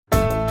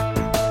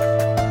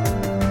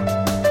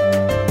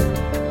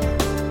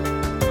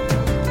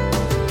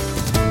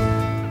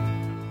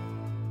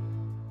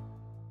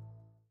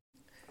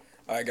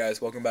Alright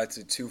guys, welcome back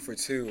to 2 for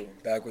 2.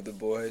 Back with the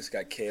boys.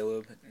 Got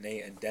Caleb,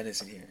 Nate, and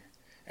Dennis in here.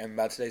 And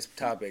about today's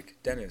topic,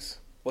 Dennis,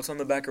 what's on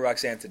the back of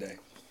Roxanne today?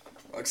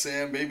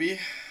 Roxanne, baby,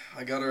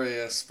 I got her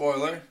a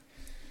spoiler.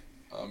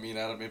 Me and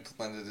Adam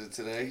implemented it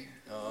today.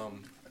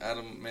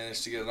 Adam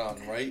managed to get it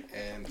on right,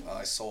 and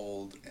I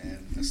sold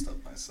and messed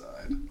up my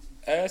side.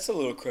 It's a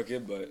little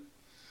crooked, but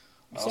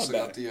I also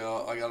got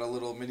I got a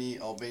little mini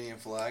Albanian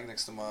flag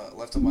next to my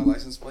left of my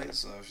license plate,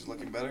 so she's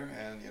looking better.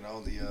 And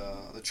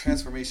the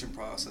transformation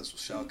process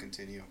shall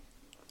continue.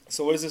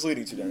 So what is this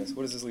leading to, Dennis?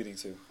 What is this leading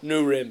to?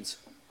 New rims.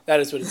 That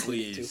is what it's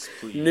leading to.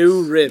 Please.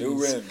 New rims.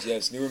 New rims,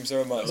 yes. New rims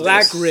are a must.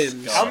 Black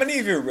rims. How many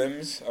of your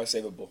rims are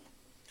savable?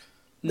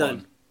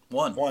 None.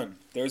 One.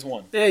 There's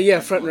one.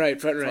 Yeah, front right.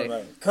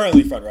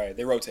 Currently front right.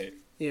 They rotate.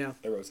 Yeah.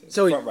 They rotate.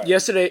 So front right.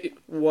 yesterday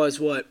was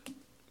what?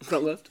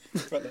 Front left?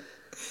 Front left.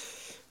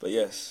 But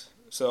yes.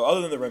 So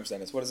other than the rims,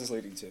 Dennis, what is this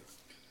leading to?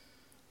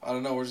 I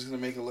don't know. We're just gonna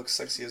make it look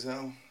sexy as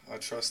hell. I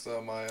trust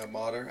my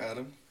modder,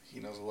 Adam. He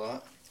knows a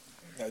lot.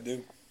 I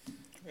do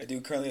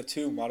currently have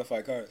 2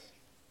 modified cars.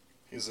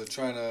 We're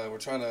trying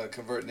to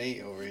convert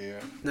Nate over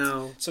here.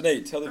 No. So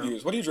Nate, tell the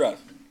viewers, what do you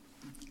drive?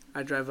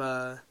 I drive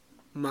a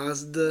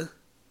Mazda.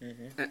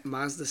 Mm-hmm.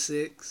 Mazda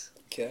 6.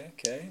 Okay.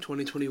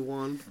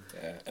 2021.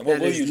 Yeah. And what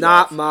That will is you drive?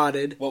 not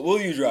modded. What will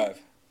you drive?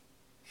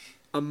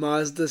 A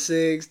Mazda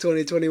 6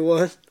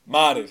 2021.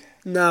 Modded.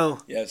 No.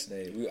 Yes,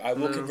 Nate. I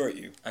will No. convert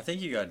you. I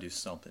think you gotta do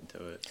something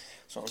to it.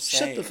 That's what I'm Shut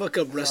saying. the fuck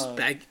up, Rust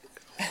Bag.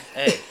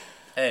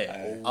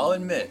 Hey, I'll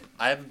admit,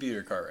 I have a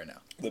beater car right now.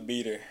 The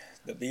beater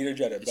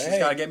Jetta. It's just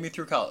gotta get me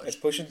through It's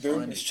college. pushing through. All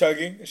I It's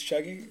need.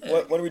 chugging. Yeah.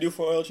 What do we do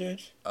for oil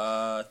change?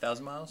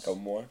 1,000 miles. Couple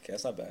more. Okay,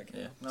 that's not bad.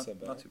 Yeah, That's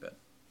not too bad.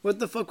 What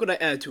the fuck would I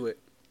add to it?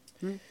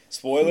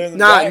 Spoiler in the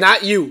Nah, back.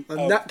 not you. I'm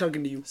Oh. not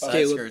talking to you. Side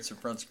Caleb. skirts and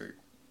front skirt.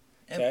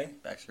 And Okay.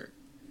 back skirt.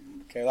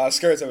 Okay, a lot of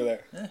skirts over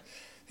there. Yeah.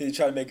 He's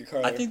trying to make a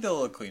car. I think they'll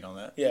look clean on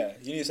that. Yeah,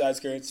 you need side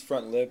skirts,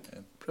 front lip,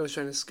 Bro's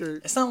trying to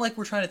skirt. It's not like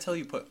we're trying to tell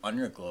you put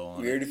underglow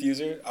on rear it.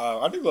 diffuser.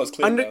 Underglow's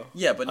clean though.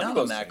 Yeah, but not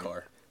Underglow's on that clean.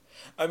 car.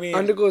 I mean,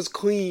 Underglow is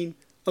clean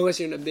unless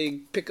you're in a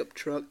big pickup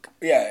truck.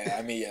 yeah.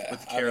 I mean, yeah.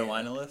 With the I mean,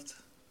 Carolina lift.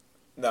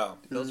 no,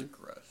 Those are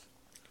gross.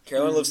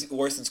 Carolina looks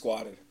worse than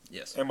squatted,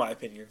 Yes. in my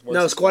opinion. Worse No,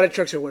 than squatted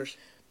trucks are worse.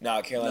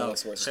 Nah, Carolina No.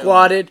 looks worse.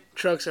 Squatted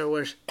trucks are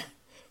worse.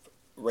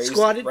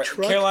 Squatted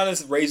truck?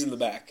 Carolina's raised in the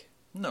back.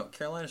 No,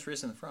 Carolina's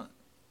raised in the front.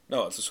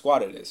 No, it's a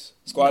squatted is.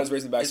 Squatted is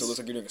raised in the back, so it looks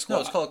like you're doing a squat.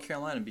 No, it's called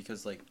Carolina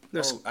because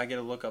No, I get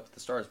to look up at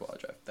the stars while I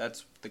drive.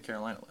 That's the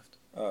Carolina lift.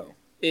 Oh.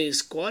 Is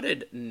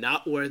squatted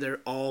not where they're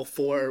all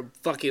four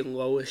fucking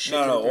lowest shit?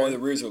 No, ever? only the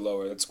rears are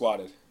lower. That's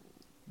squatted.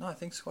 No, I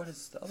think squat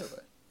is the other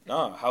way.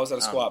 No, how is that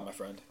a squat, my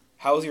friend?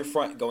 How is your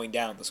front going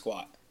down the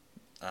squat?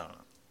 I don't know.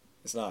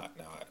 It's not.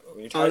 No. When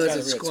you're Oh, trying that's to a rear,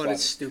 it's squat. squatted.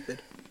 It's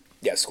stupid.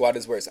 Yeah, squat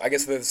is worse. I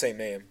guess they're the same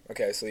name.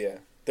 Okay, so yeah.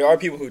 There are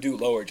people who do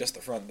lower just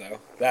the front, though.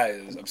 That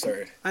is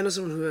absurd. I know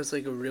someone who has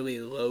like a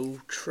really low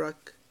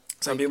truck.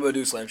 Some people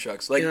do slam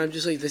trucks. Like, I'm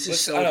just like, this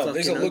is so I don't know.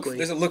 fucking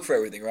There's a ugly. look for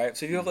everything, right?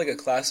 So if you have like a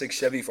classic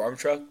Chevy farm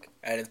truck,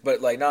 but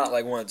like not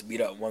like one that's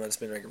beat up, one that's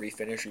been like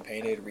refinished,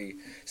 repainted,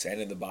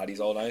 sanded, the body's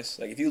all nice.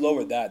 Like if you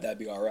lowered that, that'd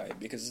be all right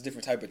because it's a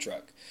different type of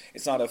truck.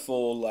 It's not a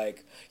full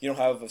like you don't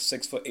have a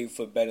 6 foot, 8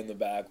 foot bed in the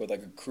back with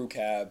like a crew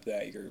cab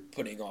that you're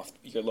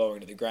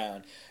lowering to the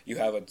ground. You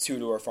have a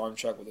 2-door farm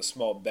truck with a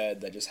small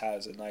bed that just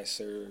has a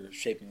nicer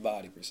shape and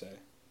body per se.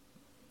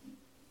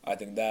 I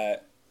think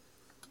that's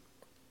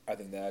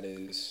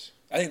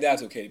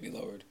okay to be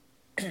lowered.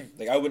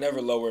 Like I would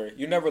never lower.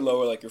 You never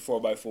lower like your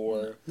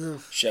 4x4 No.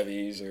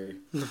 Chevys or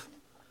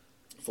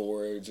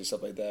Fords or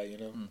stuff like that. You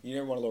know, you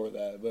never want to lower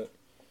that, but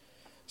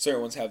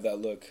certain ones have that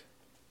look.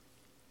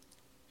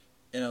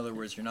 In other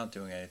words, you're not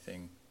doing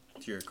anything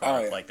to your car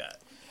Oh, yeah. like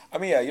that. I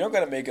mean, yeah, you don't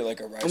gotta make it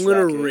like a rice I'm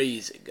gonna rocket.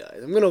 raise it, guys.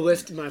 I'm gonna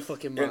lift my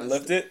fucking You're Mazda. gonna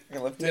lift it. You're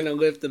gonna lift I'm it. gonna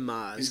lift the He's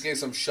Maz. getting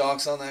some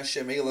shocks on that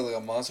shit, make it look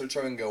like a monster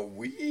truck and go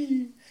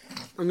wee.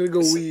 I'm gonna go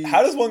wee.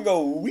 How does one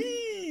go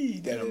wee?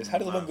 That is. How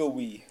does one go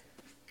wee?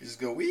 You just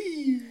go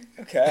wee.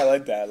 Okay, I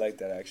like that. I like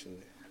that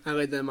actually. I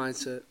like that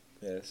mindset.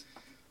 Yes.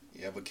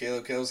 Yeah, but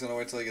Caleb's gonna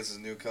wait till he gets his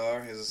new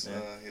car, his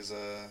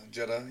Yeah.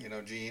 Jetta,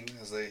 Jean,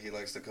 as he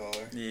likes to call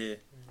her. Yeah.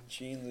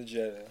 Gene the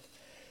Jetta.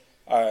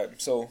 All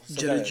right. So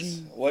Jetta Dennis,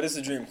 Gene. what is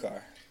the dream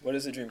car? What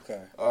is the dream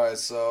car? All right,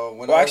 so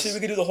when Well, I actually,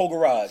 we could do the whole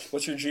garage.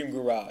 What's your dream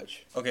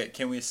garage? Okay,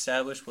 can we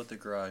establish what the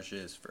garage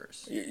is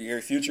first?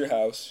 Your future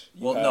house.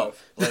 You Well, no.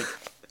 have- Like,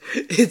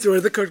 It's where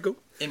the cars go.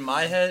 in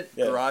my head,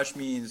 Yeah. garage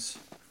means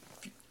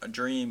a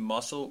dream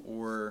muscle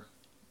or...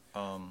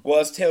 Well,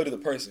 it's tailored to the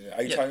person.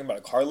 Are you Yeah. talking about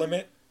a car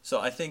limit?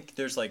 So I think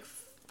there's like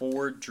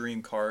 4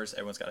 dream cars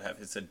everyone's got to have.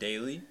 It's a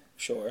daily,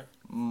 Sure.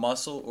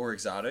 muscle or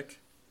exotic,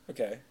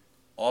 Okay.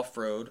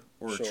 off-road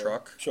or Sure. a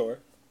truck, Sure.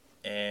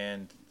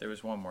 and there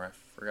was one more. I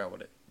forgot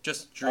what it...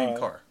 Just dream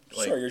car.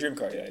 Like, sure, your dream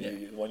car. Yeah, Yeah.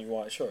 the one you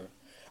want. Sure.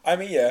 I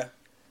mean, yeah.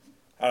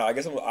 I don't know. I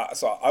guess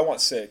so I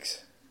want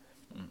 6,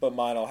 but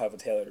mine I'll have a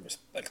tailored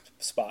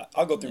spot.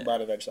 I'll go through Yeah.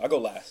 mine eventually. I'll go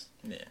last.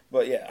 Yeah.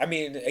 But yeah, I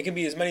mean, it can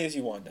be as many as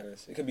you want,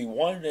 Dennis. It could be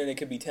 1 and it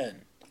could be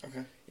 10.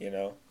 Okay. You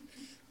know.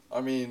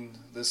 I mean,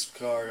 this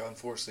car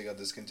unfortunately got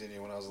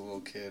discontinued when I was a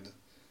little kid.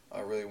 I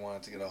really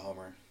wanted to get a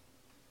Hummer,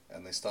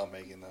 and they stopped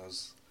making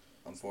those,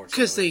 unfortunately.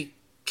 Because they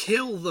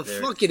kill the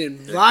They're- fucking they're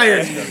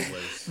environment.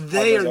 guzzlers.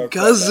 They Hummers are are quite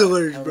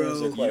guzzlers, bad. bro.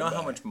 Hummers are You quite know how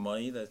bad. much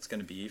money that's going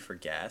to be for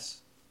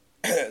gas?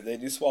 They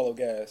do swallow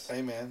gas.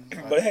 Hey man,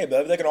 But hey,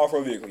 but like an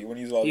off-road vehicle, you want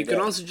to use all the You can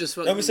gas. also just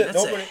No, we said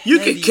fucking... nobody. You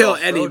heavy can kill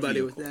off-road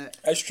anybody with vehicle. that.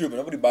 That's true, but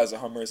nobody buys a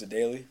Hummer as a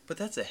daily. But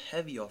that's a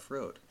heavy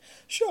off-road.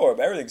 Sure,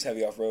 but everything's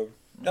heavy off-road.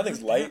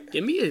 Nothing's light.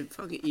 Give me a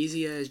fucking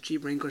easy-ass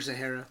Jeep Wrangler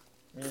Sahara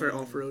for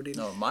off-roading.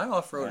 No, my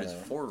off-road I is know.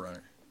 4Runner.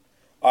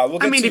 We'll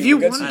get I mean, to if you, you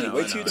we'll get wanted to to- you.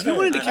 Wait till I you know, If you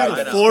wanted to I count know. a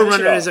Finish it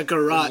 4Runner off. as a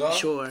garage, Finish it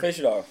sure. Finish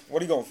it off.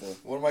 What are you going for?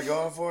 what am I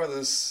going for?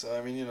 This,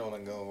 I mean, you know what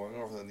I'm going for. I'm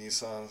going for the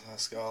Nissan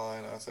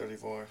Skyline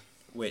R34.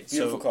 Wait,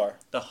 Beautiful so car.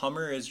 the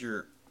Hummer is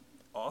your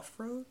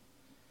off-road?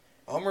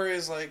 Hummer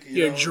is like,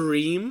 you Your know,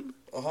 dream?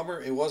 a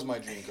Hummer, it was my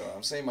dream car.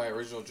 I'm saying my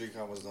original dream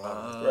car was the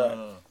Hummer.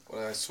 Oh.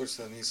 When I switched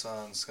to the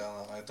Nissan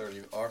Skyline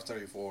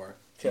R34,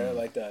 Okay, I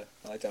like that.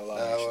 I like that a lot.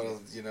 that actually.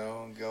 would, you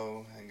know,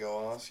 go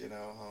off, you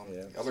know.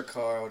 Yeah. The other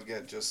car I would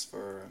get just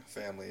for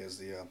family is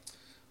the,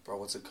 bro,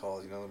 what's it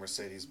called? You know, the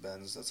Mercedes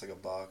Benz. That's like a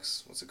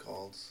box. What's it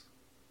called?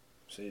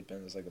 Mercedes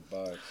Benz is like a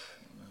box.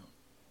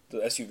 The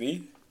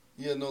SUV?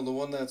 Yeah, no, the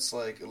one that's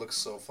like, it looks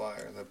so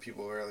fire that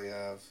people rarely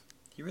have.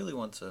 He really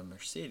wants a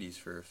Mercedes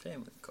for a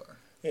family car.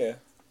 Yeah.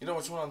 You know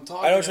which one I'm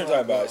talking I know what you're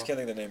talking about. I though? just can't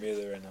think of the name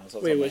either right now. It's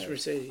off the Wait, top of my which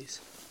head. Mercedes?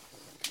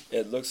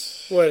 It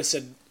looks. What, it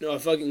said a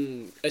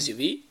fucking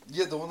SUV?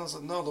 Yeah, the one that's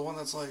like, no, the one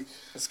that's like,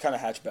 It's kind of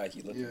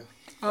hatchbacky looking. yeah.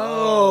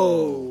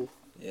 Oh.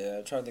 Yeah,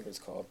 I'm trying to think what it's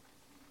called.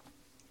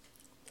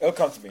 It'll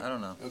come to me. I don't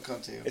know. It'll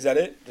come to you. Is that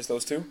it? Just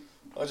those two?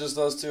 Oh, just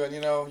those two, and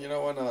you know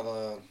why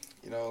not?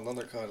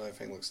 Another car that I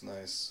think looks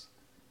nice.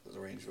 The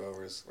Range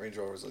Rovers. Range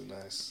Rovers look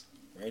nice.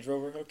 Range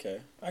Rover? Okay.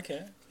 I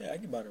can. Yeah, I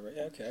can buy it right.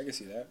 Yeah, okay, I can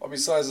see that. Well,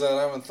 besides that,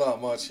 I haven't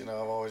thought much. You know,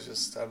 I've always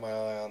just had my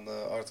eye on the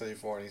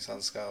R34 and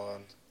Nissan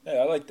Skyline. Yeah,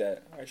 I like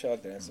that. Actually, I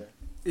like the answer.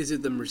 Is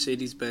it the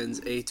Mercedes-Benz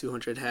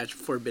A200 hatch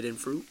Forbidden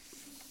Fruit?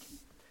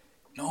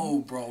 No,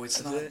 bro, it's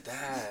Is not it?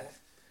 that.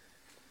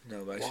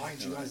 No, but Why actually,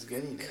 aren't you guys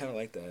getting it? kind of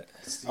like that.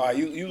 It's the- All right,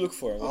 you look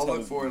for it. I'll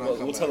look for it and I'll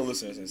come We'll tell the back.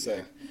 listeners and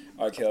say.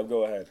 All right, Caleb,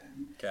 go ahead.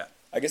 Okay.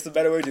 I guess the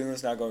better way of doing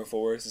this now going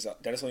forward, since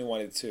Dennis only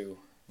wanted two,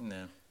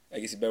 No. I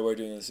guess the better way of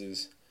doing this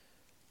is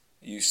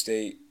you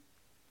state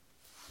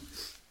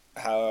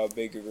how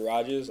big your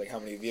garage is, like how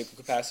many vehicle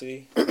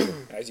capacity.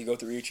 As you go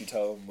through each, you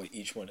tell them what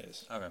each one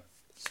is. Okay.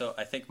 So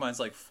I think mine's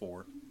like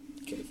 4.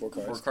 Okay, 4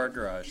 cars. 4-car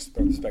garage.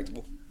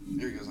 Respectable.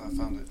 Here he goes. I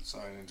found it.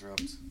 Sorry to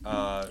interrupt.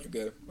 You're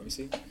good. Let me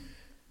see.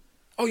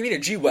 Oh, you mean a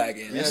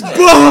G-Wagon? That's Yeah. not-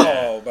 Bro!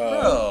 Oh, bro.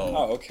 Bro.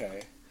 Oh,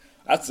 okay.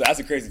 That's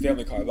a crazy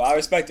family car, but I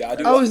respect it.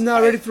 I was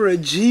not ready for a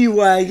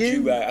G-Wagon.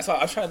 G-Wagon. That's why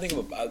I was trying to think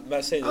of. I'm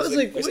not saying. I was there's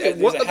like, there's wait, there's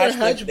what a other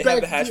hatchback? They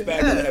have the hatchback do you hatchback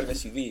and they have? have an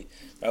SUV.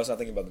 But I was not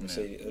thinking about the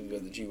Mercedes,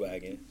 the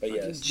G-Wagon. But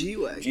yes,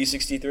 G-Wagon.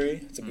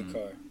 G63. It's a good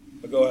car.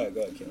 But go ahead,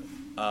 Kelly.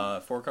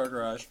 4-car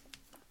garage.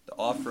 The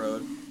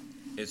off-road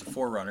is a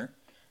 4Runner.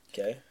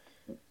 Okay.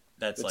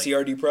 That's The like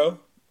TRD Pro.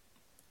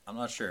 I'm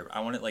not sure.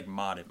 I want it like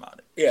modded.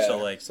 Yeah. So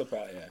like so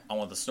proud. Yeah. I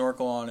want the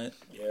snorkel on it,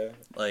 Yeah.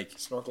 like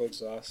Snorkel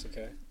exhaust.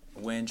 Okay.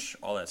 winch,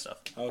 all that stuff.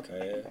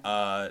 Okay.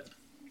 Yeah.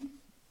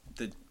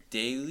 The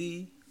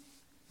daily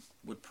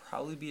would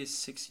probably be a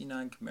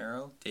 69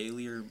 Camaro,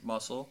 daily or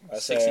muscle.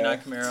 That's 69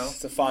 It's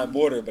Camaro. a fine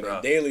border, but a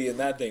Bruh. daily in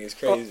that thing is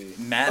crazy.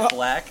 Matte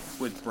black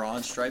with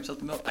bronze stripes up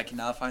the middle. I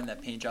cannot find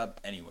that paint job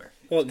anywhere.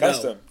 Well, no.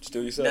 Custom. Just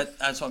do it yourself.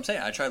 That's what I'm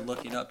saying. I tried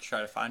looking up to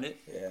try to find it.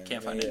 Yeah.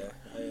 Can't find it.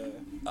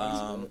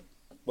 Yeah.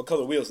 What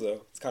color wheels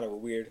though? It's kind of a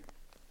weird.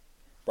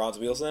 Bronze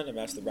wheels then to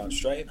match the brown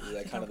stripe. Is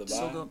that kind of the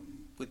Still vibe? go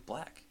with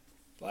black.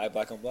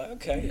 Black on black.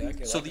 Okay, yeah. I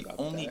can So rock the with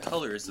only that.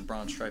 color is the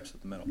bronze stripes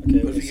up the middle.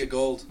 Okay. What if you get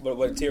gold?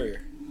 What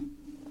interior?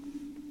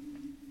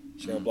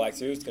 She's going black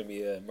too. It's gonna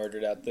be a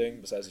murdered out thing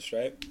besides the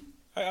stripe.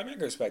 I mean, I can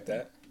respect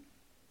that.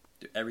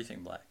 Dude,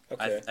 everything black.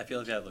 Okay. I feel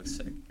like that looks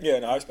sick. Yeah,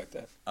 no, I respect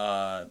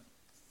that.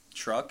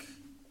 Truck.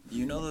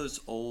 You know those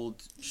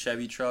old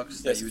Chevy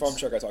trucks? That's you the would farm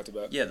truck I talked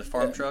about. Yeah, the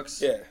farm Yeah.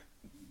 trucks. Yeah.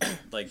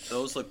 Like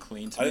those look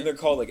clean to I think me. they're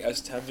called like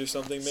S10s or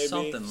something, maybe.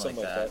 Something like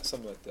that.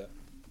 Something like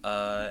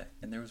that.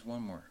 And there was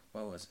one more.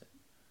 What was it?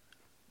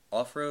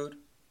 Off-road,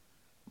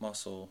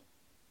 muscle.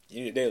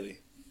 You need a daily,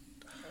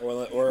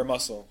 or a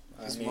muscle.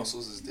 His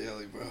muscles is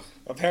daily, bro.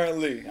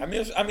 Apparently, I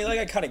mean, like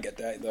I kind of get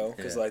that though,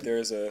 because Yeah. like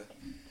there's a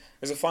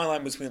fine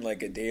line between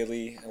like a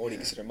daily and what do you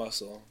consider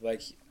muscle.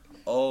 Like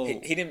Oh,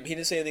 he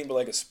didn't say anything but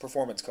like a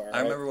performance car. I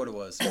right? remember what it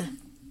was.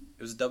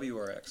 It was a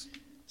WRX.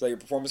 It's like your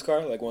performance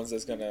car, like ones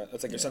that's like your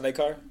Yeah. Sunday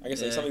car. I guess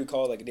like Yeah. some people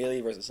call it like a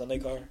daily versus Sunday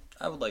car.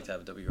 I would like to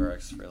have a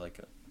WRX for like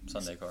a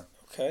Sunday car.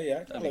 Okay, yeah, I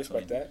That'd can be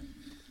respect clean. that.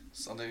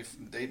 Sunday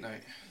date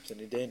night.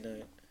 Sunday day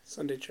night.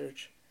 Sunday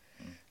church.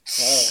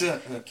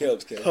 Oh,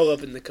 Caleb's kid. Pull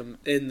up in the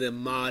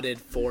modded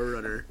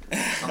 4Runner.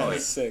 Oh,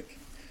 it's sick.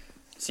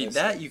 See, That's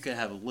that you could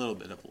have a little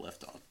bit of a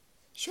lift off.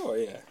 Sure,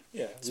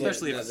 yeah.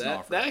 Especially Yeah, if it's an that,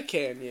 off-road. that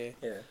can, yeah.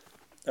 Yeah.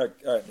 All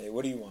right, Nate.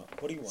 What do you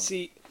want?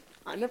 See,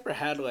 I never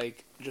had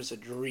like just a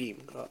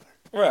dream car.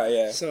 Right,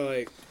 yeah. So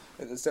like,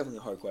 It's definitely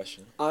a hard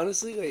question.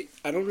 honestly, like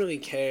I don't really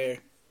care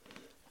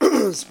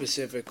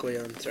specifically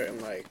on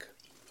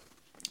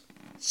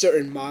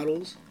certain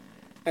models.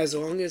 as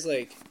long as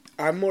like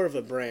I'm more of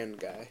a brand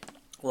guy.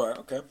 Right.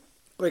 Okay.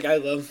 Like I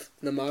love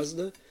the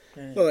Mazda,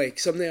 but like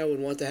something I would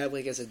want to have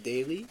like as a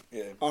daily,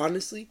 Yeah.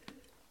 honestly,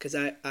 because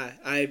I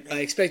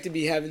expect to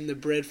be having the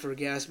bread for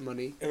gas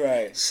money.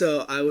 Right.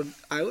 So I would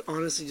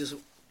honestly just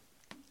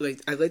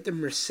like I like the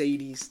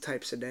Mercedes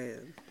type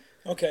sedan.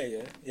 Okay.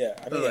 Yeah.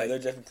 Yeah. I mean, Like, yeah, they're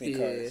definitely clean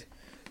cars.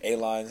 A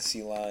lines,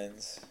 C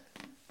lines.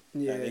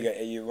 Yeah,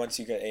 And once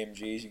you get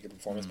AMGs, you get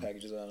performance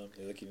packages on them.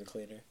 They look even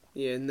cleaner.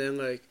 yeah, and then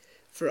like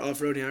for off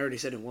roading, I already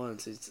said it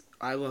once.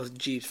 I love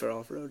Jeeps for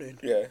off roading.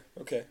 Yeah.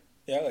 Okay.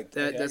 Yeah, I like That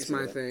okay, I that's can see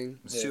my that. thing.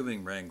 I'm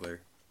assuming Wrangler.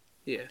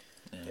 Yeah.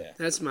 Yeah.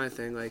 That's my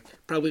thing. Like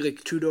probably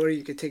like 2-door,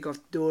 you could take off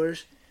the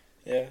doors,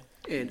 Yeah.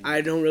 and I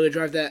don't really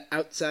drive that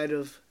outside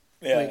of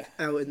Yeah. like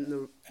out in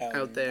the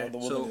out there.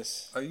 the So,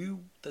 wilderness. are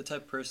you the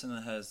type of person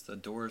that has the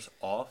doors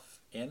off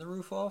and the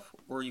roof off,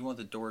 or you want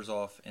the doors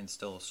off and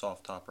still a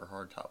soft top or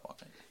hard top on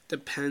it?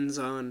 Depends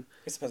on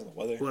It depends on the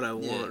weather. what I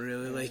want, Yeah.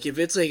 really. Like if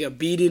it's like a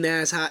beating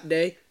ass hot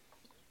day,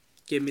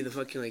 give me the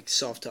fucking like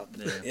soft top.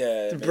 Yeah.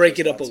 Yeah. To make break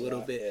those it up a spots little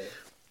hot, bit. Yeah.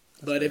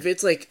 But if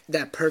it's like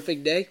that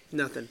perfect day,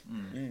 nothing.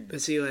 Mm.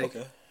 But see, like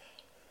Okay.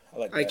 I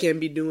like that. I can't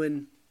be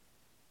doing.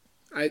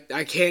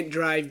 I can't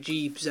drive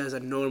Jeeps as a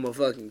normal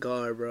fucking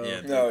car, bro.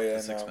 Yeah, No, yeah,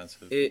 it's no.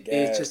 expensive. It's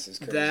Gas just is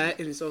crazy. that,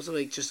 and it's also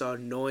like just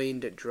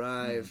annoying to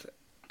drive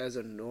as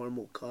a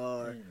normal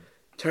car. Mm.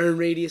 Turn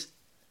radius,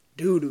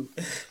 doo doo.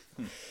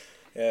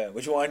 Yeah.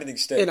 Would you want anything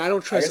stick? And I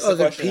don't trust guess the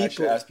other question I should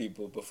people. ask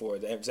people before.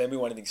 Does anybody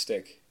want anything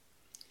stick?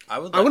 I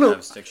would I like wanna- to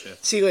have stick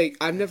shift. See, like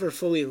I've never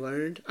fully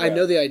learned. I Yeah.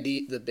 know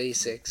the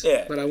basics,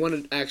 Yeah. but I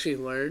want to actually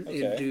learn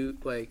Okay. and do.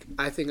 Like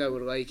I think I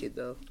would like it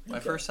though. My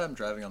Okay. first time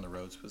driving on the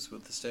roads was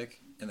with the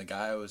stick, and the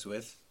guy I was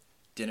with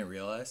didn't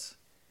realize.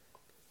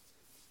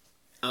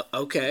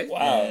 Okay.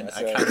 Wow. and that's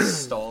I kind of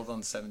stalled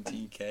on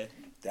 17K.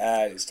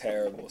 that is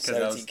terrible. 'Cause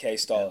that was- 17K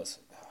stalls.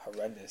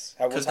 Horrendous.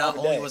 How Because was not the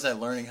only day? was I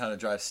learning how to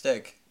drive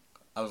stick,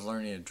 I was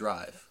learning to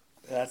drive.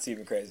 That's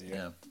even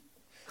crazier.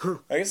 Yeah.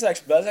 I guess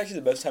that's actually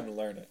the best time to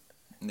learn it.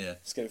 Yeah.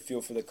 Just get a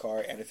feel for the car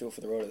and a feel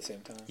for the road at the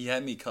same time. He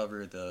had me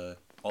cover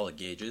all the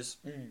gauges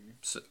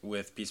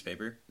with piece of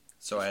paper,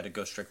 so I had to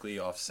go strictly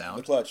off The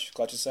sound. clutch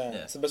is sound.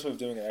 Yeah. It's the best way of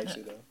doing it,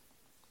 actually, though.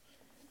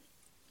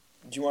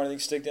 Do you want anything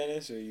stick,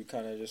 Dennis, or you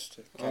kind of just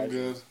I'm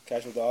good.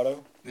 casual with the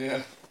auto?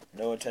 Yeah.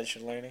 No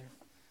intention learning?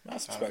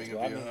 That's I think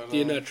respectable. it'll I be mean, Do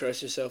you not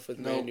trust yourself with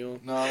Nope, manual?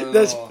 not at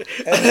That's- all.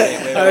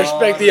 I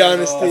respect the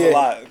honesty. that's a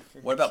lot.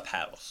 What about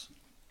paddles?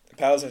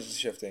 Paddles are just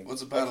shifting.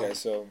 What's a paddle? Okay,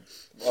 so,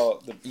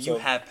 You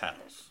have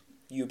paddles.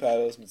 U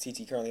paddles.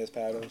 TT currently has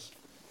paddles.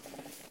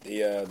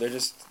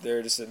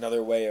 They're just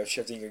another way of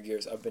shifting your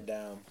gears up and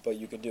down, but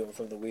you can do them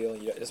from the wheel.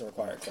 It doesn't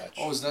require a clutch.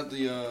 Oh, is that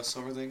the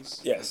silver things?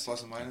 Yes. The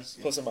plus and minus?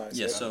 Plus and minus.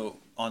 Yeah, so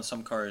on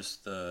some cars,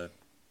 the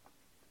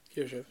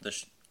Here, chef.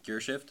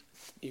 gear shift,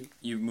 You-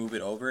 you move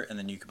it over, and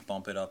then you can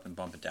bump it up and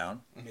bump it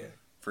down. Yeah.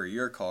 For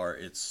your car,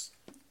 it's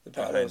The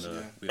behind paddles.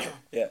 the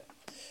wheel.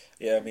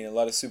 Yeah, I mean, a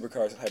lot of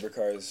supercars and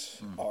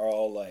hypercars are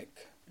all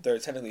like they're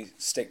technically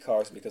stick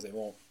cars because they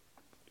won't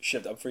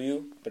shift up for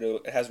you, but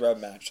it has rev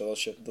match, so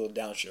they'll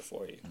downshift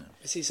for you.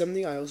 See,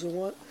 something I also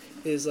want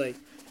is like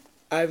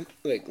I've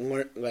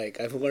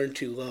learned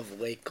to love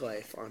lake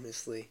life,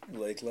 honestly.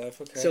 Lake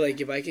left, okay. So like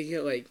if I could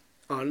get like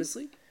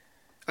honestly,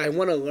 I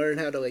want to learn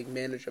how to like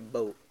manage a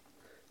boat.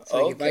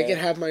 So like if I Okay. could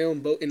have my own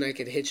boat and I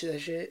could hitch that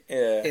shit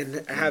yeah,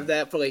 and have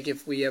that for like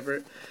if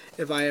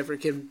I ever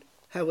can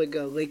have like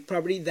a lake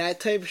property, that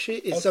type of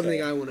shit is Okay.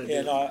 something I want to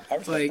yeah, do. no, I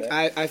respect Like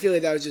that. I feel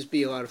like that would just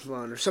be a lot of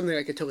fun, or something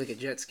I could tow like a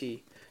jet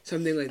ski,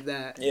 something like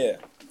that. Yeah.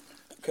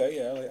 Okay,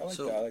 yeah, I like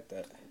So- that. I like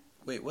that.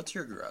 Wait, what's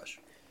your garage?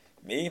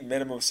 Me,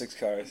 minimum 6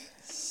 cars.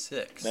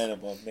 6.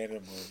 Minimum.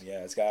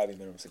 Yeah, it's gotta be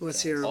minimum 6 Let's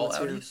cars. hear 'em. All Let's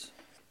hear 'em. Audis?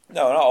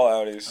 No, not all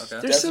Audis.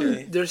 Okay.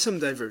 Definitely. There's some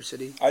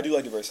diversity. I do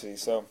like diversity,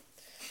 so.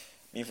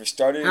 I mean, for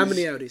starters. How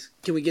many Audis?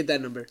 Can we get that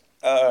number?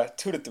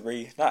 2 to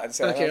 3. Not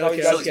Okay, not okay,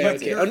 you guys okay,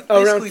 expect okay. it.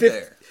 Around Basically 50.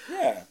 there.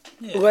 Yeah.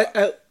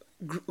 Yeah.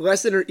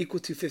 Less than or equal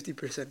to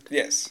 50%.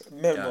 Yes,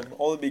 minimum. Got it.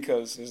 Only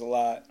because there's a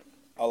lot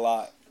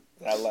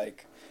that I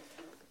like.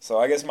 So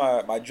I guess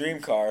my dream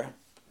car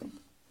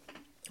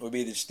would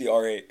be the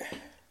R8,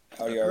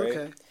 Audi R8.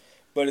 Okay.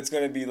 But it's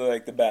gonna be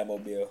like the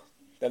Batmobile.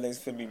 That thing's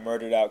gonna be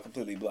murdered out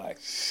completely black.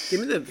 Give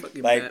me the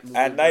fucking Like Batmobile,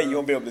 at night, bro. you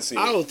won't be able to see it.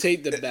 I will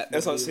take the Batmobile.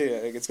 That's what I'm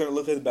saying. Like, it's gonna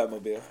look like the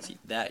Batmobile. See,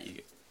 that And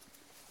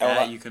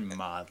that when you can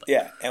mod. Like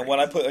Yeah, and when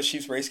I put a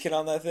Chiefs race kit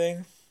on that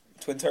thing,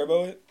 twin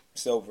turbo it,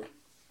 it's over.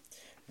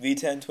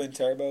 V10 twin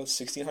turbo,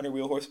 1600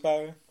 wheel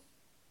horsepower.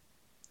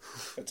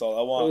 That's all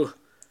I want. Ooh.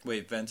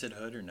 Wait, vented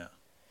hood or no?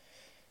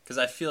 Because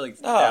I feel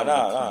like No, that would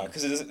no, look no, clean.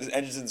 because the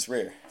engine's in its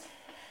rear.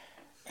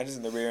 Engine's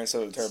in the rear, and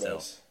so are the turbos. Still, I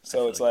So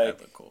feel it's like like,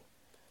 that'd look cool.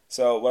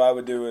 so what I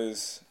would do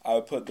is I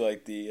would put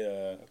like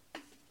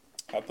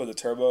I put the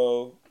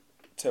turbo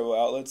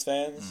outlets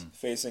fans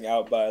facing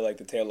out by like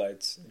the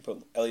taillights and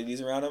put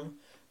LEDs around them.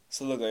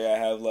 So look, like I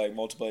have like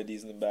multiple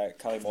LEDs in the back,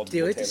 kind of like Do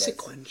you multiple like the taillights.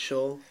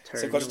 sequential turn?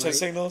 Sequential turn light?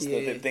 signals,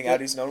 the thing That-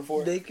 Audi's known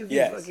for. They could be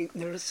Yes.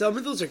 fucking. Some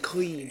of those are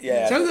clean.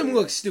 Yeah. Some of them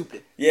look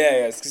stupid.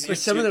 Yeah, because But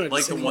some of them are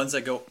Like the clean. ones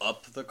that go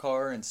up the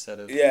car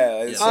instead of. Yeah,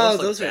 Yeah, it's, Oh,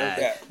 look those are bad.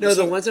 yeah. No,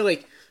 So- the ones that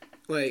like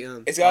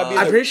It's gotta be.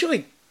 I'm the, pretty sure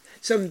like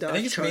some I Dodge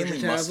think it's mainly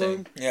Chargers have Mustang.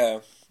 them. Yeah,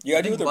 you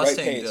gotta do I it with the think right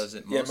Mustang pace. does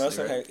it Yeah, mostly,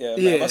 Mustang. right? Yeah,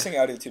 Yeah. Mustang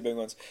and Audi are the two big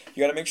ones.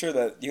 You gotta make sure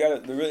that you gotta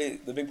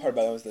the big part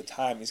about them is the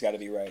timing's gotta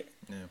be right.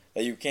 Yeah.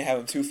 Like you can't have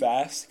them too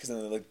fast because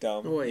then they look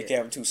dumb. Oh, You yeah. can't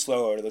have them too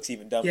slow or it looks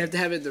even dumber. You have to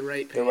have it the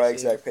right pace. the right yeah.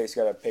 exact pace.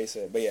 You gotta pace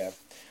it. But yeah,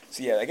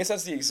 so yeah, I guess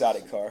that's the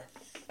exotic car.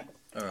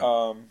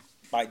 Alright.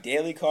 My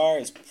daily car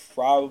is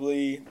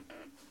probably.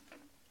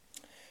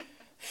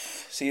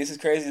 See, this is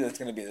crazy that it's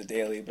gonna be the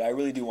daily, but I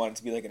really do want it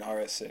to be like an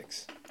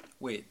RS6.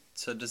 Wait,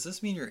 so does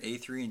this mean your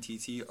A3 and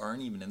TT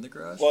aren't even in the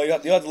garage? Well, you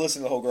have to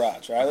listen to the whole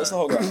garage, right? Listen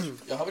to the whole garage.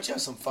 Yo, how about you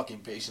have some fucking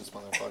patience,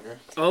 motherfucker?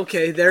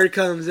 Okay, there it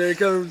comes. There it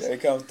comes. There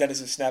it comes.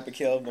 Dennis's snap a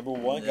kill number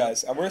one, Yeah.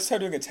 guys. And we're gonna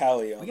start doing a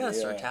tally on We gotta the,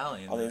 start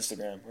tallying on the this.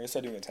 Instagram. We're gonna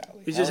start doing a tally.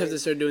 We just have to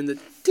start doing the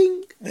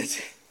ding.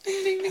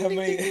 How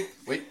many?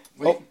 Wait.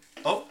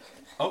 Oh,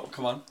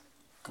 come on.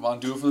 Come on,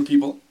 do it for the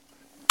people.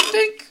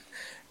 Dink!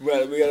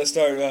 Right, we gotta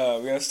start.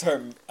 We gotta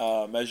start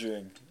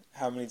measuring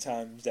how many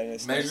times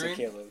Dennis Measuring?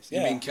 kilos. You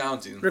Yeah. mean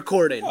counting.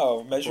 Recording.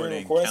 Oh, measuring, Recording,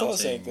 recording. It's all the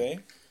same counting.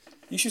 thing.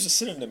 You choose a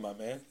synonym, my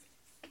man.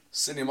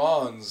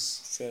 Cinnamons.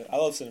 So, I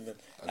love cinnamon.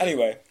 Okay.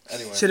 Anyway,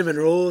 Anyway. Cinnamon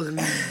rolls.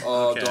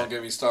 Oh, Okay. don't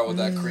get me started with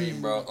that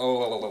cream, bro.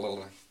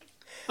 Oh,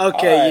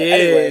 Okay, Alright,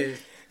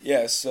 yeah.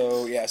 anyway.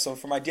 So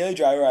for my daily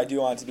driver, I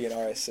do want it to be an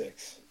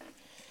RS6.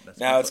 That's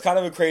Now my it's kind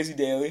of a crazy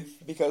daily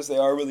because they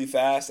are really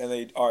fast and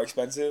they are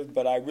expensive.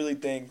 But I really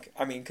think,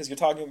 because you're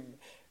talking,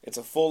 it's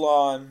a full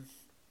on.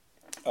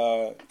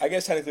 I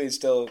guess technically it's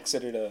still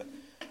considered a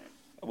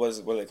what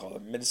do they call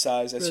it?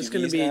 Mid-size SUVs It's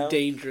gonna be now.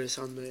 dangerous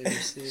on the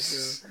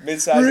interstate,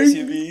 Mid-size Ring.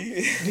 SUV.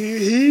 bro. Do you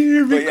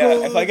hear me? But yeah,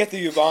 call? if I get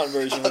the Yvonne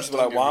version, which is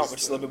what I Don't get want, me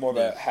which is a little bit more of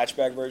a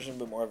hatchback version,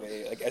 but more of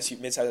a like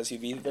mid-size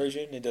SUV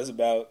version, it does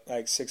about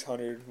like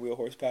 600 wheel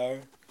horsepower.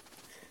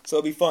 So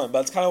it'll be fun, but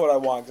it's kind of what I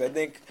want. Cause I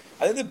think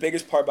the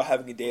biggest part about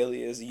having a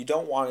daily is that you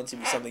don't want it to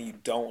be something you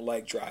don't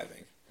like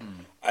driving.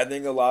 I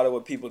think a lot of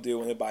what people do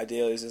when they buy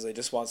dailies is they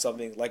just want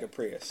something like a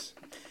Prius.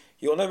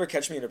 You'll never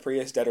catch me in a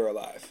Prius, dead or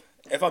alive.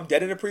 If I'm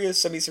dead in a Prius,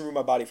 somebody needs to remove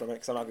my body from it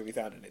because I'm not going to be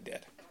found in it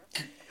dead.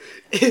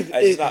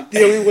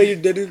 The only way you're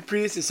dead in the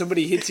Prius is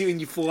somebody hits you and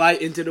you fly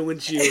into the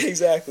windshield.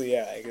 Exactly,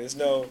 yeah. Like, there's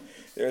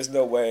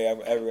no way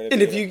I'm ever going to.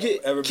 And if you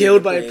get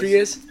killed by a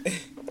Prius,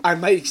 I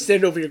might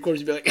extend over your corpse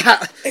and be like,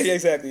 ha!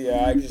 Exactly,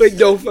 yeah. I just, Like,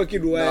 no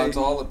fucking way. No, to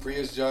all the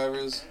Prius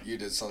drivers, you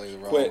did something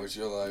wrong Quit. with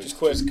your life. Just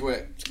quit. Just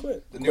quit. just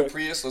quit. The Quit. new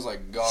Prius was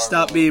like garbage.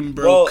 Stop being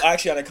Well, broke.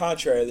 actually, on the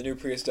contrary, the new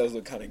Prius does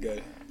look kind of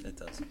good. It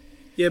does.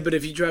 Yeah, but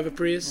if you drive a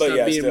Prius, But stop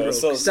yeah, being still, broke.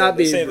 still Stop the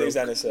being same broke. thing as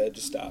Anna said.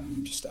 Just stop.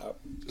 Just stop.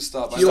 Just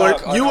stop. You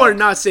Stop. are you are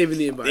not saving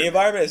the The environment.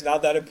 environment is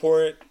not that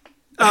important.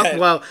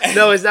 Well,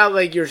 no, it's not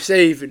like you're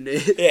saving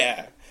it.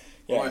 Yeah.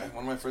 One Yeah.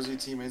 of my frisbee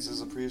teammates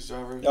is a Prius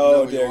driver. You Oh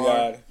know who dear you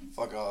are. God!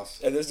 Fuck off.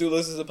 If this dude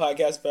listens to the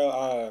podcast,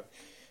 bro,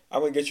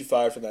 I'm gonna get you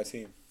fired from that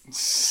team. I'm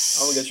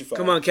gonna get you fired.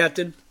 Come on,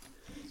 Captain.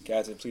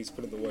 Captain, please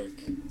put in the work.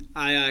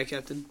 Aye,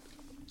 Captain.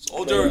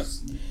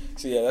 Soldiers.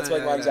 So yeah, that's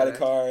like my Alright, exotic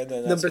alright. car, and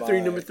then that's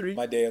Number three.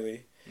 my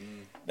daily.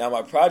 Now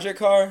my project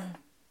car,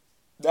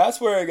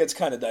 that's where it gets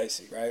kind of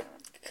dicey, right?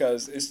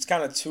 Because it's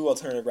kind of two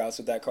alternative routes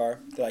with that car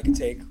that I can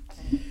take.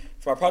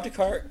 For my project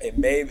car, it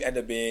may end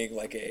up being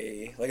like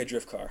a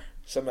drift car,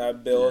 something I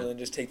build and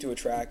just take to a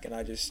track, and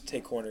I just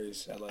take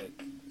corners at like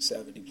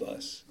 70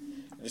 plus,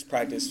 and just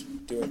practice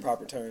doing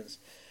proper turns.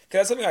 Because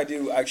that's something I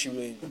do actually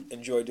really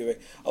enjoy doing.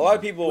 A lot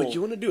of people. Would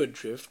you want to do a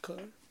drift car?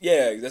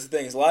 Yeah, that's the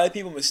thing. Is a lot of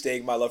people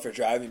mistake my love for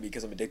driving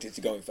because I'm addicted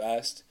to going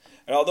fast.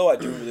 And although I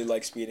do really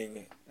like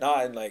speeding,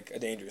 not in like a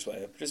dangerous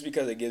way, just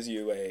because it gives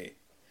you an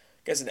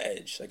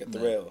edge, like a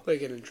thrill.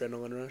 Like an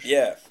adrenaline rush?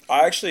 Yeah,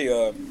 I actually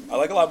I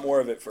like a lot more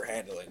of it for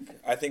handling.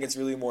 I think it's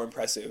really more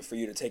impressive for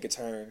you to take a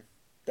turn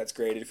that's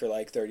graded for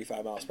like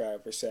 35 miles per hour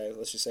per se.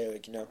 Let's just say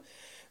like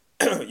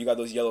you got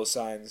those yellow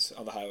signs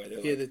on the highway. They're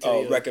Yeah, like, they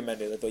tell you.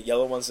 recommended. Like the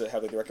yellow ones that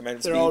have like the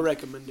recommended They're speed. all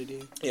recommended,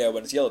 yeah. Yeah,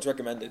 when it's yellow, it's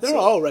recommended. They're so-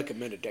 all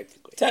recommended,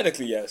 technically.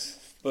 Technically, yes.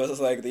 But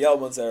it's like the yellow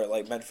ones that are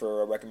like meant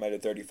for a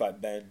recommended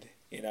 35 bend,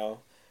 you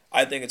know?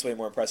 I think it's way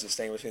more impressive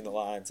staying between the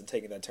lines and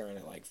taking that turn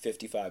at like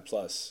 55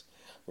 plus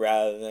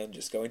rather than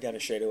just going down a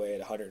straightaway at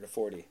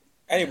 140.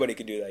 Anybody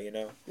can do that, you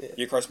know? Yeah.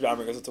 Your car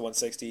speedometer goes up to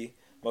 160.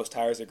 Most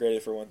tires are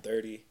graded for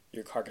 130.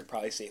 Your car can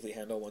probably safely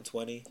handle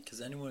 120. Because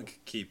anyone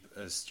could keep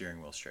a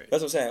steering wheel straight.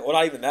 That's what I'm saying. Well,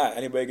 not even that.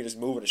 Anybody can just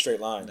move in a straight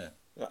line.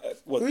 Yeah.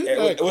 With I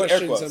air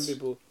question quotes. some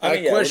people. I mean,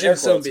 I yeah, with question air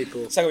some quotes.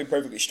 people. It's not going to be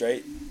perfectly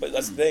straight. But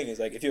that's the thing is,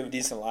 like, if you have a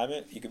decent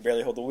alignment, you can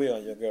barely hold the wheel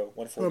and you'll go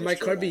 140. Or my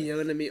straight car be line.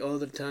 yelling at me all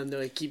the time.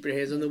 They're like, keep your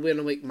hands on the wheel. And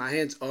I'm like, my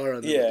hands are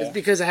on the Yeah. wheel. It's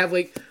because I have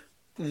like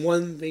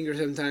one finger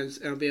sometimes.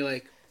 And I'll be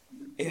like,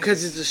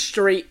 because it's a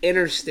straight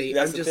interstate.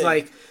 That's I'm the just thing.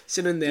 like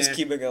sitting there. Just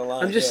keeping it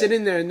aligned. I'm just yeah.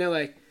 sitting there and they're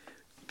like,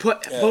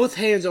 put Yeah. both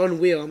hands on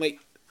wheel. I'm like,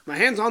 my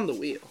hand's on the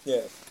wheel.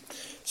 Yeah.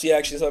 See,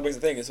 actually, so that brings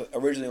the thing is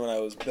originally when I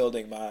was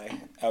building my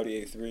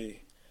Audi A3,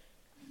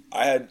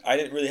 I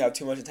didn't really have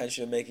too much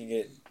intention of making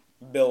it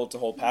built to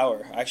hold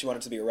power. I actually wanted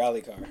it to be a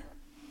rally car,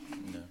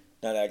 No.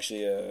 not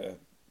actually a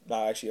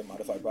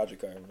modified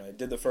project car. When I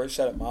did the first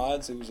set of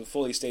mods, it was a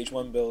fully stage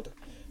 1 build,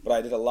 but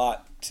I did a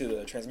lot to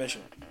the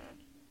transmission.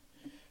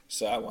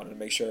 So I wanted to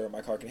make sure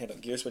my car can handle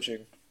gear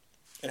switching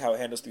and how it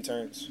handles 3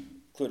 turns,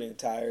 including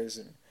tires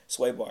and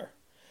sway bar.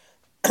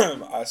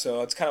 So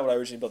that's kind of what I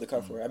originally built the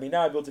car for. I mean,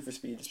 now I built it for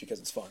speed just because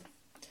it's fun.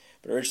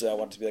 But originally I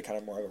wanted it to be like kind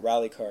of more of a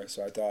rally car,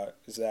 so I thought,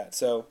 is that.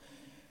 So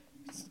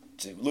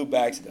to loop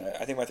back to that,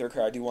 I think my third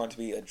car, I do want it to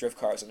be a drift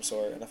car of some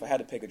sort. And if I had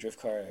to pick a drift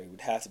car, it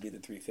would have to be the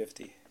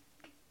 350.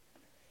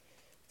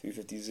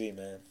 350Z,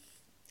 man.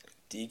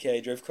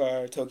 DK drift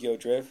car, Tokyo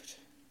Drift.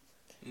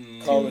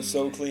 Car was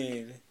so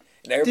clean.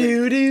 And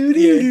everybody,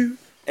 and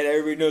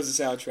everybody knows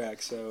the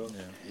soundtrack, so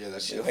Yeah,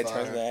 that shit I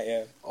turn fire. that,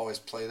 yeah. Always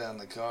play that in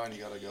the car, and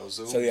you gotta go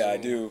zoom. So yeah, I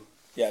zoom. do.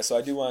 Yeah, so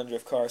I do want a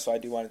drift car, so I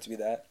do want it to be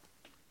that.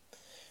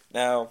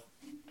 Now,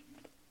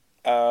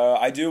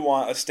 I do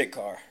want a stick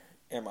car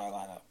in my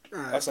lineup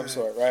of some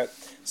sort, right?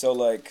 So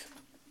like,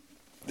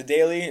 the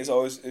daily is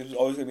always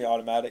gonna be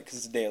automatic because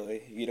it's a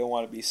daily. You don't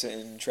want to be sitting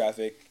in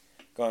traffic,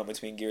 going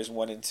between gears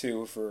 1 and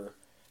 2 for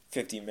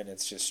 15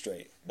 minutes just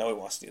straight. No one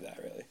wants to do that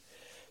really.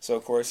 So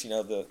of course,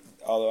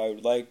 although I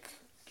would like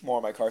more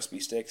of my cars to be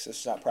sticks,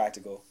 it's not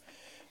practical.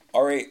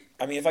 R8.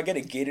 I mean, if I get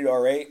a gated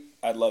R8,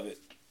 I'd love it.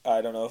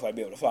 I don't know if I'd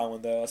be able to find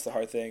one though. That's the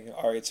hard thing.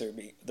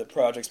 R8s the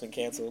project's been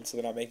canceled, so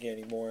they're not making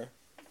any more.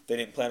 They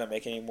didn't plan on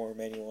making any more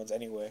manual ones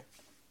anyway.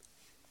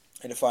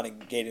 And to find a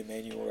gated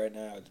manual right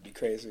now would be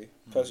crazy.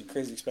 Plus,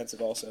 crazy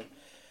expensive also.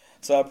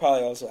 So I'd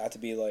probably also have to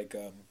be like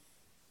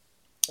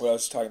what I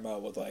was talking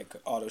about with like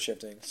auto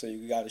shifting. So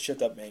you got to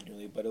shift up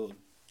manually, but it'll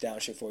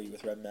downshift for you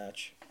with Red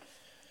Match.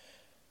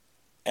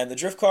 And the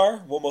drift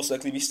car will most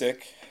likely be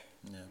stick.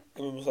 Yeah.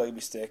 It will most likely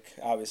be stick,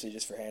 obviously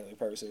just for handling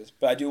purposes.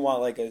 But I do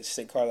want like a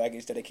stick car that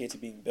is dedicated to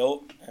being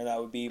built, and that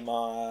would be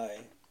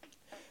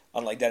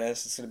unlike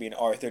Dennis, it's going to be an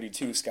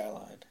R32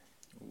 Skyline.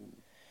 Ooh.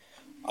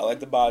 I like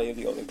the body of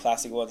the older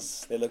classic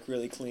ones. They look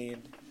really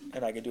clean,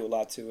 and I can do a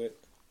lot to it.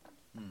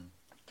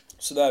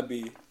 So that'd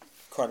be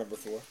car number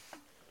 4.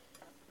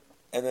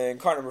 And then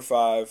car number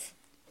 5,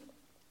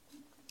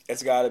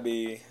 it's got to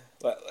be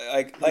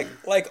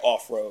like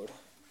off-road.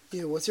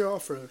 Yeah, what's your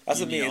off-road? That's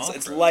You what I mean. mean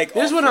It's off-road. like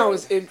Here's off-road. what I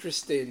was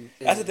interested in.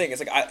 That's the thing. It's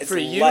like it's For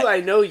you, like,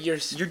 I know you're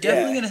definitely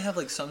Yeah. gonna have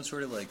like some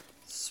sort of like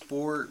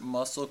sport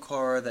muscle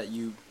car that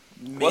you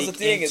make Well, the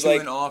thing into is,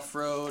 like- an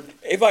off-road.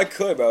 if I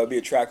could, bro, it would be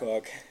a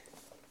Trackhawk.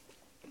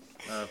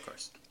 Of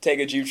course. Take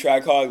a Jeep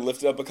Trackhawk,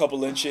 lift it up a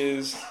couple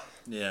inches.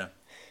 Yeah.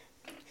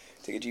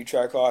 Take a Jeep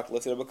Trackhawk,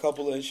 lift it up a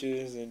couple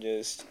inches, and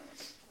just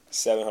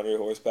 700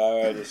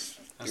 horsepower, just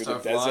And through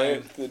start the desert.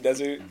 flying. Through the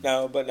desert.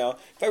 No.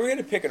 If I were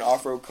gonna pick an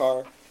off-road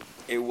car,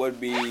 it would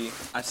be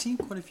I've seen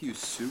quite a few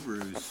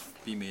Subarus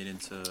be made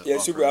into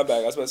Subaru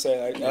Outback. I was about to say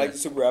I like the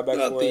Subaru Outback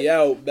not for the it.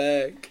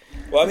 Outback.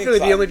 Well, I I mean, feel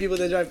like the only people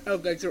that drive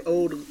Outbacks are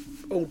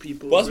old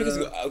people. well,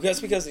 that's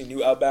because the new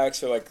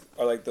Outbacks are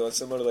like the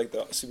similar to like the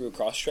Subaru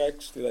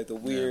Crosstreks. They're like the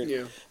weird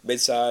Yeah.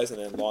 mid-size and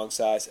then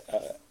long-size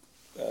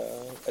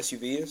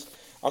SUVs.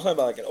 I'm talking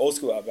about like an old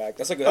school Outback.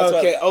 That's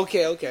okay.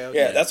 Okay.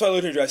 Yeah, that's why I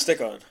learned to drive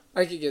stick on.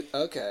 I could get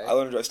okay. I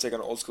learned to drive stick on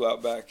an old school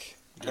Outback.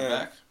 Get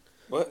back.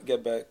 What?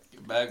 Get back.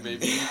 Get back,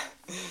 baby.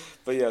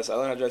 But yes, I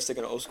learned how to drive stick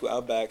on an old school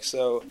Outback,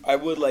 so I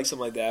would like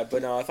something like that.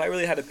 But no, if I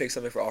really had to pick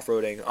something for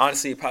off-roading,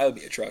 honestly, it'd probably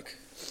be a truck.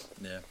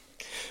 Yeah.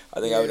 I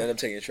think I would end up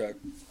taking a truck.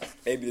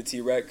 Maybe the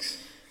T-Rex,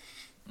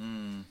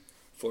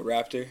 Ford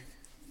Raptor.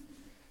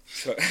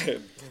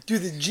 Do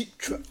the Jeep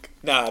truck.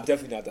 Nah,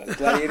 definitely not that. The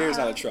Gladiator is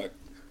not a truck.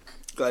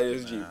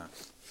 Gladiator's a Jeep. Nah.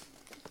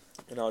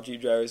 And all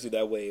Jeep drivers do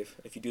that wave.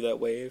 If you do that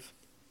wave,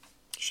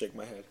 shake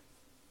my head.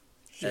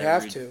 You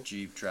have Every to.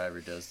 Jeep driver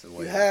does the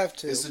way. You have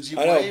to. It's the Jeep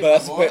I know, wave,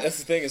 but my boy. that's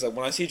the thing is like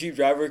when I see a Jeep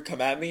driver come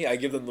at me, I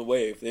give them the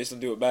wave. They just don't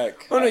do it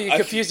back. Oh no, you I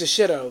confuse the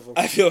shit out of them.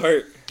 I feel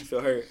hurt. I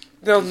feel hurt.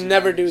 They'll You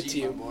never got do a it to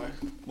Jeep, you. my boy.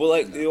 Well,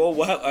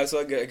 like, so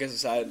I guess a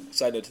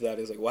side note to that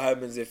is like, what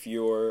happens if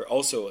you're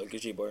also like a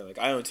Jeep owner? Like,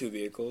 I own 2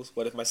 vehicles.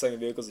 What if my second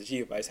vehicle is a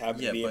Jeep? I just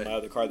happen to be in but- my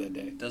other car that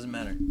day. Doesn't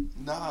matter.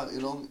 Nah,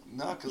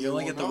 because You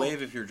only get the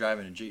wave if you're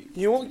driving a Jeep.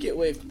 You won't get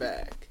waved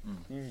back.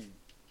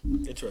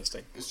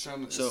 Interesting. It's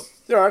trying to. So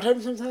There are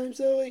times sometimes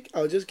though, like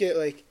I'll just get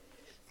like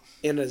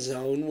in a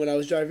zone when I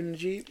was driving the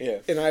Jeep, Yeah.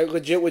 and I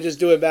legit would just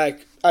do it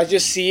back. I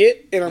just see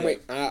it, and I'm Yeah.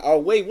 like, oh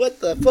wait,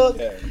 what the fuck?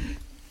 Yeah.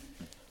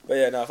 But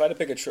yeah, no, if I had to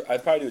pick a truck,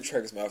 I'd probably do a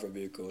truck as my off-road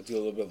vehicle. Do a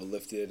little bit of a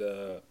lifted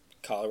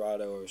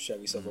Colorado or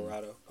Chevy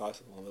Silverado,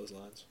 possible along those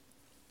lines.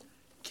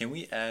 can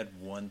we add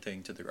one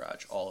thing to the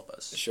garage, all of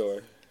us?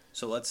 Sure.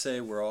 So let's say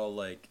we're all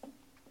like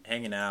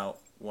hanging out.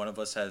 One of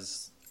us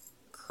has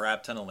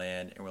crap ton of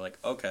land, and we're like,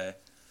 okay,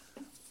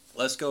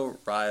 let's go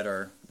ride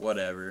or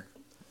whatever,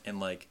 and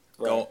like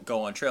Right.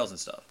 go on trails and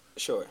stuff.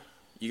 Sure.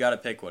 You got to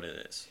pick what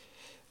it is.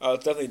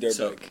 It's definitely dirt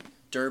So, bike.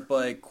 dirt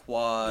bike,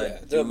 quad, Yeah,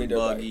 definitely dune dirt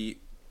bike. buggy.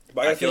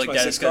 But I gotta feel finish like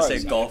my Dennis 6 gonna say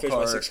cars. I golf haven't finished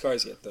my cart. 6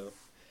 cars yet, though.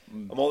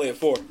 I'm only at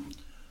 4.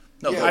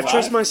 No, Yeah, but, I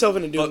trust myself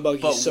in a dune but,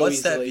 buggy but so what's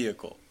easily. that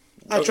vehicle?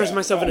 I trust Okay.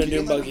 myself in a Can you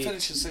dune let him buggy.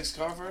 finish your 6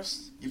 car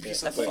first? You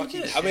piece Yeah. of Wait, fucking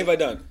yeah. shit. How many have I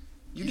done?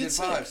 You He did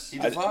five. 6. He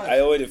did 5. I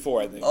only did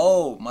 4, I think.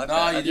 Oh, my No,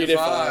 bad. you did did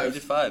five. 5. You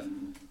did 5.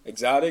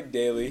 Exotic,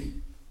 daily,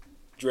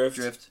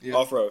 drift, Yeah.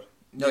 off-road.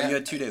 No, you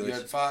had 2 You dailies.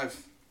 had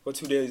 5. What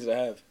 2 dailies did I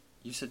have?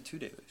 You said 2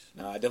 dailies.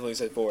 Nah, I definitely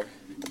said 4.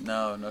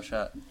 No, no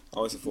shot. I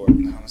only said 4. I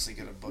honestly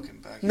get a booking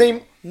back.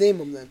 Name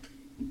them then.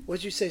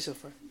 What'd you say so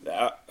far?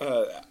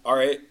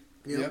 R8,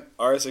 Yep.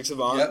 R6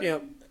 Avant, Yep.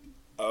 Yep.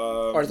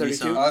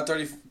 R32. R32.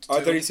 32.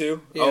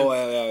 R32? Yeah. Oh,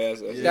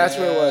 yeah. That's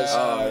what it was.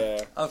 Oh,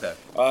 yeah. Okay.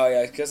 Oh,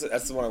 yeah, because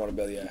that's the one I want to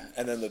build, yeah.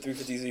 And then the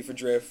 350Z for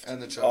drift,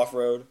 And the truck.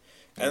 off-road.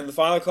 And the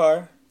final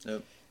car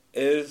Yep.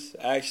 is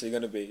actually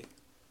going to be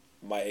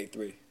my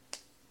A3.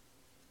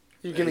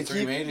 You're gonna A3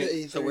 keep made it.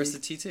 the A3. So where's the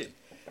T2?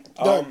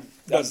 Done.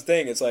 That's the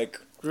thing. It's like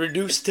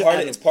reduced to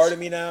it's part of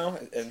me now,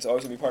 and it's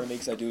always gonna be part of me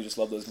because I do just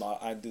love those.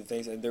 I do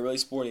things, and they're really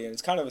sporty, and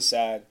it's kind of a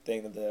sad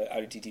thing that the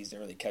Audi TTs didn't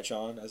really catch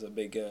on as a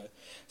big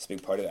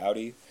part of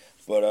Audi.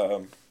 But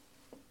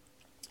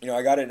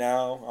I got it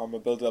now. I'm gonna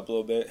build it up a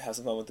little bit, have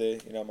some fun with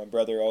it. My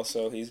brother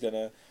also, he's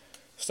gonna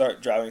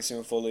start driving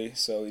soon fully,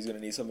 so he's gonna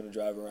need something to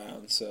drive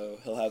around. So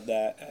he'll have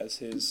that as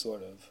his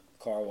sort of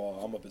car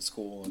while I'm up at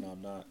school and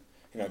I'm not.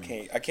 I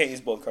can't use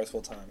both cars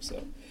full time,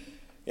 so.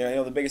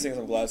 The biggest thing is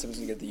I'm glad someone's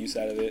gonna get the use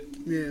out of it.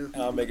 Yeah. And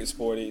I'll make it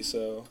sporty,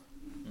 so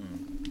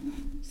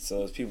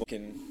as people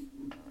can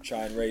try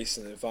and race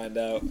and then find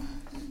out,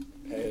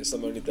 hey, there's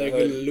someone underneath They're that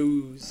gonna hood.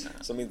 lose.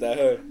 Something underneath that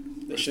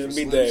hood. They shouldn't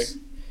be there.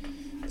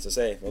 As I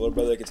say, my little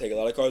brother could take a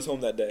lot of cars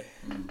home that day.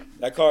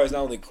 That car is not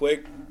only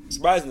quick,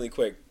 surprisingly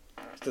quick,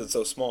 because it's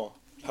so small.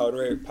 Power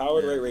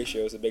to rate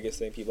ratio is the biggest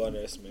thing people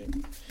underestimate.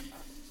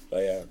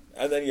 But yeah,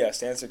 and then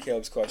to answer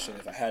Caleb's question,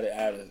 if I had to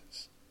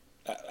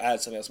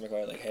add something else in my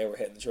car, like, hey, we're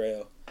hitting the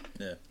trail.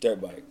 Yeah.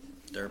 Dirt bike.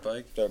 Dirt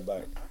bike? Dirt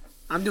bike.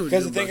 I'm doing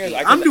Because Dune the thing buggy.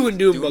 is, I'm doing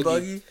Dune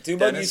buggy. Dune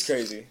Dennis? buggy's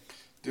crazy.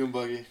 Dune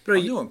buggy. Bro,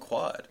 I'm doing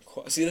quad.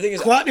 See, the thing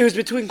is, Quad. It was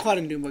between quad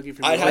and Dune buggy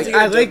for me. I'd have Like, to get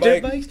a I like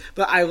dirt dirt bike. bikes,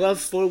 but I love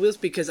 4 wheels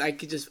because I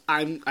could just.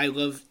 I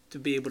love to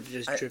be able to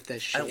just drift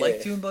that shit. I like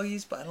Yeah. doing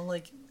buggies, but I don't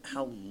like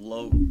how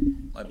low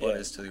my butt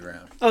is to the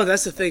ground. Oh,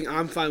 that's the thing.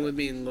 I'm fine with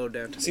being low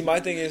down. see, my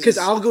thing is, Because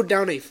I'll go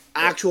down a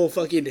actual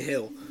fucking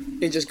hill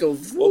and just go.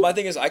 well, my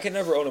thing is, I can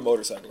never own a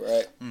motorcycle,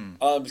 right?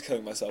 I'm just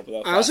killing myself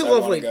without. I also fast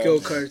love wanna like go.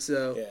 go karts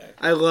though. Yeah.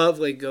 I love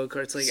like go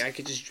karts. Like I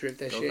could just drift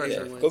that shit. Go-karts Yeah,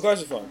 anywhere. go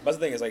karts are fun. That's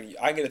the thing is, like,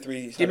 I can get a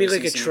 300cc. Give me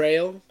like a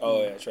trail.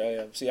 Oh yeah, trail.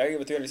 Yeah. See, I can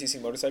get a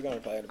 300cc motorcycle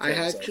and probably end up I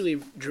killing myself.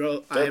 actually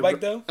drove. Dirt bike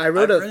though. I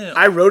rode I've ridden it.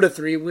 I rode a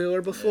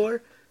 3-wheeler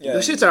before. Yeah.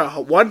 Those shits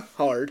are one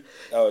hard,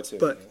 Oh, too.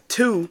 but yeah.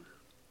 2,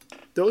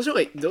 those are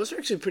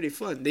actually pretty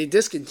fun. They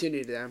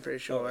discontinued it, I'm pretty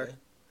sure, Okay.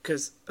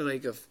 because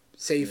like of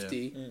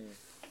safety, Mm.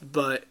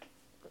 but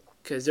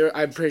because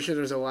I'm pretty sure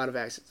there's a lot of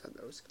accidents on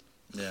those.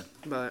 Yeah.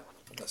 But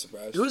I'm not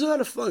surprised. it was a lot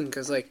of fun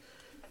because like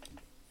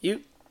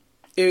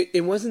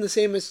it wasn't the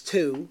same as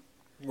 2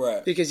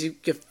 Right. because you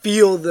could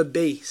feel the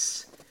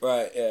bass.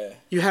 Right. Yeah.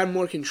 You had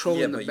more control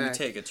Yeah, in the but back.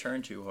 you take a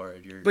turn too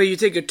hard. But you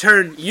take a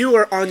turn, you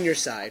are on your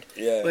side.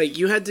 Yeah. Like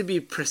you had to be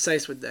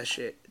precise with that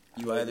shit.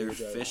 You either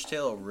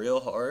fishtail real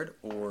hard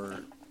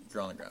or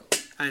you're on the ground.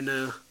 I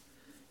know,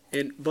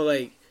 and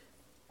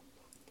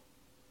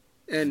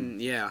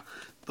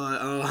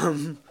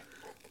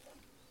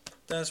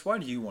Dennis, why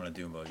do you want to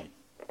do buggy?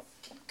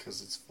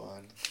 Because it's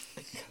fun.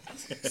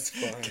 It's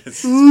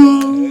fun.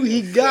 ooh,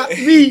 he got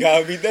You me.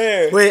 gotta be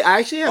there. Wait, I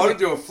actually I have. want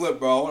to do a flip,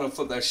 bro. I want to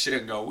flip that shit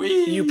and go,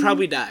 wee. You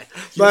probably die,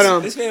 but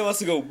This man wants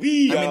to go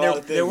wee. I mean,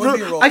 there would no,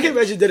 be a roll I can cage.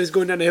 imagine Dennis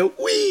going down the hill,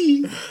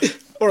 wee,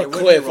 or There a would be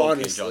a cliff. roll cage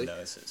Honestly, on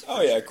Dennis's.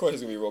 Oh yeah, of course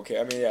it's gonna be roll cage.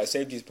 I mean, yeah,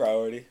 safety's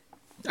priority.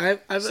 I've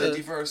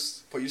Safety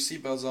first. Put your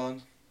seatbelts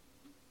on.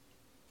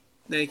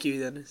 thank you,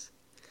 Dennis.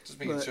 Just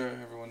making But sure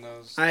everyone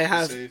knows. I you're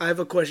have safe. I have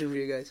a question for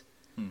you guys.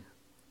 Hmm.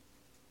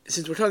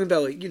 Since we're talking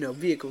about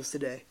vehicles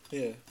today,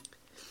 Yeah.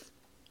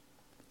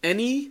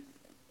 any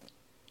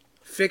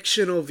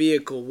fictional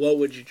vehicle, what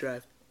would you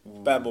drive?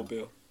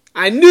 Batmobile.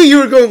 I knew you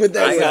were going with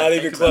that. It's one. not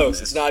think even about close.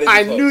 this. It's not even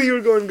I close. knew you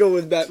were going to go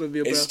with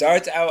Batmobile, bro. It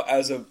starts out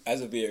as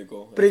a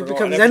vehicle, But it If we're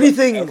becomes if we're-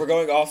 anything- If we're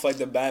going off like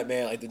the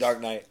Batman, like the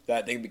Dark Knight,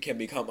 that thing can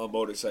become a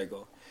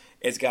motorcycle.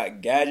 It's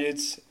got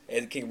gadgets.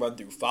 It can run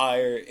through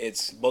fire.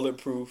 It's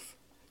bulletproof.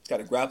 It's got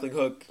a grappling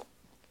hook.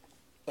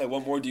 Like,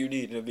 what more do you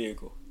need in a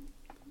vehicle?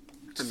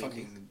 It's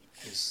fucking.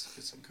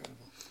 It's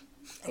incredible.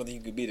 I don't think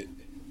you could beat it.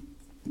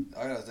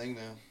 I got a thing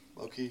now.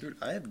 Low key. Dude,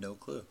 I have no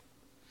clue.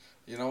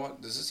 You know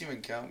what? Does this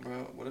even count,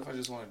 bro? What if I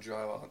just want to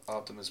drive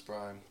Optimus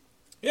Prime?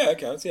 Yeah, it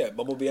counts. Yeah,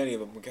 Bumblebee, any of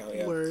them would count.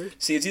 Yeah. Word.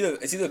 See, it's either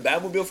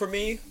Batmobile for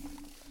me,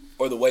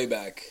 or the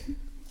Wayback.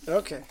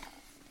 Okay.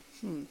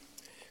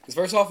 Because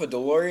first off, a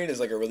DeLorean is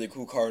like a really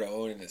cool car to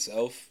own in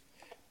itself,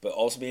 but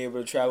also being able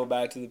to travel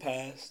back to the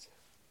past.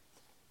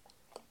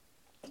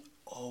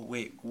 Oh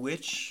wait,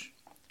 which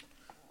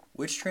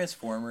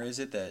Transformer is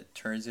it that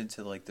turns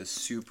into like the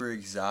super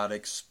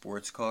exotic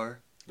sports car?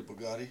 The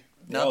Bugatti?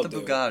 They all Not the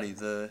do. Bugatti.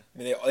 The I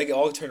mean, they can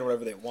all turn to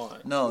whatever they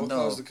want. no What no.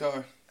 color's the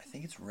car? I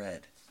think it's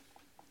red.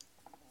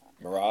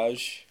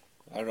 Mirage.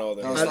 I don't know.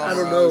 No, There's, it's not I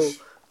don't Mirage.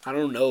 know. I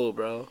don't know,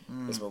 bro.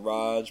 there's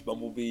Mirage,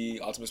 Bumblebee,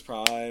 Optimus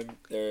Prime.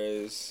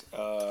 There's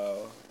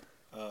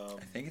I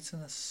think it's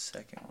in the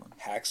second one.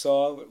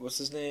 Hacksaw. What's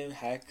his name?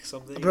 Hack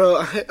something. Bro,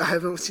 I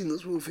haven't seen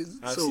those movies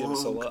in I've so seen him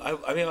long. so long.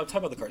 I mean, I'm talking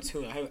about the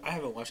cartoon. I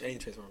haven't watched any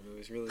Transformers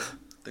movies really.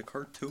 The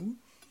cartoon?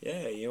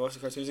 Yeah, you watched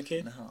the cartoon as a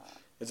kid? No.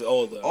 It's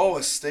old though. Oh,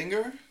 a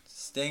stinger?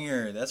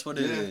 Stinger. That's what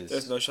it Yeah. is.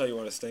 There's no shot you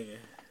want a Stinger.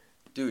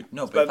 Dude,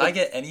 no, But but if I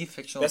get any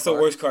fictional That's car,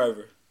 the worst car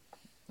ever.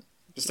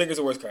 The Stinger's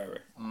the worst car ever.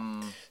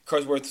 Mm,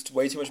 Car's worth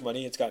way too much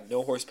money. It's got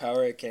no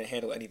horsepower. It can't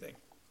handle anything.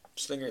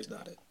 Stinger is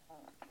not it.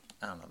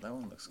 I don't know. That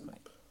one looks clean.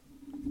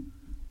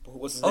 But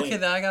what's his Okay,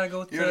 name? then I gotta go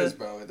with Here it is, the...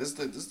 bro. This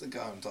is the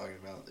guy I'm talking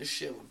about. This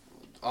shit with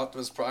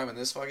Optimus Prime and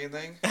this fucking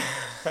thing.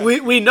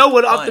 We know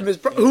what Fine. Optimus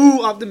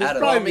who Optimus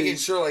Adam, Well, I'm Prime making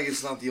is. sure like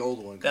it's not the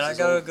old one. 'cause Then I this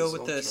gotta old- go this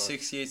with old the truck.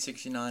 68,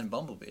 69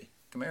 Bumblebee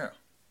Camaro.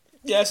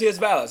 Yeah, see, it's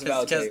valid. It's a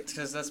valid take.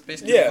 Because that's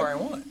basically Yeah. the car I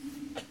want.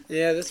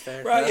 Yeah, that's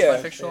fair. Right, That's yeah.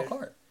 my fictional fair.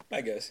 car.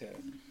 I guess, yeah.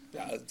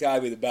 Nah, it's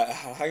gotta be the Bat.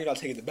 How you not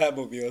taking the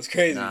Batmobile? It's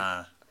crazy.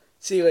 Nah.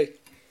 See, like,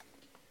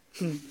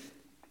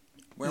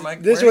 Where am I?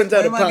 This where, one's out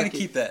where of am I gonna pocket.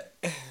 keep that?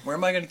 Where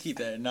am I gonna keep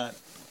that? And not.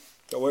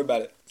 Don't worry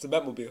about it. It's a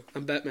Batmobile.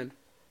 I'm Batman.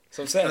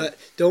 So I'm saying.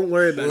 Don't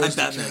worry about I'm it.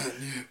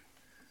 Batman.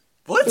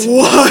 What?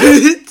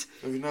 What?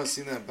 Have you not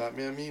seen that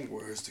Batman meme?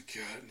 Where's the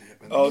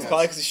catnip? And Oh, the it's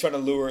probably because he's trying to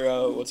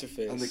lure. What's her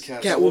face? And the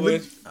cat.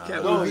 Catwoman. No, he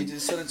Catwoman.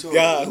 just said it to her.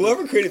 Yeah,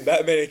 whoever created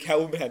Batman and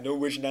Catwoman had no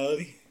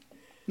originality.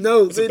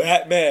 No, It's a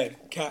Batman,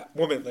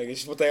 Catwoman. Like, it's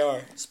just what they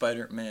are.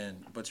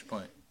 Spider-Man. What's your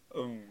point?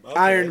 Okay.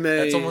 Iron Man.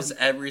 That's almost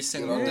every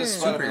single don't diss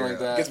Spider-Man like superhero.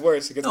 that. It gets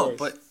worse. It gets No, worse.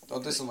 but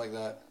Don't diss him like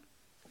that.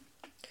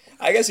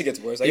 I guess it gets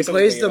worse. I He guess I was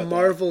plays thinking the about that.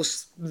 Marvel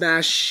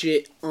Smash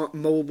shit on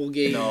mobile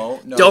game. no.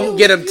 Don't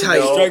get him tight.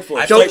 No. Strike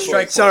Force. I Don't. play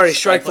Strike Force. Sorry, I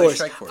Strike play Force.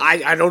 Strike Force.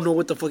 I don't know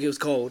what the fuck it was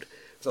called.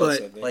 It's all the but-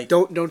 same thing. Like,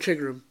 Don't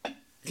trigger him.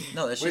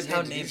 no, that's Wait, just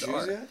how did you names choose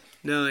are. yet?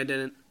 No, I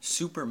didn't.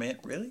 Superman,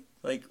 really?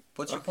 Like,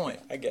 what's your point?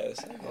 I guess.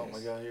 Oh my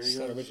god, here It's you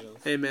not go. original.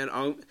 Hey man,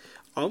 all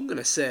I'm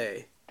gonna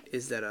say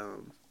is that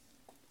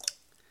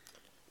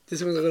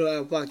this one's a little out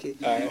of pocket.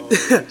 Alright.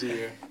 Oh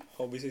dear.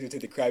 Homie says you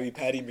take the Krabby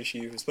Patty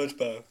machine from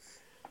SpongeBob.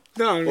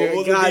 No, What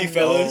will God, it be,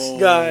 fellas? no.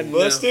 God, no.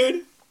 Mustard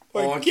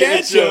or Oh,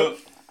 ketchup?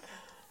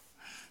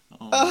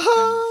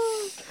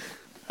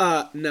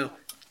 Oh, No.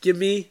 Give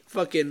me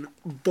fucking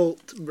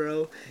Bolt,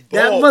 bro.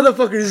 That Bolt.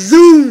 motherfucker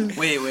zoomed.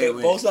 wait.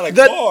 Bolt's not a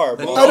That- car,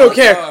 bro. I don't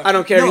care. God. I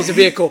don't care. No, he's a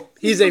vehicle.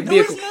 He's a No,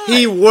 vehicle. he's not.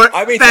 He worked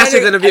I mean, faster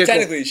than a vehicle.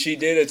 technically, she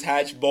did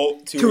attach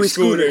Bolt to To a his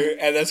scooter. scooter,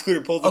 and that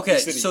scooter pulled up Okay, the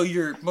city. so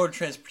your mode of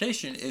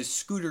transportation is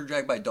scooter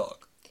dragged by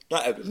dog.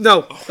 Not Evan.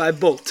 No, by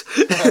Bolt.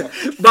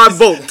 By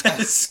Bolt.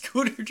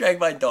 Scooter dragged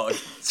by dog.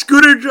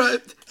 Scooter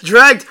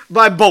dragged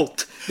by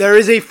Bolt. There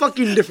is a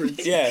fucking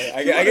difference. Yeah,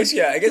 I guess.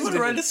 Yeah, I guess. You want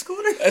to ride a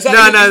scooter? It's not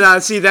No, even- no, no.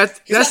 See, that's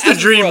he's the not asking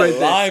dream for a right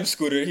there. Lime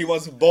scooter. He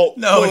wants Bolt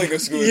No. pulling a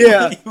scooter.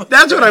 Yeah,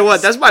 that's what I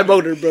want. That's my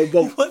motor, bro.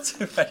 Bolt. What's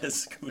to ride a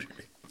scooter?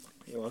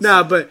 He wants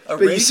Nah, to- but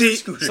you Razor see,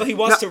 scooter. So he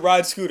wants to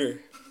ride scooter.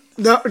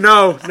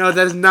 no, that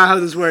is not how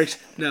this works.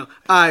 No,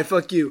 alright,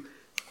 fuck you.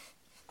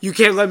 You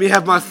can't let me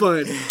have my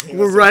fun.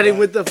 We're riding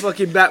with the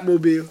fucking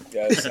Batmobile.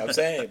 Yes, I'm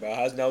saying, bro.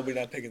 How's nobody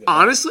not picking the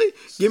Honestly,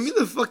 give me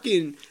the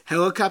fucking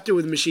helicopter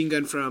with a machine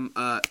gun from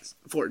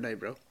Fortnite,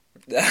 bro.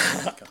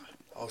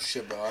 Oh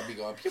shit, bro. I'd be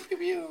going pew pew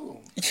pew.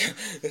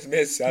 This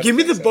man sounds Give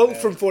me the so boat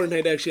bad. from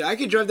Fortnite. Actually, I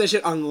could drive that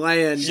shit on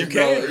land. You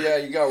Bro, can. yeah,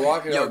 you got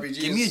rocket Yo, RPGs.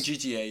 give me a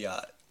GTA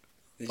yacht.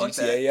 The Fuck GTA,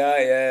 that.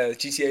 yeah,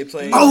 GTA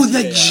plane. Oh,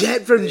 the Yeah.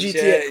 jet from The GTA,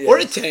 jet, yeah. or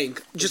a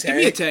tank. Just give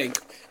me a tank?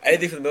 tank.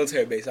 Anything from the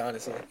military base,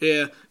 honestly.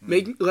 Yeah,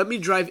 let me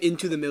drive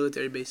into the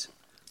military base.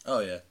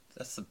 Oh yeah,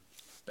 that's the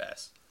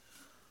best.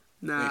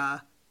 Nah,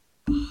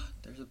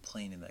 There's a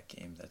plane in that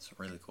game that's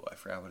really cool. I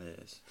forgot what it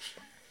is.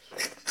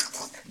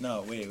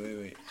 No,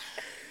 wait.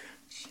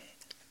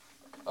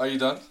 Are you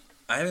done?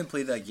 I haven't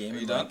played that game Are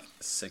in you done? like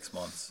 6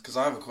 months. Because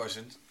I have a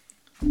question.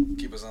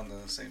 Keep us on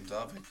the same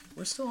topic.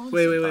 We're still on.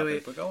 Wait, the wait, same wait,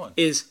 topic, But go on.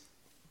 is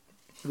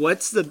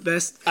what's the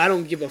best? I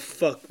don't give a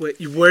fuck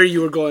where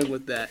you were going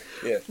with that.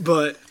 Yeah.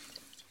 But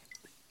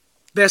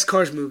best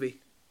Cars movie,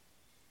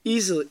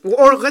 easily.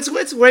 Or let's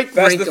rank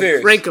Fast and the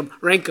Furious.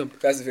 rank them.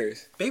 Fast and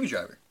Furious. Baby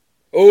Driver.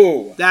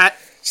 Oh, That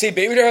see,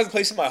 Baby Driver has a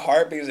place in my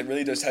heart because it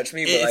really does touch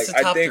me. But It's like,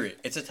 a top I think, 3.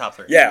 It's a top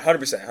 3. yeah,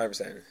 100%.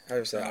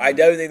 I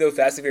definitely think though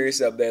Fast and Furious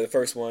is up there. The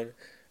first one,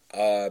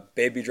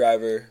 Baby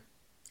Driver.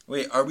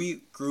 Wait, are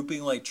we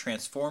grouping like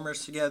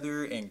Transformers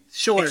together and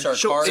Sure, Pixar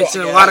sure, cars? it's a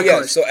together? lot of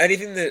cars. So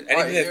anything that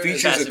Alright, here it is.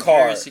 features Fast a and car.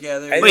 Furious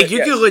together. anything- like you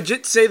yes. could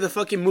legit say the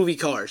fucking movie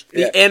Cars, the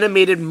Yeah.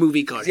 animated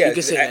movie Cars. Yeah, you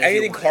could say that. if you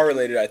anything wanted. car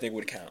related, I think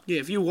would count.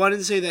 Yeah, if you wanted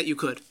to say that, you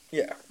could.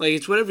 Yeah, Like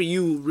it's whatever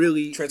you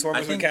really.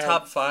 Transformers I think would count.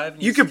 top 5.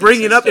 You needs could to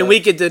bring it up consist and of- we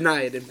could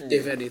deny it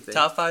if anything.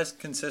 Top 5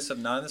 consists of,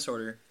 not in this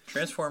order: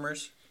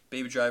 Transformers,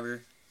 Baby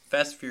Driver,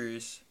 Fast and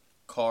Furious,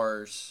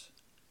 Cars,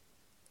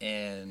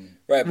 and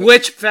Right, but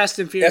Which Fast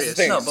and that's Furious? the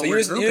thing. No, so but you we're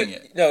just- grouping you-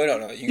 it. No.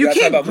 You You, gotta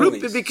can't talk about group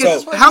movies. it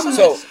because so, how-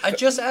 so I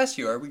just asked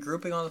you, are we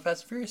grouping all the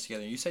Fast and Furious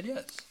together? You said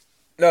yes.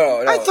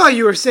 no. I thought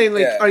you were saying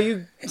like, Yeah. are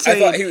you I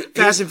saying thought he-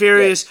 Fast and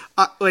Furious?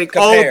 Like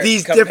all Compared, of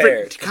these compared,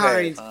 different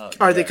compared. kinds, Oh,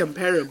 are they yeah.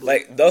 comparable?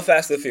 like the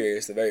Fast and the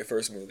Furious, the very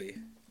first movie,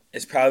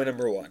 is probably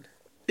number 1.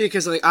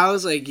 because like I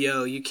was like,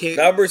 yo, you can't.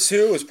 Number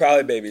 2 was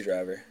probably Baby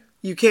Driver.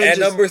 You can't And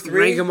just number 3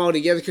 rank them all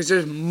together because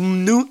there's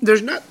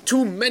not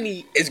too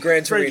many. is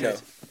Gran Torino.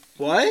 franchises.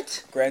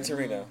 What? Gran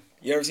Torino.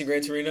 You ever seen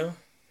Gran Torino?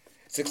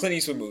 It's a Clint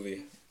Eastwood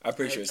movie. I'm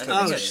pretty sure it's I Clint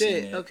think Oh I've Eastwood.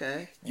 seen shit! it.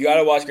 Okay. You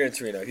gotta watch Gran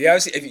Torino. If you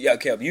haven't seen,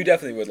 Caleb, you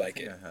definitely would like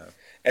it. I have.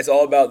 It's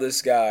all about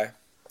this guy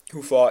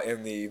who fought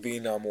in the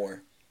Vietnam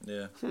War.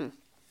 Yeah.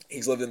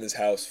 He's lived in this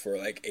house for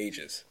like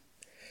ages,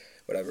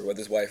 whatever, with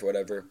his wife or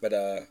whatever. But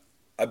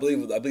I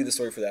believe the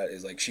story for that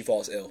is like she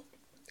falls ill,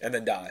 and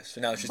then dies.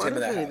 So now it's just him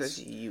in that Unfortunately, house.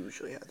 that's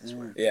usually how this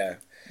works. Yeah.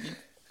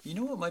 You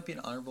know what might be an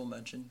honorable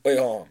mention? Wait,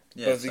 hold on.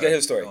 Yeah, But you sorry. got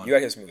his story. Go on. You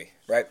got his movie,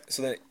 right?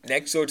 So then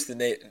next door to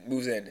the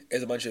moves in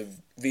is a bunch of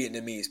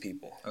Vietnamese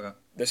people. Okay.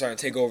 They're starting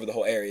to take over the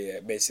whole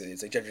area. Basically,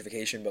 it's like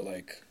gentrification, but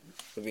like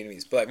the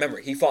Vietnamese. But like,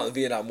 remember, he fought in the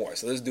Vietnam War,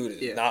 so this dude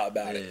is Yeah. not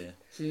about Yeah, it.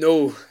 yeah.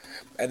 No.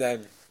 And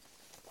then,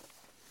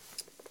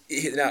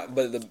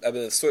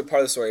 the story,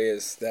 part of the story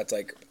is that's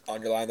like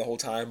underlined the whole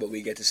time, but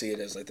we get to see it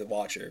as like the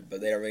watcher.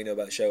 But they don't really know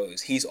about the show.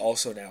 Is he's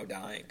also now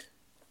dying.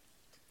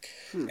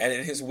 And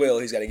in his will,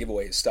 he's got to give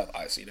away his stuff.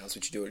 Obviously, that's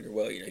what you do in your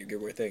will. You give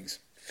away things.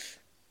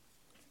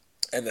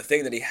 And the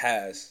thing that he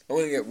has, the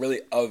only thing that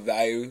really of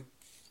value,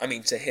 I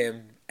mean, to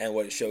him and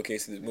what is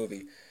showcased in the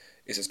movie,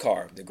 is his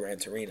car, the Gran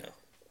Torino.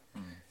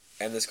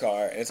 And this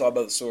car, and it's all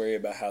about the story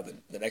about how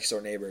the next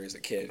door neighbor is a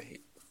kid,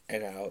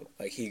 and how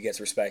like he gets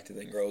respect and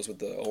then grows with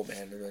the old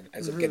man, and then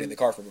ends up getting the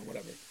car from him,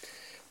 whatever.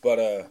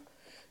 But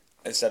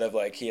instead of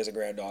like he has a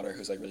granddaughter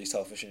who's like really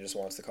selfish and just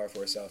wants the car for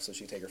herself, so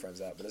she take her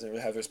friends out, but doesn't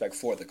really have respect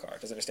for the car,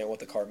 doesn't understand what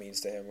the car means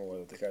to him or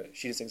what the car.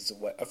 She just thinks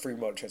it's a free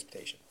mode of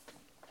transportation.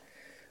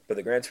 But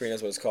the Gran Torino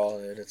is what it's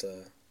called, and it's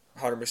a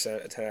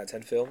 100% a 10 out of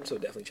 10 film, so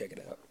definitely check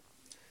it out.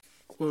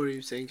 What were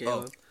you saying,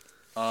 Caleb?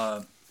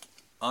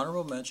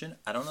 Honorable mention.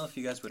 I don't know if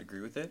you guys would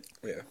agree with it.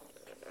 Yeah.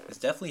 It's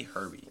definitely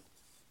Herbie.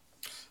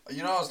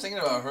 You know, I was thinking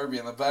about Herbie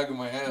in the back of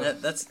my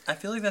head. That's. I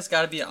feel like that's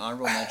got to be an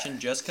honorable mention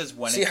just because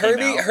when See, it came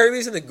out.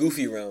 Herbie's in the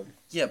goofy realm.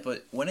 Yeah,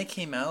 but when it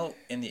came out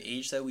in the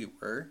age that we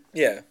were,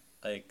 Yeah.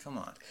 like, come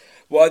on.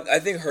 Well, I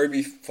think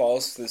Herbie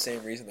falls for the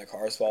same reason that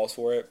Cars falls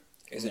for it.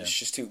 Is Yeah. it's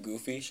just too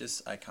goofy. It's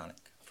just iconic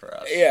for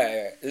us.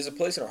 Yeah. There's a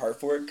place in our heart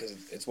for it because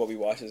it's what we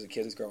watched as a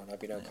kid growing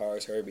up.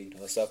 Cars, Herbie, and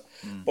all that stuff.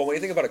 But when you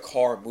think about a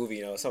car movie,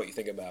 it's not what you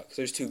think about because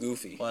it's too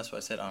goofy. Well, that's why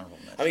I said honorable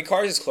mention. I mean,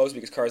 Cars is close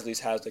because Cars at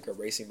least has like a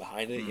racing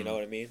behind it. You know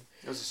what I mean?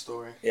 There's a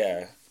story.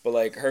 Yeah. But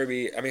like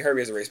Herbie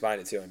has a race behind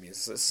it too. I mean,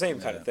 it's the same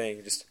kind of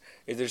thing. Just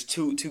if there's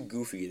too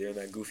goofy. They're in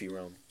that goofy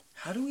realm.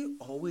 How do we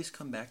always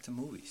come back to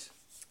movies?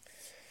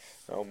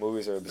 Oh,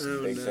 movies are a big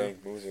know. thing.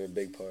 Movies are a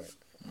big part.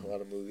 A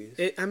lot of movies.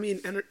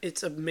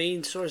 It's a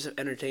main source of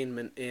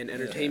entertainment, and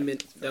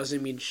entertainment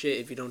doesn't mean shit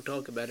if you don't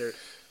talk about it.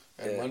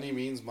 And Yeah. money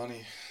means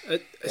money.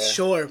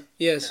 Sure,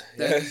 yes.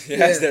 Yes, yeah.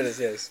 that is,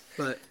 yes.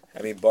 But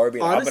I mean, Barbie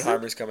and Honestly-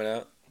 Oppenheimer's coming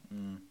out.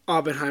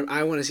 Oppenheimer,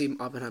 I want to see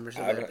Oppenheimer so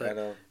bad. I But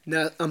know.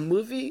 now a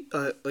movie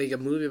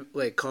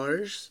like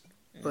Cars,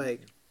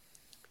 like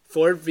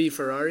Ford v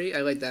Ferrari,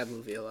 I like that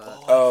movie a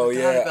lot. Oh, I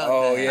forgot yeah. about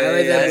Oh, that. yeah. I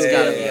like that That's movie.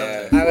 gotta be yeah.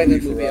 up there. I like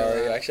that Ferrari. movie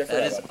a lot. Actually, I That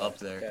forgot is about up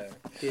there.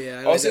 Yeah. Yeah. I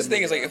like Also, that this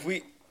thing is movie like a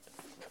lot.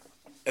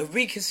 if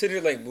we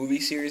consider like movie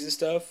series and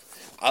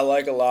stuff, I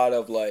like a lot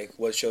of like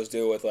what shows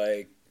do with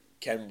like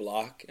Ken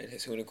Block and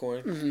his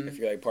Unicorn. If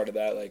you're like part of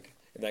that, like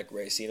in that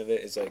great scene of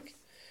it, it's like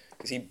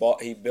because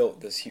he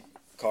built this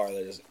car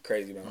that is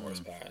crazy amount of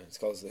horsepower. And it's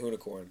called the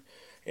Unicorn.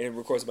 And it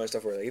records a bunch of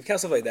stuff where like you count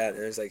stuff like that,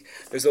 and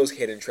there's those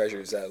hidden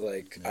treasures that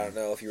like I don't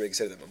know if you really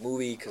consider them a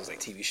movie because like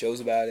TV shows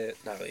about it,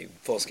 not really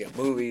full scale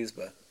movies,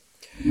 but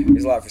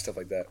there's a lot for stuff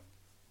like that.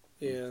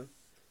 Yeah.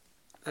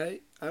 I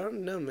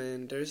don't know,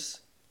 man.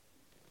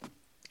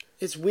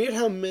 It's weird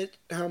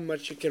how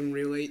much you can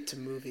relate to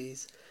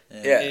movies.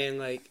 Yeah. And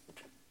like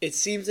it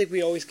seems like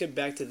we always get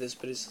back to this,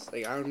 but it's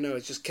like I don't know,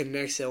 it just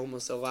connects to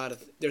almost a lot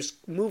of there's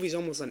movies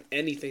almost on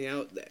anything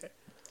out there.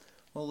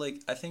 Well, like,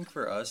 I think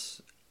for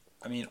us,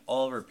 I mean,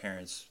 all of our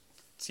parents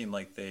seem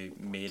like they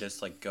made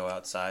us, like, go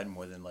outside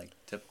more than, like,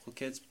 typical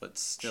kids, but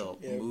still,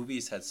 Yeah.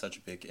 movies had such a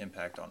big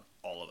impact on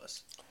all of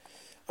us.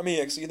 I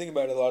mean, so you think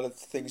about it, a lot of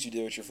things you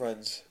did with your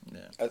friends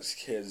Yeah. as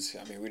kids.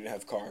 I mean, we didn't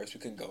have cars,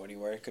 we couldn't go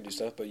anywhere, couldn't do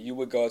stuff, but you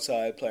would go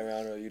outside, play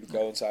around, or you'd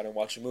go inside and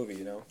watch a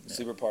movie. A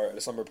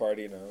slumber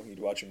party. You'd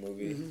watch a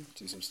movie,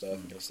 do some stuff,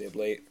 stay up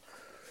late.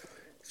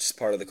 It's just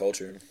part of the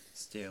culture.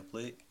 Stay up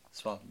late,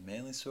 swap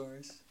manly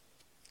stories.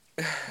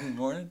 In the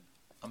morning,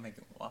 I'm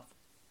making waffle.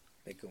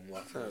 Make them Oh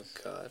waffles.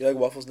 god. You like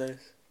waffles, Dennis?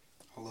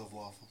 I love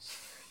waffles.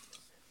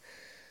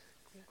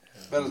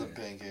 Better than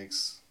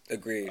pancakes.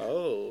 Agreed.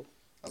 Oh.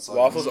 That's all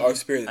Waffles I are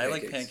superior to I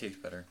pancakes. like pancakes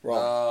better.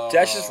 Wrong.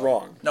 That's just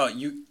wrong. No,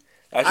 you.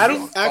 That's I just don't-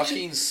 wrong. Actually-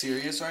 fucking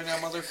serious right now,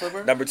 mother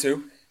flipper? Number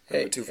two. Hey,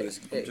 Number two for this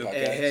Hey, podcast.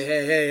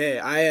 hey.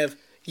 I have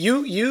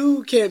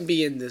you can't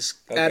be in this.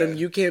 Okay. Adam,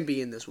 you can't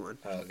be in this one.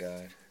 Oh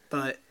god.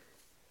 But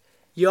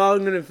y'all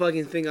gonna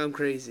fucking think I'm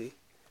crazy.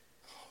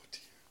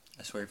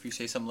 I swear, if you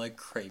say something like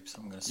crepes,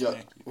 I'm gonna Yeah.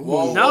 smack you.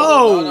 Whoa,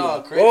 No!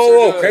 no, crepes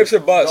Whoa, are good. crepes are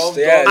bust. Don't-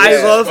 Yeah, don't I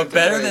love- fuck the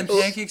Better than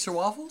crepes. pancakes or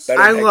waffles?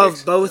 Better I than love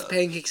pancakes. both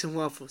pancakes and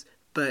waffles,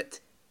 but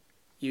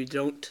you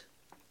don't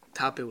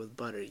top it with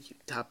butter. You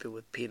top it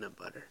with peanut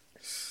butter.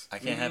 I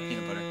can't have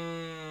peanut butter.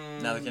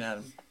 Now we can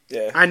have them.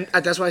 Yeah.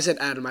 That's why I said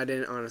Adam. I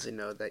didn't honestly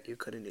know that you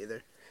couldn't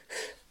either.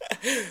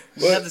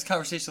 We have this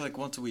conversation like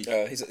once a week.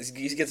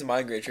 He gets a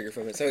migraine trigger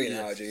from it. So Yeah.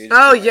 analogy.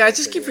 Oh yeah, I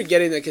just keep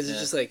forgetting that because Yeah.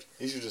 it's just like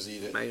You should just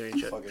eat it. migraine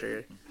Fuck it.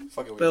 trigger.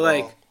 Fuck it. But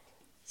like,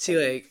 see,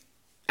 like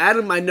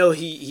Adam, I know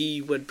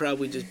he would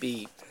probably just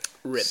be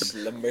ripped.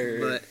 Slumber.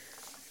 But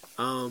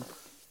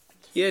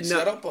yeah, See, I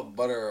no, don't put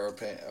butter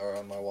or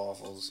on my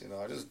waffles. You know,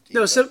 I just eat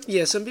no.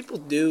 them. Some people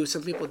do,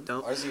 some people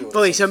don't. I just eat what But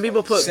like it's some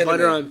people put Cinnamon.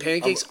 butter on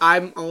pancakes.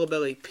 I'm all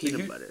about like peanut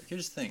Here- butter.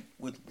 Here's the thing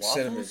with waffles.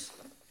 Cinnamon.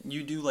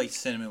 You do like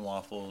cinnamon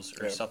waffles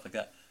or Yeah. stuff like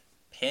that.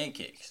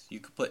 Pancakes, you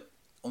could put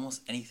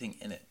almost anything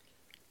in it.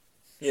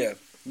 Yeah.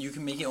 You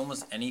can make it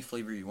almost any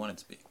flavor you want it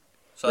to be.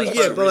 So Well, that's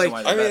yeah, the but, reason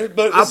like, why I they're mean, better.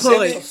 but I'll the put, same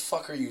like- thing- What the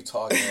fuck are you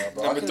talking about,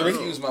 bro? I Number can three.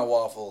 infuse my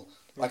waffle.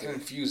 I can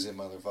infuse it,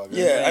 motherfucker.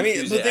 Yeah, I mean,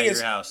 Infuse the it thing at is-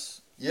 your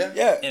house Yeah.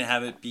 Yeah. and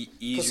have it be Put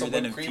easier some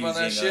than whipped cream on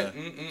that infusing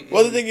shit. a.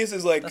 Well, the thing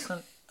is like, That's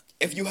not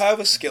if you have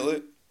a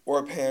skillet or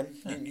a pan,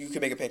 Yeah. you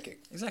can make a pancake.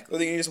 exactly. Well,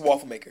 then you need a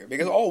waffle maker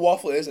because all a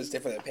waffle is that's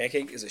different than a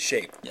pancake is a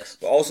shape, Yes.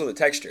 but also the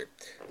texture,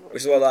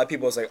 which is why a lot of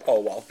people is like, oh,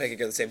 waffle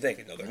pancake are the same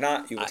thing. No, they're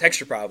not. You have a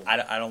texture problem.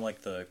 I don't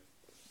like the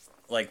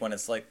like when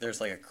it's like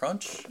there's like a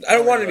crunch. I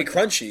don't want it to really be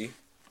like crunchy.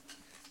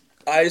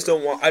 I just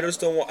don't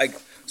want like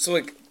so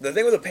like the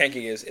thing with a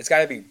pancake is it's got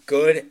to be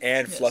good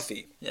and Yes.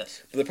 fluffy. that.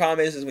 Yes. But the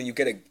problem is when you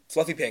get a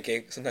fluffy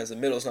pancake, sometimes the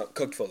middle's not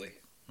cooked fully.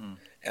 Hmm.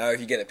 Or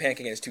if you get a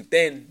pancake and it's too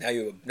thin, now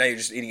you're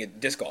just eating a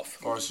disc golf.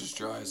 Or it's just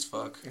dry as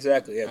fuck.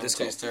 Exactly, yeah, And it disc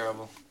golf. tastes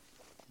terrible.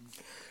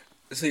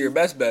 So your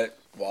best bet,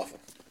 waffle.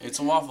 It's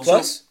a waffle.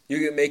 Plus,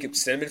 you can make it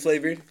cinnamon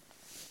flavored,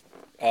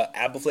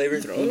 apple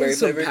flavored, Throw blueberry in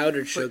some flavored.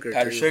 powdered sugar.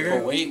 powdered too, sugar?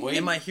 bro. Oh, wait.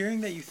 Am I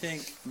hearing that you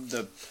think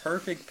the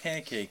perfect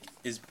pancake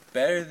is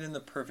better than the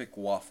perfect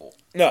waffle?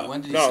 No,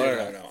 When did you no, say no,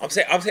 that? no. I'm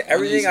saying When did you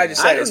everything say I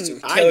just that? said I is don't-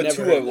 to I tailor never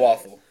to heard a that.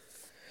 waffle.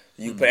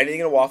 You can put anything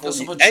in a waffle.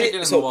 Just You, put chicken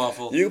in so the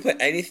waffle. You can put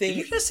Did anything.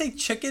 you just say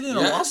chicken in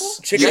a Yes. waffle?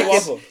 Chicken and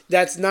Yes. waffle.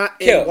 That's not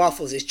in Yeah.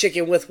 waffles. It's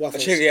chicken with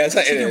waffles. Chicken, yeah, it's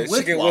not Chicken it is. with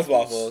Chicken with waffles.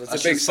 waffles. It's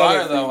That's a big just fire,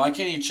 southern though. thing. I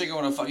can't eat chicken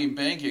with a fucking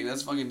pancake.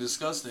 That's fucking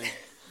disgusting.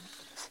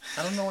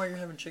 I don't know why you're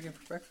having chicken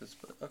for breakfast,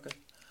 but okay.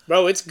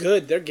 Bro, it's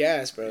good. They're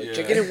gas, bro. Yeah.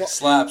 Chicken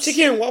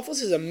and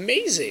waffles is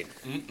amazing.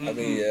 I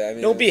mean, yeah, I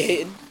mean, Don't be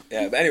hating.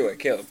 Yeah, but anyway,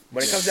 Caleb,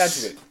 when it comes down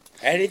to it,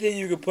 anything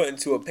you can put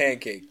into a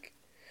pancake.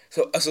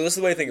 So this is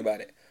the way to think about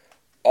it.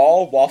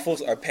 All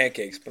waffles are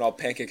pancakes, but all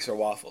pancakes are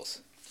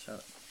waffles. Shut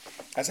up.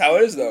 That's how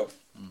it is, though.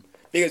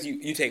 Because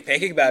you take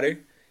pancake batter,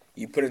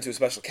 you put it into a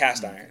special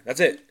cast iron. That's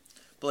it.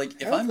 But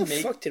like, How the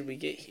fuck did we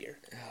get here?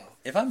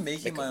 if I'm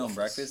making Make my own waffles.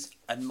 breakfast,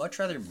 I'd much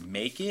rather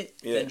make it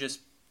Yeah. than just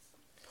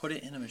put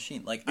it in a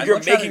machine. Like You're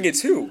making it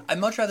too. I'd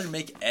much rather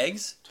make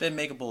eggs than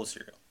make a bowl of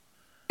cereal.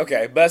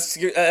 Okay, but that's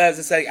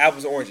it's like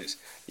apples and oranges.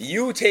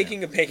 You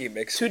taking a pancake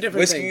mix, Two different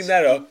whisking things.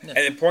 that up, Yeah. and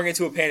then pouring it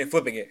into a pan and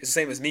flipping it. It's the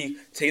same as me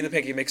taking the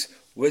pancake mix,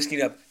 whisking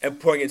it up, and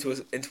pouring it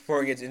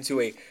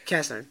into a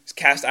Cast iron.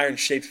 cast iron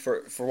shaped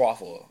for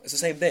waffle. It's the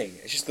same thing.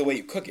 It's just the way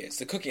you cook it. It's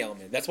the cooking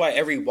element. That's why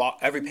every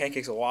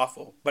pancake's a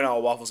waffle, but not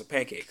all waffles are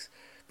pancakes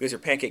because your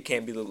pancake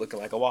can't be looking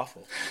like a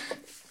waffle.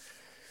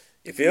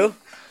 You feel?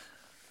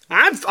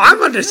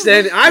 I'm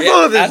understanding. I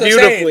follow this that's what I'm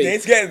saying. beautifully.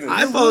 Nate's getting this.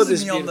 I You're follow losing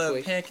this me on the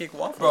beautifully. pancake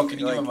waffle. Bro, can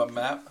you Like, give him a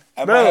map?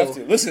 I Bro. might have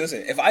to. Listen.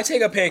 If I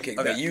take a pancake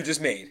that Okay. you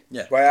just made,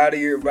 Yeah. right out of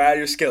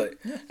your skillet,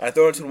 Yeah. and I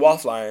throw it into the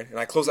waffle iron, and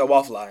I close that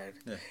waffle iron,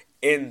 Yeah.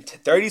 in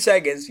 30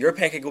 seconds, your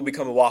pancake will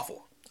become a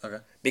waffle. Okay.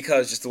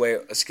 Because just the way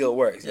a skillet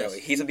works. You know, Yes.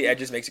 it heats up the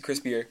edges, makes it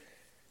crispier,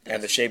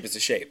 and the shape is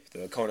the shape.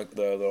 The cone,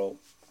 the little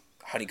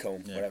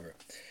honeycomb, Yeah. whatever.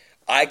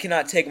 I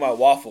cannot take my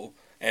waffle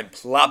and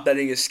plop that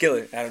in your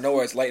skillet, and out of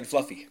nowhere it's light and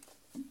fluffy.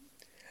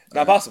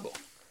 Not possible.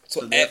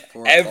 So,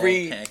 therefore,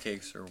 every all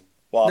pancakes are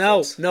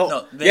waffles. No.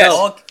 no.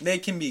 Yes. They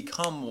can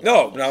become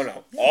No, waffles.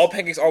 no. All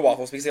pancakes are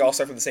waffles because they all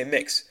start from the same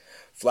mix: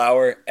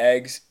 flour,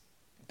 eggs,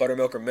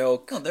 buttermilk or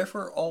milk. No,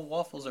 therefore all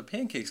waffles are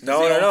pancakes. 'cause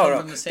No, they no, all no, come no.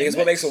 from the same Because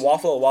what makes mix.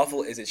 a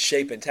waffle is its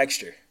shape and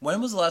texture.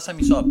 When was the last time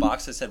you saw a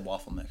box that said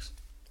waffle mix?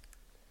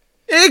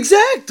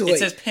 Exactly. It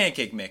says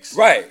pancake mix.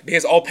 Right,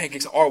 because all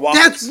pancakes are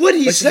waffles. That's what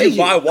he's But if saying. you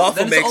buy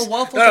waffle then it's mix, all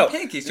waffles no, and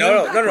pancakes. No, You're no,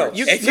 no, no. backwards.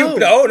 If No.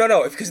 you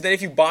no, because then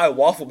if you buy a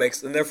waffle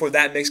mix, then therefore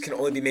that mix can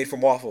only be made from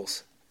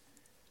waffles.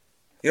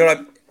 You know what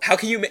I'm? How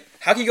can you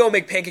go and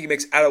make pancake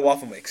mix out of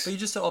waffle mix? But you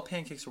just said all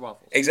pancakes are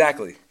waffles.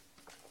 Exactly.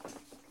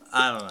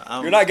 I don't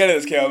know. You're not getting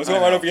this, Caleb. It's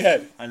going I right know. over your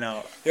head. I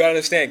know. You gotta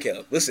understand,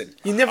 Caleb. Listen.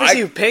 You never I-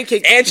 say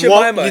pancake. Aunt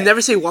Jemima. You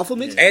never say waffle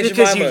mix Aunt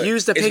because Jemima you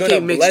use the is gonna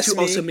pancake mix bless to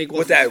me also make waffles.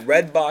 with that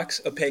red box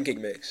of pancake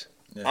mix.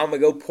 Yeah. I'm gonna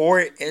go pour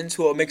it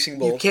into a mixing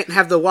bowl. You can't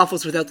have the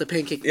waffles without the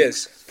pancake mix.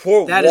 Yes,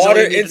 pour That is all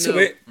water you need to into know.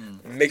 it,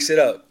 mix it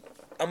up.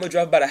 I'm gonna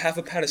drop about a half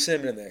a pound of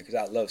cinnamon in there because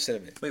I love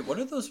cinnamon. Wait, what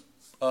are those?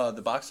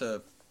 The box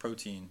of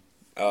protein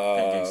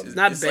pancakes. Is,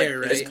 not it's Bear,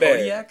 like, right? is It's Bear.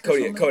 Kodak. or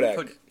Kodak. something? Kodak.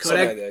 Kodak.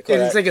 Something like that.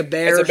 Kodak. It's like a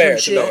bear It's a or bear, some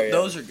it's a shit. bear. yeah.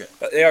 Those are good.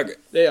 They are good.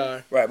 They are.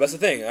 Right, but that's the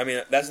thing. I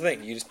mean, that's the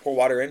thing. You just pour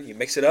water in, you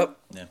mix it up,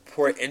 Yeah.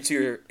 pour it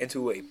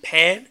into a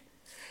pan,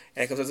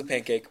 and it comes as a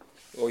pancake.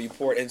 Or you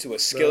pour it into a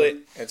skillet,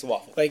 and it's a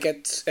waffle. Like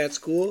at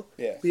school,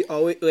 Yeah. we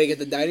always like at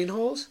the dining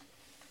halls,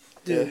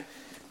 dude.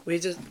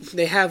 Yeah.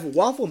 They have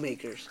waffle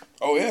makers,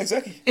 Oh yeah,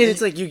 exactly. and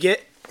it's like you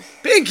get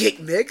pancake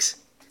mix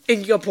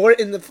and you can pour it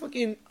in the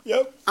fucking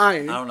Yep.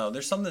 iron. I don't know.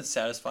 There's something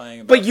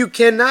satisfying about. But you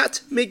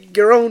cannot make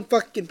your own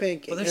fucking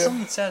pancakes. But there's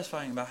something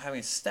satisfying about having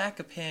a stack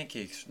of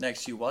pancakes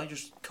next to you while you're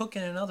just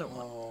cooking another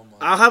one. Oh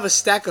my. I'll have a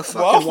stack of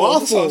fucking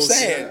waffles, That's what I'm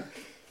saying.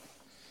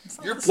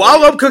 Your point,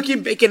 while I'm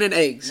cooking bacon and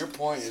eggs. your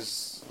point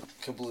is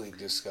completely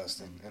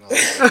disgusting. And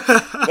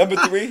all Number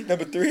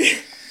three.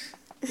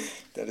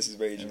 Dennis is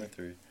raging. Number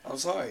 3. I'm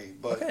sorry,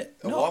 but Okay,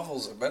 the no.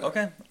 waffles are better.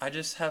 Okay, I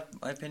just have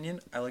my opinion.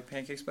 I like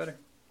pancakes better.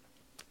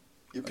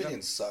 Your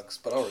opinion sucks,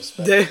 but I'll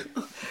respect They-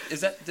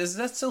 it. Is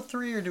that still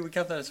 3 or do we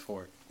count that as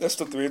 4? That's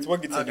still 3. It's one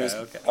continuous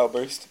Okay.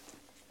 outburst.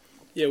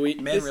 yeah, we.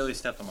 Man this- really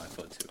stepped on my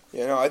foot too.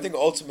 Yeah, no, I think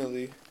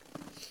ultimately,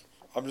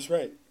 I'm just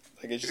right.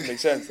 Like, it just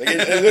makes sense. Like, it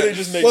literally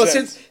just makes well,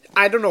 sense. since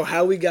I don't know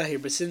how we got here,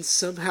 but since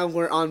somehow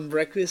we're on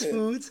breakfast Yeah.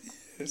 foods,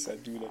 Yes, I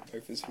do love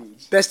breakfast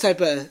foods. best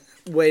type of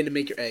way to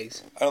make your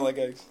eggs. I don't like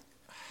eggs.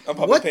 I'm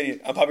popular What?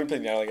 opinion. I don't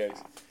like eggs.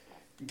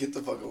 Get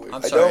the fuck away.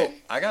 I'm from sorry. don't-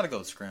 I gotta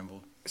go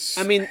scrambled.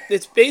 I mean,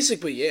 it's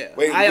basically yeah.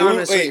 Wait, I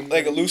honestly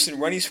like a loose and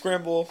runny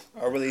scramble,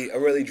 a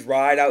really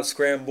dried out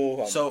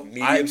scramble, a So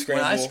medium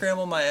scramble. when I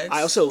scramble my eggs,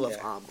 I also love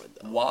Yeah. omelet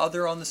though. while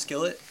they're on the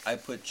skillet, I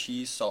put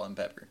cheese, salt, and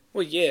pepper.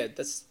 Well, yeah,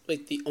 that's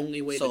like the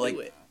only way So, to like, do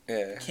it.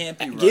 Yeah. Can't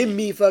be runny. Give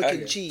me fucking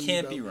Okay. cheese.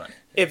 Can't bro. be runny.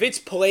 If it's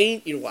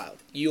plain, you're wild.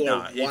 You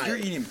Nah, are if you're wild.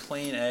 eating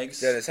plain eggs,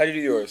 Dennis, how do you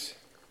do yours?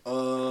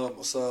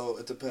 So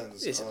it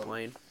depends. Is it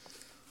plain?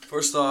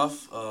 First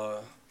off,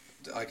 I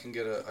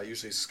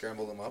usually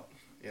scramble them up.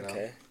 You know,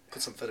 Okay.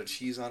 put some feta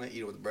cheese on it, eat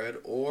it with bread,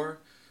 or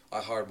I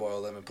hard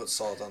boil them and put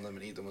salt on them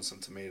and eat them with some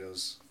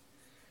tomatoes.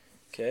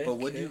 Okay. but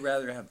would you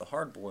rather have the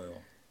hard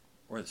boil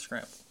or the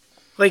scramble?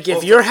 Like if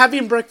Well, you're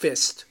having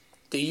breakfast,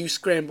 do you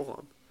scramble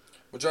them,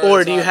 Majority or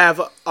of the do you time-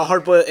 have a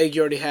hard boiled egg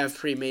you already have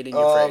pre-made in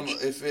your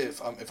fridge?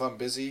 If I'm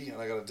busy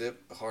and I got a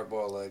dip, hard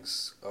boiled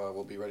eggs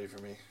will be ready for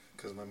me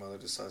because my mother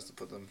decides to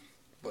put them.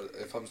 But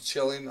if I'm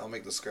chilling, I'll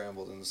make the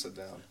scrambled and sit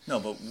down. No,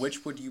 but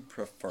which would you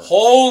prefer?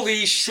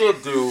 Holy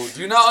shit, dude!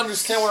 Do you not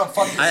understand what I'm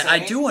fucking saying? I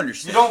do You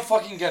understand. don't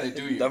fucking get it,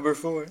 do you? Number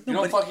 4. You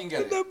don't fucking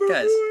get it. Number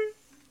Guys. 4.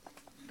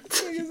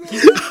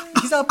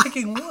 He's not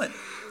picking one.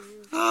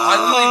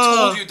 I literally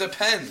told you it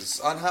depends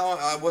on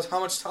how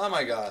much time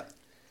I got.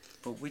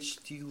 But which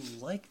do you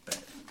like better?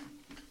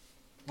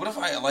 What if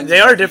I like? They them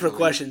are equally? different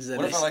questions, What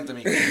if Dennis. I like them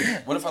equally?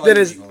 What if I like That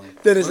them is equally?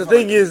 that is What the if I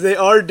thing like is they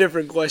are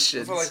different What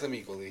questions. if I like them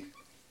equally?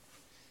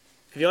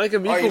 If you like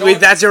them Alright, equally, you know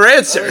what? that's your Let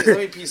answer.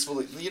 me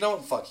peacefully. You know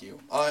what? Fuck you.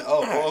 I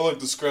like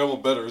the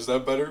scrambled better. Is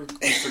that better,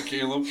 Mr.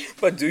 Caleb?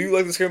 But do you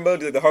like the scrambled or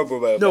do you like the hard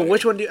boiled better? No,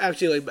 which one do you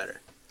actually like better?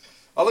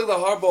 I like the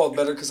hard boiled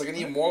better because I can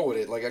eat more with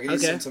it. Like I can eat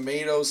Okay. some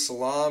tomatoes,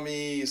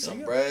 salami,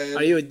 some bread.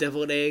 Are you a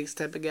deviled eggs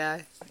type of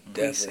guy?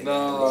 Definitely.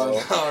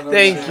 No.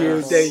 Thank chance.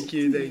 you, thank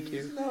you, thank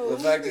you. The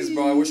fact is,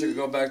 bro, I wish I could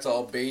go back to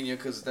Albania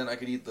because then I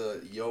could eat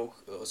the yolk.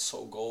 It was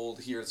so gold.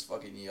 Here it's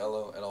fucking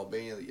yellow. In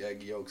Albania, the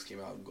egg yolks came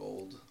out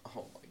gold.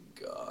 Oh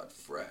my god,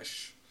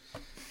 fresh.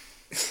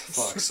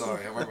 Fuck,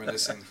 sorry, I'm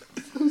reminiscing.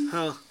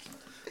 Huh.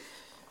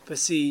 But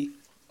see,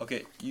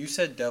 Okay, you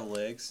said deviled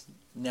eggs.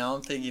 Now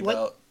I'm thinking What?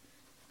 about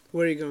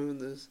where are you going with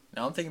this?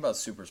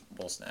 Super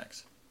Bowl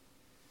snacks.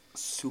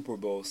 Super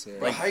Bowl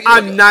snack. Like, How you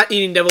I'm like- not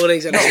eating deviled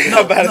eggs at the Super I'm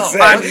Bowl. about to no, say.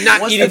 I'm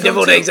not What's eating the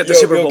deviled go-to? eggs at the Yo,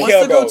 Super yo, Bowl. What's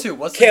Caleb, the bro. go-to?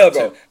 What's the Caleb,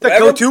 go-to? bro. The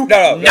Whatever- go-to?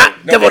 No,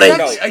 Not deviled no,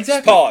 eggs. no.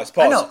 Exactly. Pause.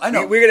 I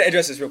know. We're gonna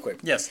address this real quick.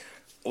 Yes.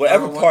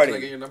 Whatever Number one, Can I get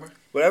party, your number?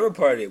 whatever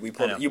party we I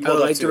pulled, know. you I pulled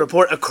would up like to. to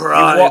report a You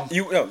crime.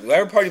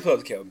 whatever party you pulled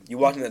up to, Caleb. You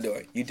walked in the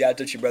door. You dabbed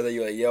touch your brother.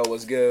 You're like, yo,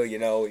 what's good? You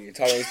know, you're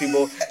talking to these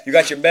people. You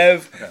got your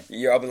bev.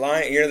 You're up in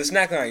line. You're in the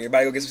snack line. You're about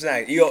to go get some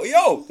snacks. You go,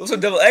 yo, those are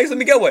deviled eggs. Let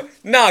me get one.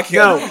 Nah,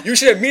 Caleb. No. You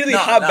should immediately No,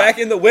 hop no. back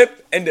in the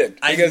whip and dip.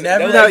 I Because never-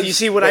 deviled No, eggs you is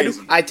see what I crazy.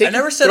 do? I take I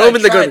never it, said throw I them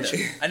in the tried garbage.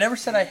 them. I never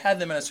said I had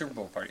them at a Super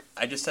Bowl party.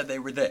 I just said they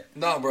were there.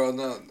 No, bro,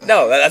 no.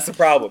 No, that's the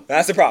problem.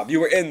 That's the problem.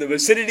 You were in the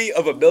vicinity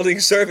of a building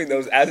serving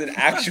those as an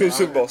actual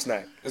Super Bowl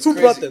snack. It's Who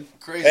crazy. brought them?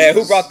 Crazy. Hey,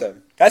 who brought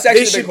them? That's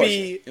actually They the big should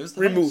question. be It was the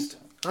removed.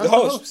 The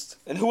host.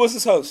 And who was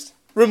this host?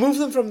 Remove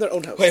them from their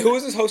own house. Wait, who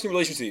was this host in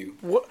relation to you?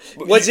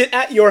 Was it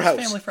at your house?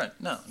 Family friend.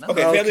 No.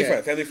 Okay,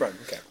 Okay. family friend.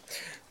 Okay.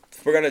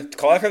 We're going to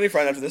call our family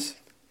friend after this.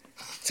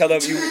 Tell them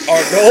you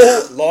are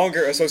no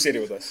longer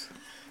associated with us.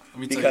 Let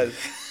me tell Because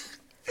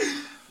you.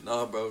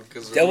 No, bro,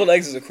 because deviled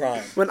eggs is a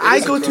crime. When It I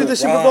is a go to crime. the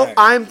Super Bowl, Crime.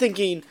 I'm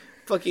thinking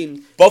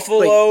fucking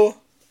Buffalo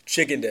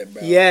chicken dip,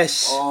 bro.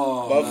 yes.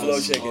 Oh, Buffalo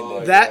that's- chicken oh,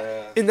 dip. That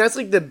yeah. and that's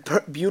like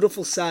the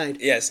beautiful side.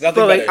 Yes,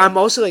 nothing But like better. I'm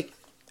also like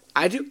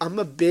I'm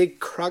a big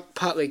crock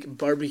pot like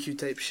barbecue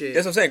type shit.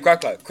 That's what I'm saying,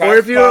 crock pot. Or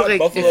if you're like if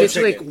buffalo it's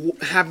chicken.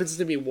 like happens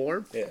to be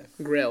warm, Yeah.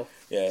 grill.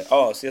 Yeah.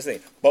 Oh, see, that's the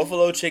thing.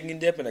 Buffalo chicken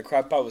dip and a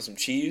crock pot with some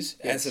cheese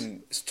Yes.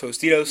 and some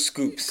Tostitos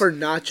scoops. For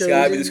nachos. It's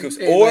gotta be the and- scoops.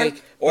 and, Or like, if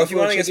you buffalo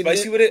want to get chicken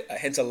spicy dip. with it, a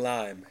hint of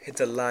lime. Hint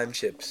of lime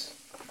chips.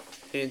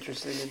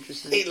 Interesting.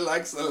 He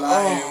likes the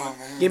lime.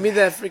 Give me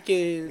that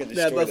freaking Gotta that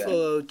destroy that.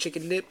 buffalo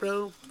chicken dip,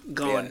 bro.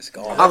 Gone. Yeah, it's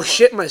gone. I'll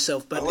shit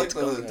myself, I but like it's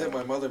the gone. dip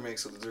my mother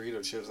makes with the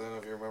Dorito chips. I don't know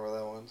if you remember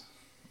that one.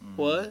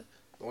 What?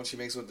 The one she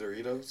makes with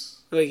Doritos.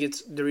 Like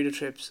it's Dorito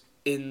chips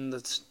in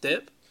the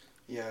dip?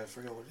 Yeah, I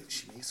forgot what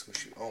she makes.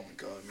 Oh my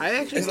god. I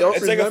actually It's, don't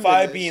it's like a remember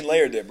 5-bean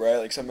layer dip, right?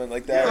 Like something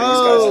like that.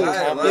 Oh, These guys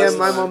have yeah, yeah, combos.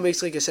 my mom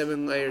makes like a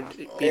 7-layer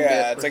bean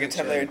Yeah, dip. it's like a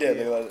 10-layer dip.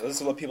 Like, this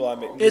is what people I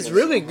make. It's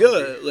really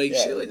good. Like,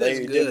 yeah, shit like that's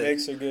layer dip good.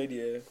 mix are good.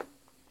 Yeah,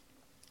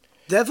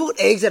 Deviled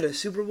eggs at a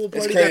Super Bowl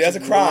party? it's crazy. That's a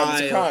crime. wild.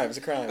 It's a crime. It's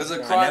a crime. It's a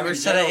It's crime never in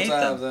said I general ate to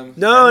have them. them.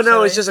 No, Never no,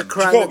 said it's just a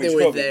crime that Jacoby, they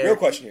were Jacoby, there. real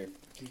question here.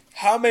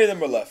 How many of them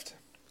were left?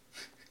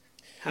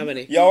 How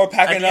many? Y'all were At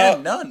packing the up.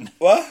 end, none.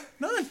 What?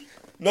 None.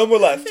 No more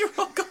left. They were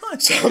all gone.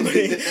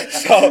 Somebody.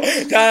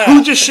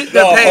 Who just shit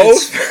their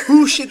pants?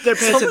 Who shit their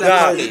pants at that Nah,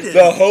 party?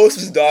 the host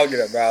was dogging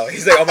him, bro.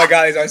 He's like, "Oh my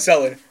god, he's on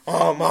selling."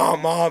 Oh,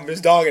 mom,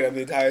 just dogging him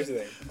the entire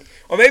thing.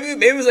 Or maybe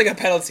it was like a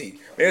penalty.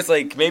 Maybe it's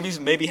like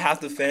maybe half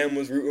the fam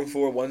was rooting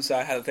for one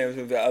side, half the fam was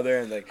rooting for the other,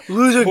 and like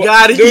Loser well,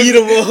 gotta there was- eat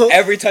 'em all.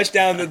 Every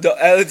touchdown, the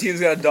other team's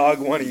got a dog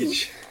one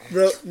each.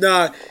 Bro,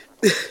 nah.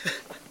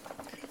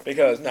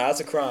 Because that's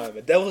a crime.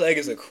 A deviled egg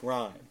is a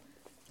crime.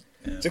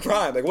 Yeah. It's a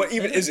crime. Like what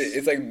even is it?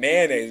 It's like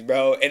mayonnaise,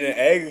 bro, and an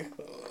egg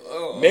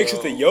Oh, mixed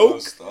with the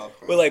yolk stop,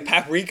 bro. with like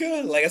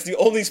paprika. Like that's the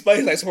only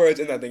spice I swear it's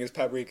in that thing is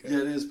paprika. Yeah,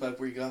 it is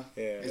paprika.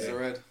 Yeah, It's yeah. the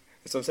red.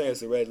 That's what I'm saying. It's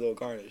the red little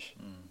garnish,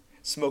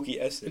 smoky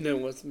And essence.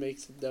 then what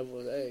makes the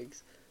deviled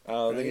eggs? I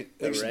don't Right? think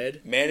The it's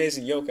red? mayonnaise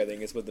and yolk. I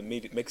think is what the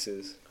meat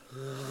mixes.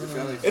 Your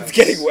family It's friends.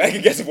 getting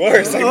it gets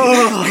worse. Like,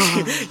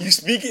 Oh. you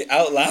speak it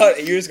out loud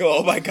and you just go,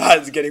 "Oh my god,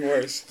 it's getting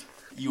worse."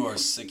 You are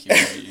sick, you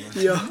are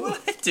you. Yo,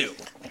 What did I do?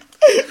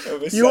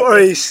 you are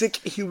a sick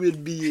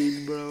human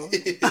being, bro.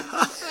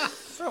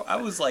 Bro, I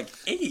was like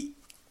 8.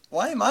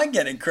 Why am I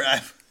getting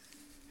crap?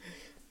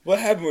 What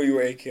happened when you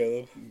were 8,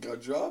 Caleb?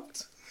 Got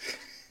dropped?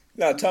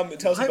 No, tell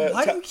us Why, about.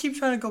 why do you keep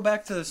trying to go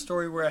back to the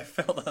story where I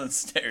fell down the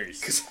stairs?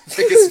 Because I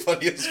think it's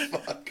funny as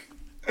fuck.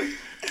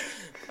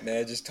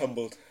 Man, just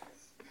tumbled.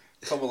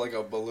 Tumble like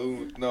a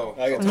balloon. No.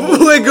 Like a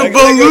Like a like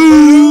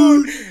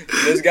balloon.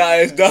 This guy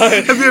is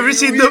done. Have you ever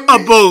seen a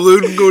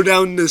balloon go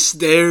down the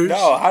stairs?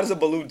 No, how does a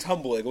balloon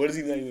tumble? Like, what does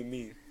that even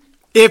mean?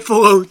 It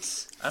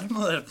floats. I don't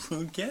know that a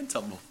balloon can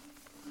tumble.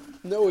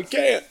 No, it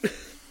can't.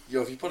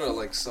 Yo, if you put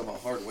like some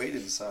hard weight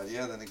inside,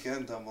 yeah, then it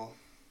can tumble.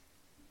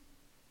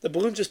 The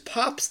balloon just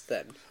pops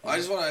then. I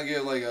just want to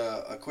give like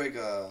a quick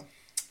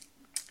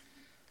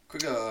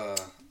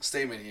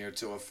statement here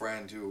to a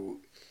friend who,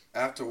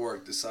 after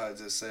work,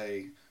 decides to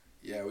say,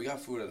 "Yeah, we got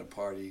food at a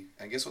party,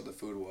 and guess what the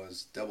food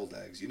was? Deviled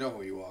eggs. You know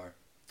who you are.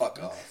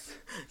 Fuck off."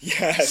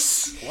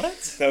 Yes.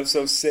 What? That was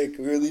so sick.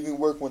 We were leaving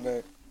work one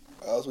night.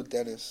 I was with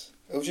Dennis.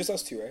 It was just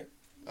us two, right?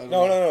 I don't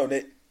No, know.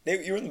 no.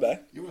 They, you were in the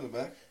back. You were in the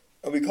back.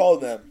 And we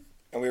called them,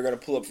 and we were gonna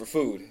pull up for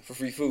food, for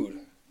free food.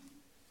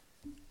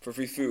 For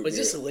free food. Was We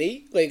this were-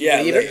 late? Like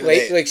Yeah, later?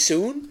 late. Like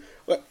soon?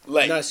 What?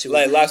 like not soon.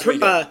 like last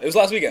weekend? Uh, It was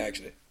last weekend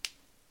actually.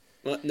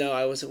 Well, no,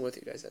 I wasn't with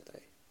you guys that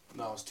night.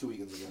 No, it was 2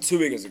 weekends ago. 2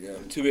 weekends ago.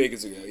 2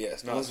 weekends ago.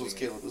 Yes. No, Not this was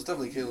weekend. Caleb. It was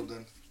definitely Caleb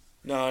then.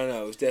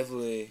 No. It was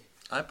definitely.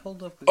 I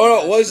pulled up with Oh no,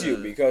 you it was guys, you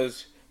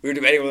because we were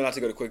debating whether or not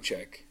to go to Quick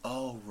Check,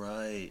 Oh,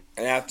 right.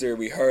 and after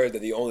we heard that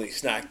the only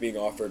snack being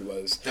offered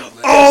was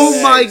Oh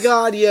Eggs. my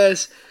god,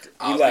 yes.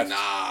 we left.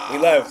 We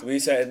left. We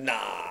said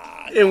nah.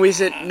 And we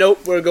said,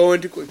 nope, we're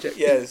going to Quick Check.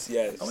 Yes.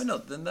 Oh, wait, no.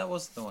 Then that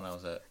wasn't the one I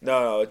was at.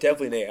 No,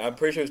 definitely Nate. I'm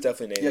pretty sure it's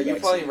definitely Nate. Yeah, in the you're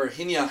back probably seat.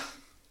 Virginia.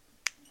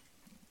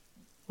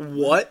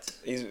 What?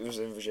 It was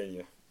in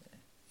Virginia.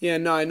 Yeah,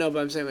 no, I know, but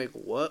I'm saying, like,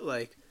 what?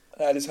 Like,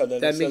 That is how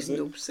that that says makes it.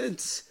 no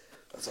sense.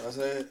 That's how I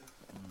say it.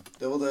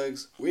 Deviled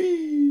eggs.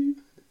 Wee.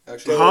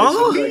 Actually, Huh?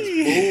 deviled eggs.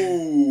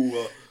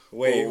 Boo.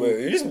 Wait, Oh.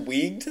 you're just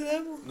weeing to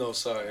them? No,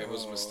 sorry, it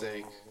was a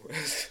mistake.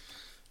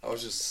 Oh. I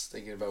was just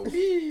thinking about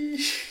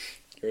wee.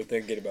 You were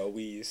thinking about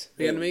wheeze.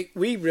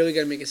 We really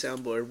gotta make a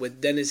soundboard with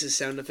Dennis's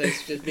sound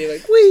effects. Just be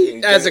like, wee.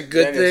 That's a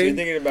good Dennis, You're thing.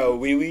 thinking about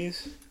wee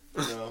wees?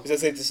 No, Is that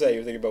safe to say?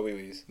 You're thinking about wee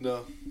wees?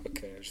 no.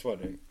 Okay, I'm just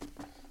wondering.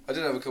 I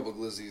did have a couple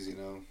glizzies,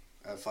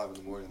 at 5 in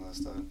the morning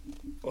last time.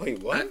 Wait,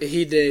 what?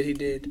 He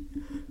did.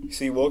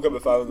 So you woke up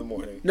at 5 in the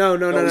morning? No.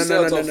 we stayed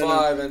up till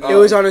 5, and It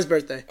was on his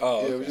birthday. Oh,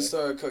 yeah, okay. we just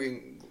started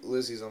cooking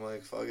glizzies. I'm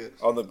like, fuck it.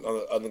 on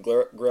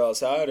the grill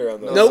outside or on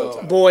the No.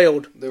 Nope,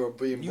 boiled. They were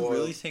being You boiled.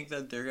 really think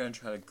that they're going to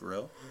try to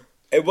grill?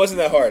 It wasn't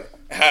that hard.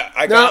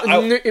 I No,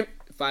 got.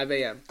 5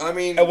 a.m. I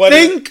mean, I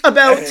wasn't- Think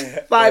about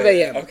 5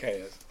 a.m. Okay.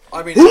 Yes.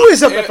 I mean, Who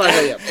is up at 5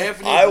 a.m.?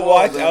 Anthony I boiled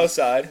walked them.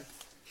 outside,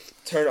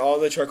 turned on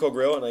the charcoal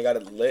grill, and I got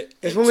it lit.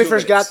 It's in when we 2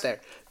 first minutes. got there.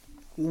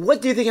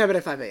 What do you think happened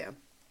at 5 a.m.?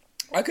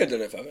 I could have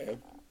done it at 5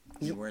 a.m.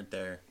 You weren't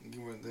there.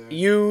 You weren't there.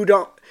 You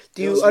don't.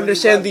 Do It was you when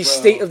understand you the left,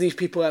 state bro. of these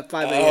people at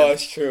 5 Oh, a.m.?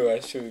 that's true.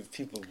 That's true.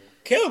 People.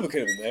 Caleb could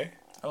have been there.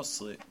 I was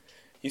asleep.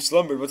 You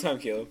slumbered. What time,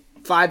 Caleb?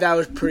 5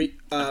 hours prior.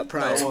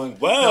 One.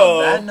 Well,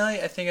 No, that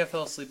night I think I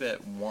fell asleep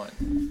at 1.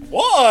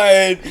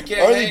 what? can't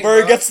Early hang,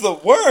 bird bro. gets the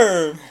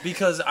worm.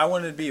 Because I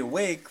wanted to be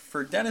awake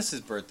for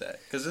Dennis's birthday.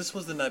 Because this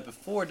was the night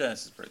before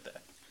Dennis's birthday.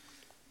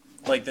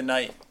 Like the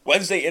night,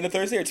 Wednesday into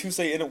Thursday or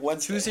Tuesday into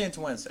Wednesday? Tuesday into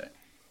Wednesday.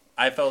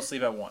 I fell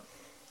asleep at 1.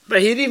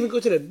 But he didn't even go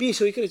to the beach,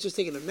 so he could have just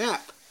taken a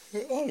nap.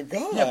 Oh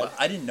God. Yeah, but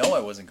I didn't know I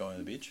wasn't going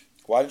to the beach.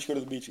 Why didn't you go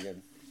to the beach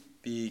again?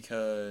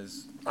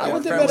 Because I my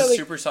went to friend bed was at, like-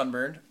 super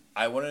sunburned.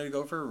 I wanted to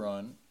go for a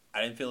run.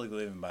 I didn't feel like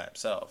leaving by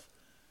himself.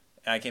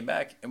 And I came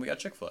back and we got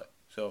Chick-fil-A.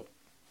 So.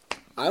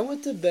 I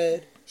went to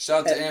bed.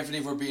 Shout out to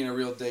Anthony for being a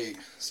real date.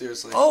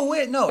 Seriously. Oh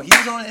wait, no, he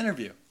was on an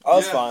interview. Oh,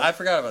 it's Yeah. fine. I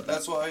forgot about that.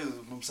 That's why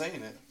I'm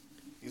saying it.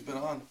 He's been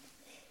on.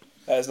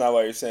 That's not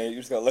what you're saying. You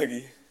just got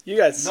lucky. You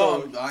got No,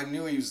 so. I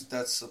knew he was.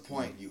 That's the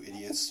point, you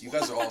idiots. You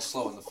guys are all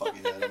slow in the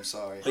fucking head. I'm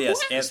sorry. But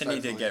yes, Anthony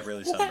did Respectfully. get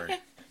really sunburned.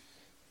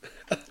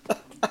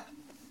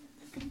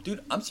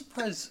 Dude, I'm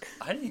surprised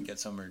I didn't get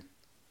sunburned.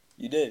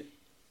 You did.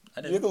 I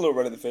You look didn't. a little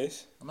red in the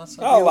face. I'm not Not a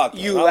sunburned. lot. Though.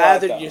 You Not a lot,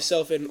 lathered though.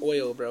 yourself in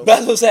oil, bro.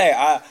 That's what I'm saying.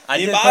 I The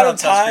did amount put on of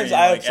times sunscreen,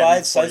 I like, applied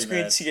every 40 sunscreen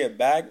minutes. to get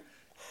back,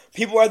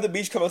 people at the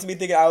beach come up to me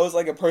thinking I was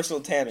like a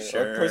personal tanner or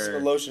Sure. a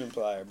personal lotion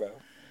applier, bro. You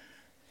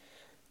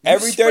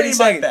Every 30 sprayed my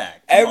seconds.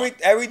 back. Come on.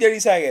 Every 30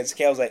 seconds,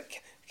 Kale's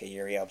like, "Can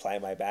you reapply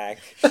my back?"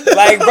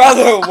 Like,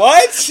 brother,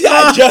 what?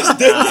 I just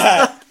did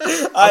that.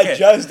 I Okay.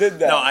 just did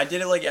that. No, I did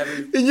it like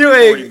every And you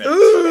 40 ain't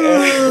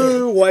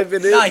minutes.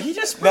 wiping it. Nah, he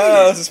just sprayed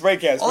No, it. it's a spray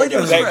can. All I Spray did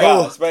can. was Thank spray.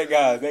 God. Spray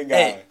God. Thank God.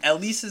 Hey,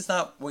 at least it's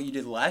not what you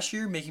did last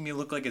year, making me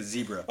look like a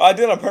zebra. I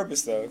did it on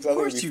purpose though, because I Of think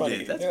course it'd be you funny.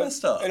 did. That's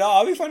messed up. No,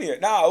 I'll be funnier.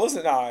 Nah, it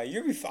wasn't. Nah,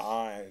 you'll be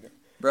fine.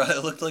 Bro,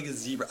 it looked like a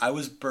zebra. I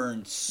was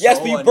burned so Yes,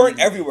 but you burnt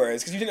unevenly. everywhere.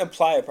 It's because you didn't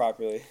apply it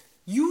properly.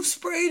 You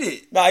sprayed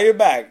it. Nah, you're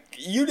back.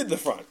 You did the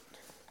front.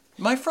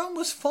 My front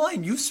was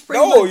fine. You sprayed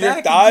No, my your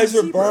back thighs into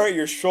were a zebra. burnt.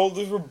 Your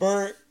shoulders were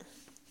burnt.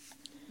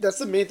 That's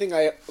the main thing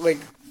I like.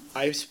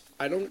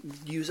 I don't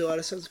use a lot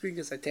of sunscreen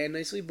because I tan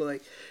nicely, but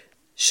like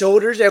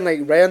shoulders and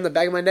like right on the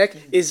back of my neck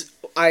is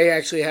I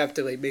actually have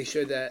to like make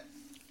sure that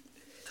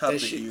Top that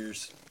of the shit-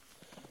 ears.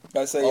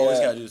 I say Always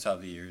yeah. gotta do the top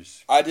of the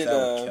ears. I did, That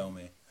would uh, kill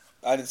me.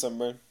 I did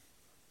sunburn.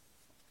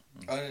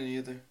 I didn't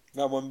either.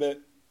 Not one bit.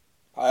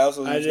 I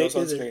also I use no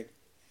didn't either. sunscreen.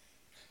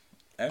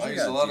 I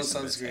use a lot of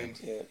sunscreen.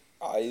 Yeah,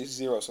 I use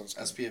zero sunscreen.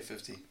 SPF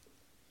 50.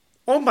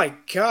 oh my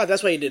god,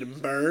 that's why you didn't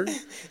burn.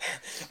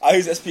 I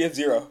use SPF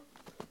 0.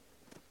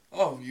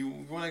 Oh, you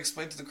want to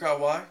explain to the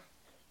crowd why?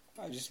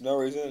 I just no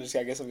reason. I just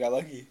I guess I got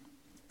lucky.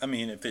 I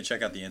mean, if they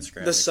check out the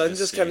Instagram, The they sun can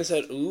just see. kind of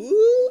said,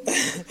 "Ooh."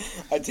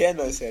 I tan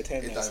nicely. I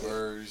tan It nicely.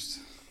 diverged.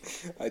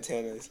 I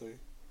tan nicely.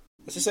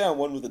 Let's just say I'm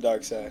one with the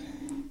dark side.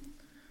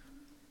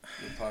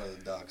 You're part of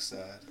the dark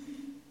side.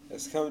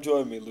 Let's come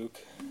join me, Luke.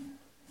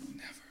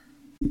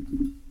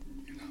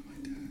 You're not my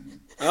dad.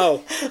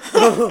 Oh,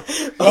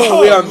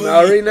 oh, we are Luke.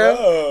 Maori now.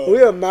 Oh.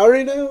 We are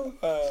Maori now.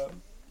 Uh,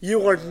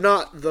 You are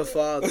not the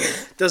father.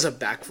 Does a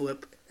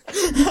backflip.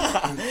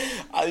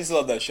 I used to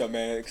love that show,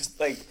 man. Cause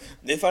like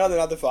they find out they're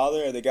not the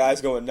father, and the guy's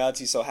going nuts.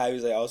 He's so happy.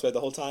 He's like, "I was right the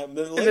whole time."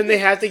 And then they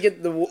have to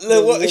get the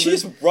she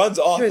just runs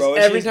off, Because bro.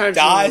 And every she time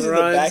dies she in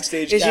runs, the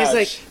backstage and couch. she's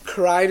like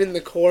crying in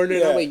the corner,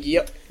 and I'm Yeah. like,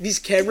 "Yep, these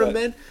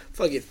cameramen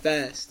fucking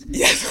fast."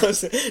 Yes, I'm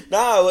saying.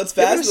 Nah, what's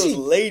You ever fast? Those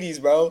seen- ladies,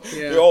 bro.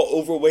 Yeah. They're all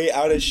overweight,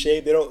 out of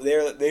shape. They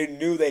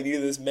knew they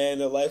needed this man in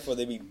their life, or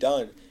they'd be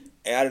done.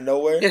 And out of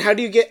nowhere, And how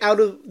do you get out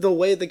of the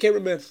way of the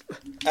cameraman?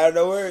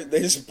 they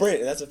just sprint.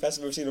 And that's the fastest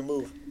I've ever seen them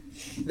move.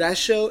 That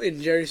show and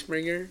Jerry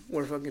Springer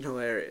were fucking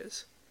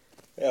hilarious.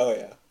 Hell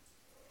yeah.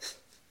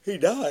 He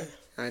died.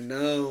 I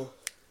know.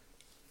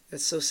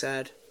 That's so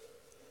sad.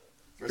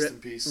 Rest in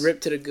peace. Rip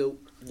to the goat.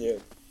 Yeah.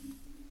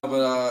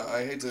 But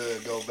I hate to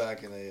go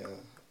back in a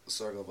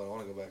circle, but I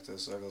want to go back to the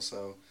circle.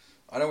 So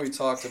I know we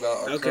talked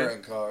about our Okay.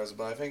 current cars,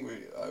 but I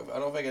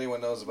don't think anyone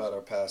knows about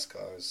our past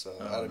cars. So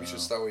Oh, Adam, you no. should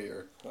start with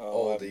your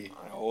Oh, oldie,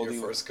 oldie.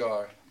 your first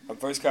car. My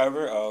first car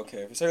ever? Oh,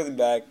 okay. For circling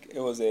back, it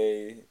was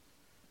a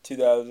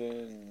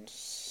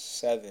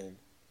 2007.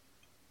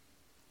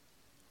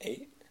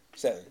 8?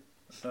 7.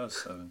 That was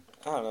 7.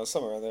 I don't know,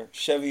 somewhere around there.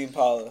 Chevy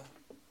Impala.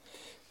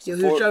 Yo,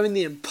 Ford- who's driving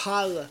the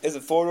Impala? It's a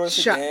 4-door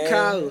sedan.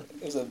 Chacal.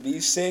 It was a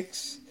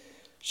V6.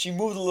 She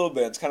moved a little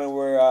bit. It's kind of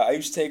where I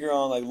used to take her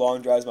on like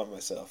long drives by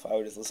myself. I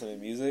would just listen to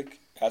music.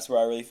 That's where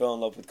I really fell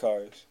in love with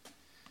cars.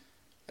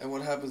 And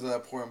what happened to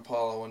that poor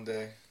Impala one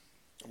day?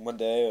 One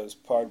day I was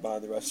parked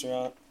behind the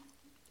restaurant.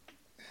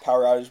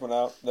 Power outage went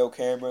out. No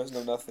cameras,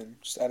 no nothing.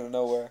 Just out of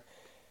nowhere.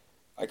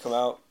 I come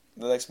out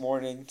the next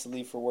morning to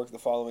leave for work the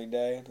following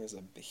day. And there's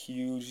a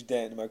huge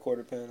dent in my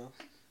quarter panel.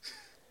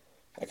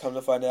 I come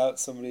to find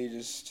out somebody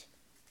just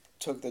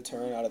took the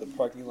turn out of the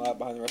parking lot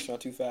behind the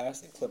restaurant too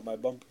fast and clipped my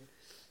bumper.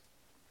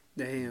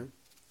 Damn.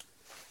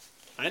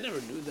 I never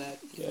knew that.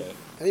 Yeah.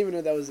 I didn't even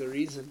know that was the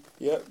reason.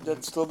 Yep,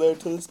 that's still there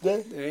to this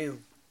day.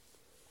 Damn.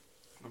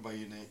 What about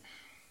you, Nate?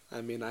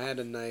 I mean, I had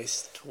a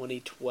nice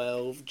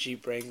 2012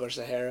 Jeep Wrangler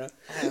Sahara.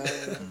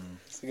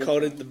 It's a good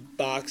Coated one. the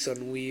box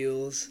on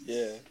wheels.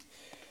 Yeah.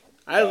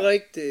 I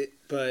liked it,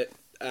 but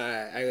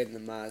I went in the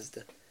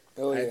Mazda.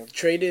 Oh yeah. I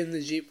traded in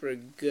the Jeep for a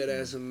good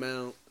ass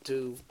amount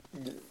too,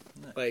 Yeah.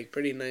 like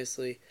pretty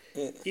nicely,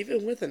 Yeah.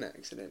 even with an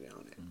accident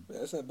on it.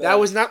 That's not bad. That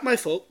was not my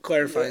fault.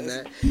 Clarifying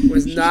Yeah, that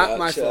was Shout not out-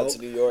 my shout out fault. to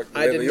New York.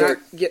 I did New York.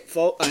 not get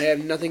fault. I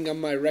have nothing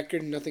on my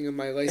record, nothing on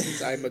my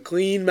license. I'm a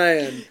clean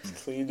man.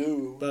 Clean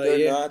do. But They're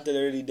yeah. not the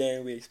dirty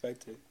Dan we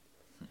expected.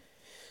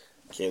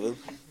 Caleb.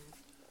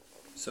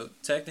 So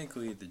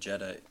technically, the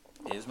Jetta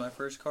is my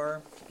first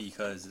car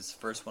because it's the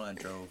first one I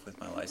drove with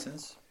my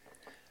license.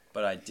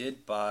 But I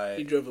did buy.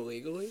 You drove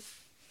illegally?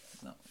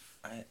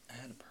 I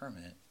had a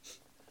permit.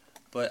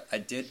 But I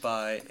did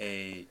buy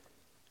a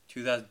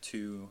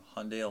 2002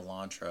 Hyundai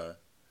Elantra.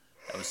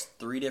 That was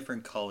 3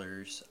 different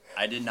colors.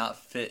 I did not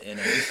fit in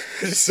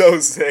it. So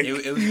sick.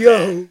 It was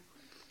Yo, bad.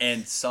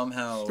 And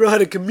somehow, bro,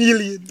 had a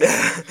chameleon. bro,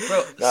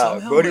 Nah,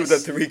 somehow Brody my, with the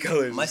 3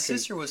 colors. my is crazy.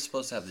 sister was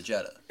supposed to have the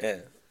Jetta. Yeah.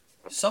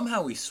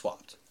 Somehow we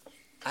swapped.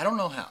 I don't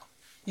know how.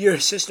 Your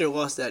sister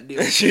lost that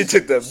dude. She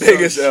took the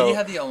biggest so L. she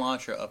had the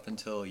Elantra up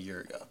until a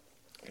year ago.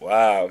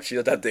 Wow, she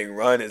let that thing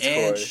run its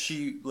And course.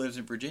 she lives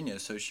in Virginia,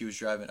 so she was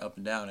driving up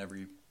and down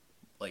every,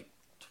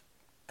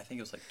 I think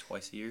it was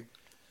twice a year.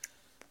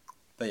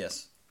 But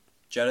yes,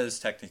 Jetta is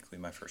technically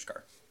my first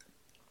car.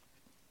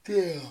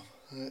 Damn,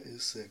 that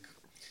is sick.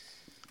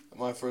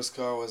 My first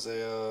car was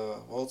a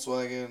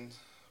Volkswagen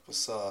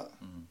Passat.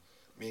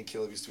 Me and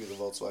Caleb used to be the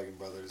Volkswagen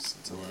brothers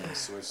until I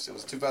switched. It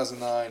was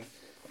 2009.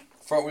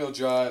 Front wheel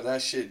drive.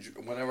 That shit.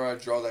 Whenever I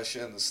drove that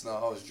shit in the snow,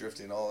 I was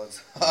drifting all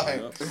the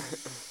time.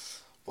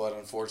 But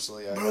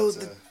unfortunately,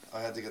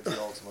 I had to get the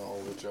ultimate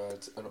all-wheel drive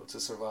to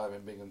survive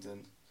in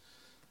Binghamton.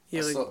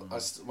 Yeah,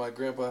 My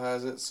grandpa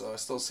has it, so I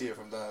still see it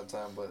from time to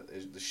time. But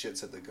the shit's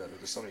hit the gutter.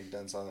 There's so many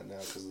dents on it now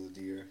because of the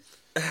deer,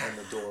 and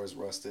the door is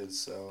rusted.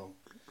 So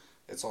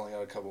it's only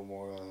got a couple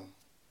more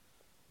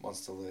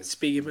months to live.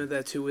 Speaking of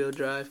that 2-wheel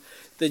drive,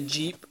 the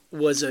Jeep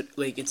was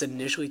it's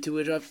initially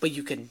 2-wheel drive, but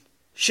you can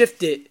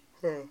shift it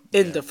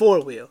into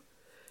 4-wheel.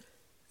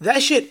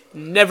 That shit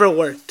never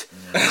worked.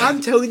 I'm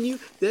telling you,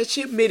 that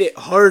shit made it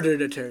harder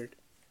to turn.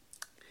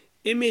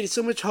 It made it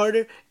so much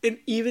harder, and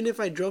even if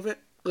I drove it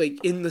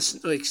in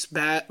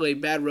the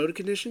bad road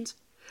conditions,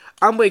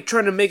 I'm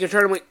trying to make a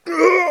turn.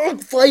 I'm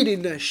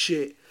fighting that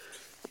shit.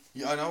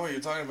 Yeah, I know what you're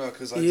talking about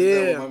because I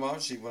did that with my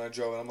mom's Jeep when I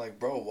drove it. I'm like,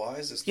 bro, why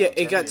is this? Yeah,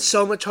 it got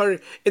so much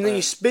harder, and then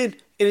you spin,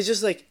 and it's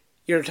just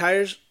your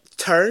tires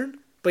turn,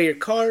 but your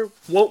car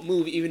won't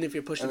move even if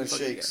you're pushing. And it the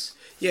fucking shakes. gas.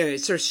 Yeah, it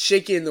starts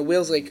shaking, and the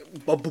wheels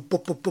bump, bump,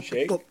 bump, bump, bump,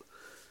 Shake? bump.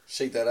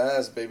 Shake that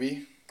ass,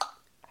 baby.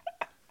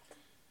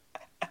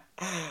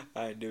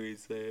 I knew he'd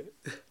say it.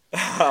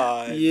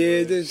 Yeah,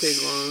 it didn't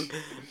take long.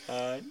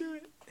 I knew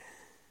it.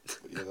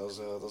 But yeah, those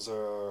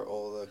are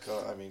all the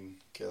car. I mean,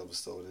 Caleb is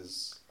still with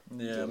his.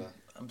 Yeah, Jetta.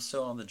 I'm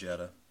still on the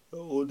Jetta.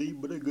 Oldie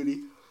but a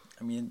goodie.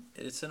 I mean,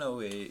 it's an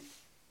 08.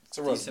 It's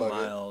a rust Decent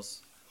bucket.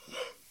 miles.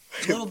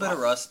 A little bit of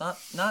rust,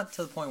 not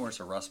to the point where it's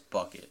a rust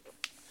bucket.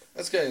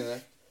 That's getting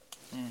there.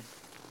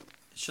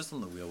 It's just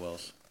on the wheel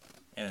wells,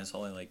 and it's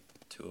only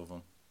 2 of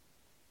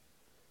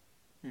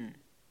them.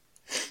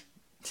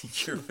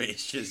 Your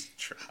face just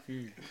dropped.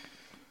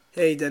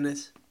 Hey,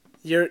 Dennis,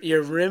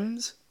 your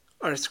rims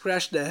are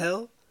scratched to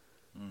hell,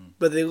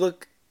 but they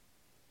look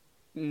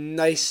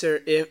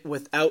nicer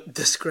without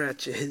the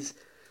scratches.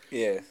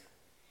 Yeah.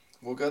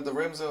 We'll get the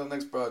rims on the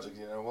next project.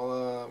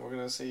 Well, we're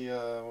gonna see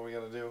what we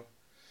gotta do.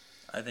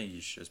 I think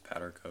you should just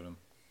powder coat them.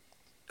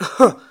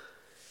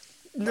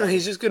 No,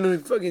 he's just gonna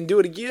fucking do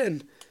it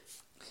again.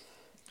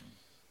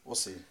 We'll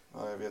see.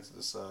 I have yet to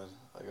decide.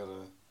 I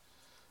gotta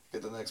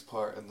get the next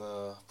part in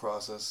the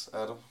process.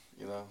 Adam,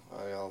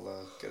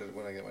 I'll get it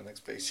when I get my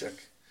next paycheck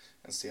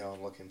and see how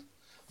I'm looking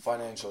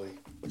financially.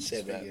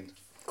 Say that. speaking.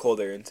 Cold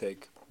air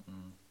intake.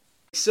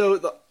 So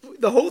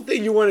the whole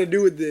thing you want to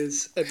do with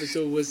this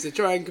episode was to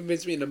try and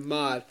convince me to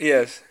mod.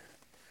 Yes.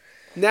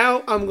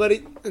 Now I'm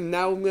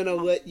gonna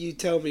let you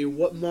tell me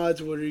what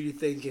mods. What are you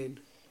thinking?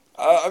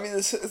 I mean,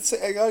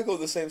 I gotta go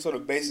with the same sort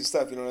of basic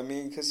stuff, you know what I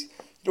mean? Because you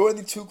don't want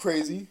to be too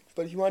crazy,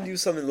 but if you want to do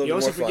something a little You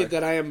bit also more forget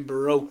fun. that I am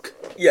broke.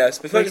 Yes,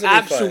 but Like make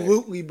something fun.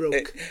 absolutely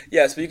broke.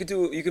 Yes, but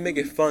you can make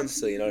it fun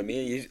still, you know what I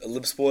mean? A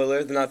lip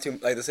spoiler, they're not too,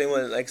 the same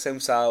one, same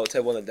style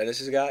type one that Dennis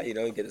just got, you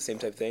get the same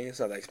type thing, it's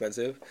not that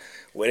expensive.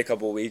 Wait a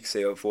couple of weeks,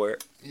 save up for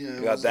it. Yeah,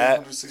 You got that?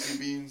 160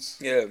 beans.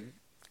 Yeah.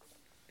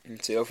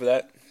 And save up for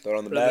that, throw it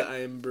on the Brother, back,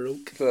 I am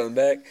broke. put it on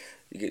the back,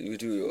 you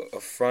do a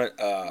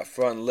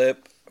front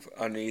lip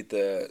underneath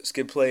the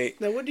skid plate.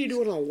 Now, what do you do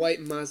on a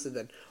white Mazda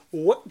then?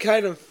 What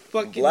kind of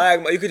fucking Black,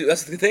 you could do,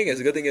 that's the thing is,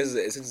 the good thing is,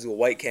 since it's a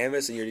white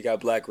canvas and you already got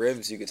black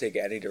rims, you can take it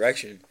any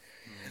direction.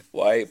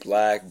 White,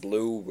 black,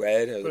 blue,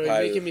 red. Bro, you're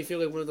making me feel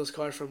like one of those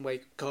cars from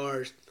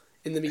Cars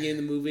in the beginning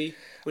of the movie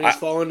when he's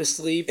falling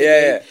asleep. And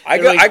Yeah,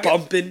 yeah. I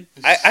bumping.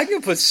 I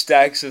can put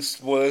stacks of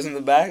spoilers in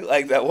the back,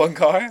 like that one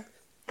car.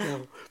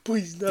 No,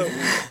 please no.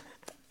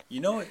 You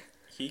know what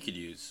he could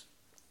use?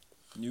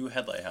 New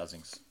headlight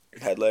housings.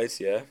 Headlights,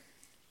 yeah.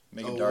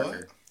 Make them Oh,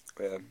 darker.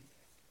 Yeah.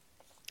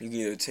 You can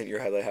either tint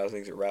your headlight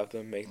housings or wrap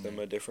them, make them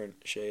a different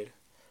shade.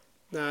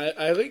 Nah,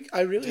 I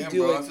really Damn, do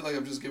bro, I like. feel like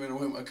I'm just giving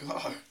away my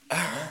car.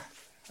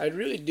 I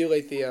really do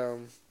like the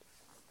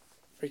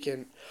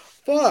freaking.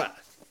 Fuck!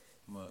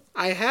 What?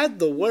 I had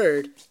the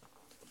word.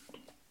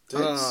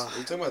 Tints? Are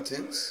you talking about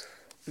tints?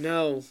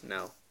 No.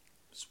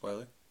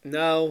 Spoiler?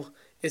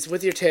 It's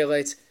with your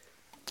taillights.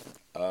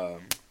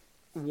 Um,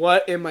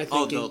 What am I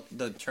Oh, thinking?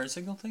 the turn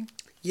signal thing?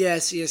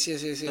 Yes.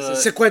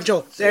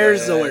 Sequential.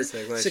 There's the word.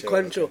 sequential.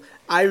 Sequential.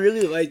 I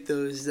really like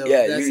those though.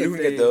 yeah, That's you the can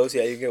get thing. those.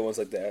 Yeah, you can get ones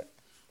like that.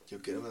 You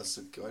get them as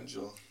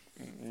sequential.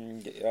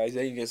 I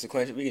say you can get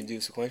sequential. We can do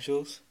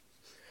sequentials.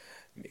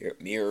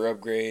 Mirror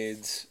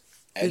upgrades.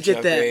 We Engine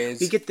get that. upgrades,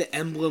 We get the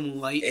emblem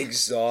light.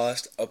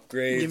 exhaust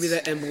upgrades. Give me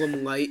that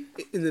emblem light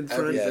in the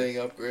front. Everything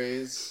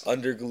upgrades.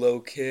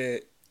 Underglow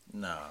kit.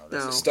 No.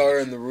 No. Star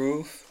in the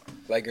roof,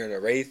 like you're in a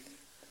Wraith.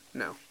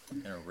 No.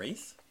 In a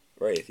Wraith?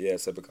 Wraith, yeah,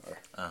 it's a type of car.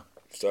 Oh.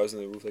 Stars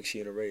in the roof like she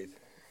in a Wraith.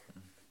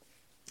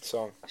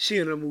 Song. She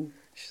in a move.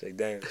 She's like,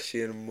 damn,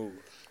 she in a mood.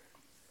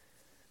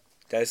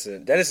 Dennis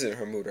is in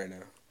her mood right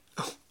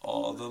now.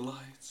 All the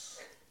lights.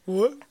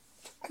 What?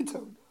 I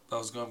don't. I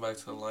was going back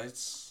to the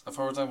lights. I thought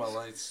we were talking about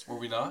lights. Were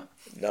we not?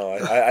 No,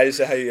 I just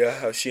said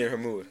how she in her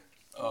mood.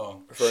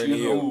 Oh, Referring she to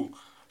in you. a mood.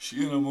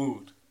 She in a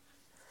mood.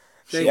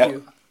 Thank Yeah.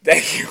 you.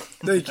 Thank you.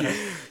 Thank you.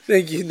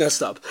 Thank you. Now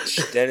stop.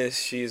 Dennis,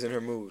 she is in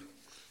her mood.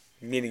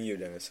 Meaning you,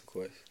 Dennis, of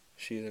course.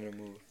 She's in her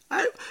mood.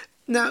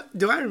 Now,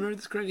 do I remember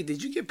this correctly?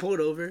 Did you get pulled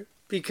over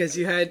because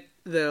you had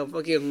the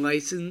fucking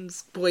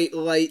license plate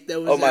light that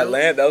was Oh, my out?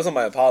 lamp? That was on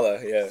my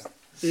Impala, yeah.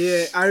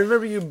 Yeah, I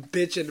remember you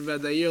bitching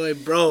about that. You're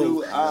like,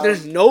 bro, Dude,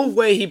 there's no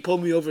way he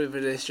pulled me over for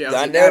this shit. I was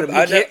I like, never- Adam,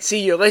 you I can't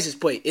see your license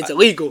plate. It's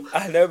illegal.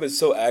 I've never been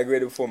so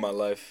aggravated before in my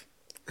life.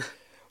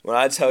 When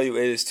I tell you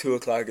it is 2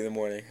 o'clock in the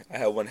morning, I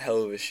have one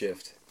hell of a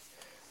shift.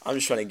 I'm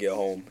just trying to get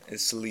home and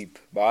sleep.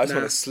 But I just Nah.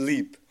 want to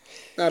sleep.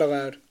 Not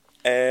allowed.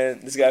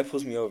 And this guy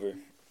pulls me over.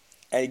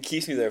 And he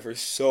keeps me there for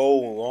so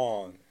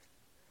long.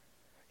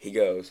 He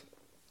goes,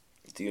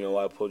 do you know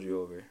why I pulled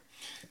you over?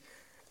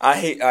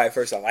 Alright,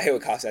 first off, I hate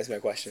when cops ask me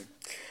that question.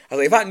 I was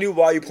like, if I knew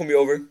why you pulled me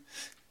over,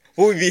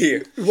 would we be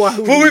here? Why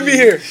Would we be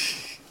here?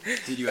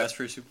 Did you ask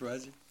for a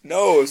supervisor?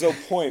 No, there's no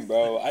point,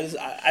 bro. I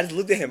just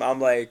looked at him.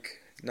 I'm like,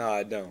 nah,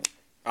 I don't.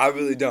 I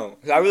really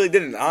don't. 'Cause I really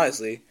didn't,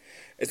 honestly.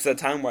 It's the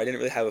time where I didn't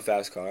really have a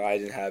fast car. I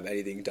didn't have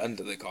anything done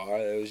to the car.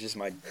 It was just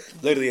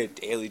literally a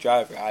daily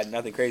driver. I had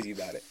nothing crazy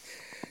about it.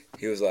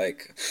 He was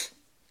like,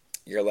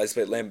 your license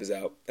plate lamp is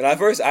out. And at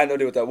first, I had no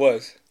idea what that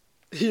was.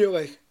 You're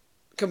like,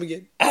 come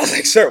again. I was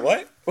like, sir,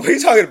 what? What are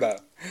you talking about?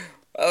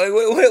 I'm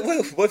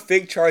like, what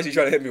fake charge are you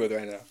trying to hit me with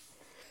right now?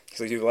 He's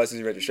like, you have a license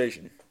and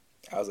registration.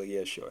 I was like,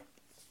 yeah, sure.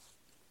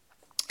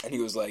 And he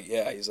was like,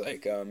 yeah. He's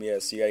like, yeah,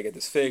 so you gotta get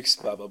this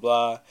fixed, blah, blah,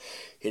 blah.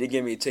 He didn't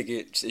give me a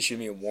ticket, just issued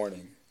me a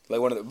warning.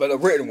 But a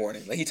written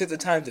warning. Like, he took the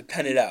time to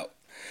pen it out.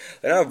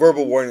 Like, not a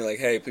verbal warning, like,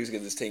 hey, please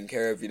get this taken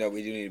care of. You know,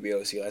 we do need to be able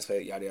to see your license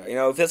plate, yada, yada. You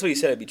know, if that's what he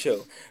said, it'd be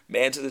chill.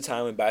 Man took the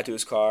time, went back to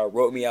his car,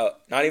 wrote me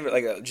out, not even,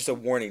 like, just a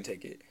warning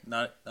ticket.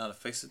 Not a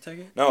fix-it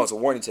ticket? No, it's a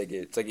warning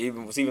ticket. It's like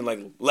it's even like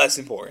less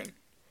important.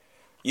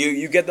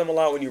 You get them a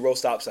lot when you roll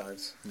stop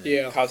signs.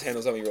 Yeah. Cops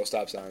handles them when you roll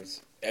stop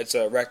signs. It's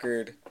a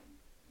record.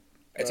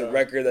 It's a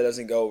record that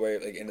doesn't go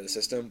right like into the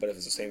system. But if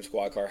it's the same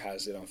squad car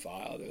has it on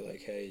file, they're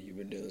like, "Hey, you've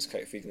been doing this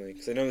quite frequently."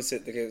 Because they know it's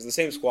the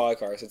same squad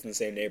car sits in the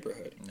same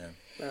neighborhood.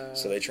 Yeah.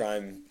 So they try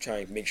and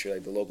make sure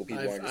like the local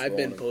people aren't just I've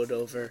been rolling them. pulled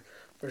over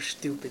for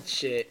stupid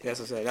shit.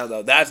 That's what I'm saying.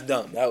 No, that's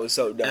dumb. That was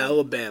so dumb.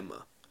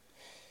 Alabama.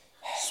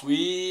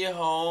 Sweet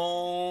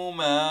home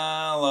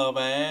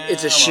Alabama.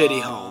 It's a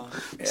shitty home.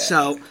 Yeah.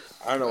 So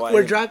I don't know why.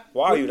 we're driving.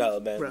 Why are you in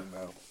Alabama, Bro.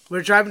 bro?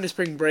 We're driving to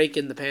spring break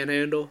in the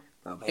Panhandle,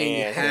 Oh, and you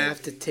man.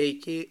 have to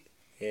take it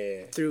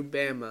Yeah. through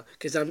Bama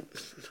because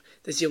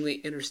that's the only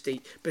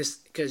interstate.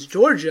 Because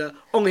Georgia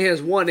only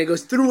has one. It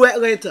goes through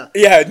Atlanta.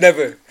 Yeah,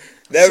 never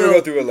So-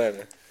 go through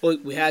Atlanta. Well,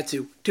 we had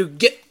to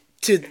get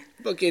to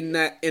fucking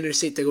that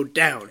interstate to go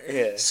down.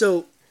 Yeah.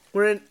 So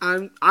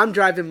I'm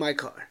driving my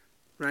car,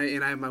 right,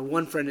 and I have my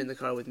one friend in the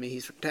car with me.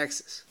 He's from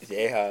Texas,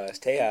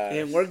 Tejas.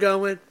 and we're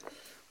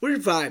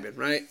vibing,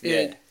 right?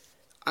 Yeah.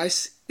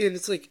 And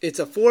it's like it's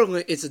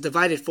a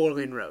divided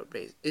 4-lane road.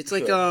 It's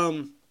like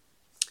Sure.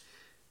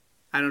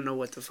 I don't know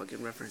what the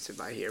fucking reference it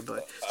by here,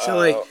 but so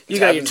like you it's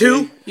got your happened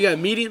two, to you got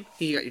medium,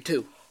 and you got your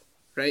two,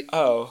 right?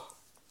 Oh.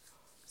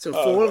 So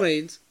Oh, 4 right.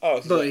 lanes,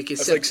 Oh, so but it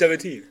gets that's like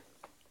 17.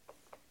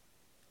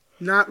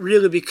 not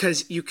really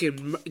because you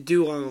can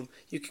do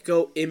you could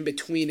go in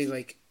between and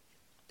like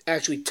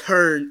actually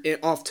turn it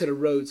off to the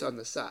roads on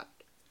the side.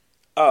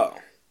 Oh.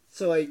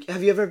 So like,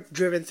 have you ever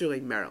driven through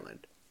like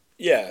Maryland?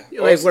 Yeah.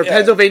 Or Like it's- where yeah.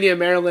 Pennsylvania,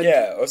 Maryland.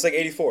 Yeah, or it's like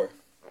 84.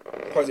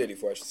 Parts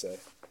 84, I should say.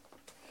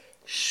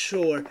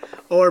 Sure.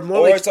 Or more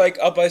Or like it's like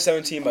up by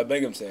 17 by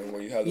Binghamton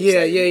where you have those,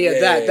 yeah, like,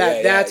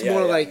 yeah. That's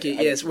more yeah, like yeah. it.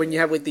 I Yes, get when you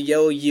have like the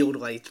yellow yield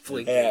lights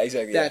blinking. Yeah,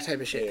 exactly. That yeah. type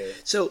of shit. Yeah.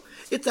 So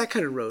it's that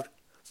kind of road,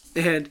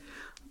 and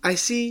I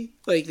see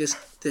like this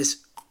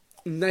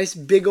nice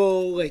big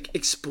old like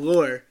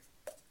Explorer.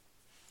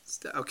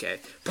 Okay,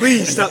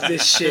 please stop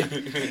this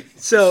shit.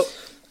 So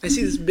I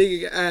see this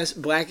big ass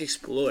black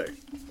Explorer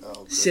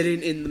Oh,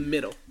 sitting in the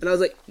middle, and I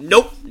was like,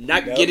 "Nope,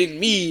 not Nope. getting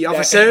me,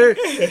 officer."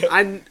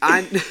 I'm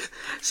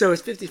so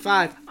it's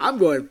 55. I'm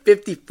going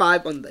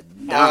 55 on the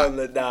dot. On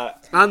the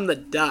dot. On the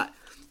dot,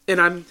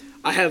 and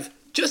I have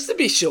just to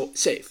be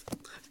safe,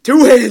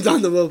 2 hands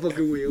on the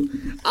motherfucking wheel.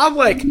 I'm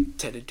like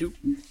 10 and 2,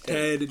 10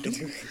 and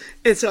 2,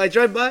 and so I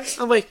drive by.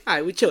 I'm like, all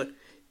right, we chilling.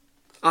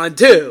 On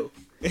 2,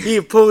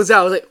 he pulls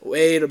out. I was like,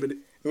 wait a minute.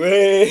 I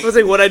Wait. was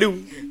like, what I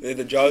do? Then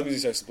the Jaws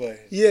music starts to play.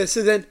 Yeah.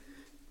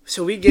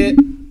 So we get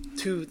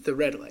to the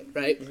red light,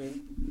 right?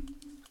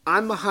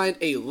 I'm behind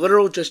a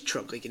literal just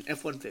truck, like an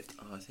F-150.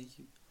 Oh, I think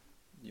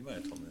you might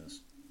have told me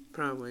this.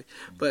 Probably.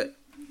 But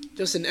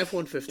Just an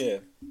F-150. Yeah.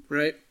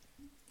 Right?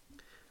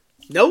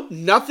 Nope,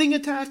 nothing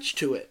attached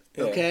to it.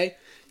 Yeah. Okay?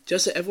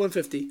 Just an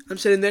F-150. I'm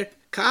sitting there.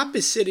 Cop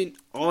is sitting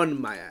on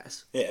my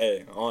ass. Yeah,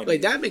 hey, on Like,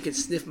 you. that man can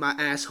sniff my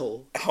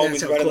asshole. That's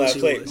Homie's how running close that he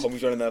plate. was.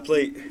 Homie's running that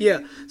plate. Yeah.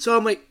 So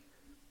I'm like,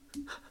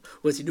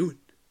 what's he doing?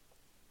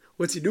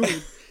 What's he doing?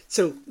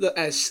 So,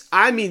 the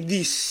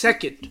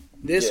second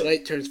this Yeah.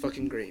 light turns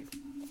fucking green,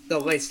 the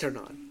lights turn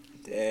on.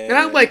 Damn. And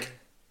I'm like,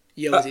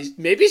 yo,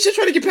 maybe he's just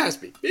trying to get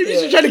past me. Maybe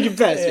he's just Yeah. trying to get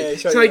past Yeah, me.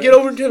 he's trying So to I get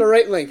over to the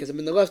right lane because I'm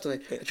in the left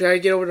lane. I try to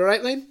get over to the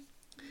right lane.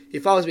 He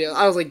follows me.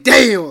 I was like,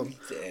 damn.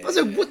 I was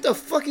like, what the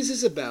fuck is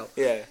this about?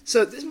 Yeah.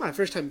 So this is my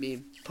first time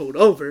being pulled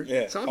over.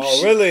 Yeah. So I'm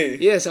Really?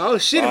 Yeah, so I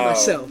was shitting Wow.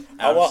 myself.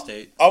 Out of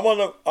state. I'm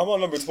on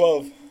number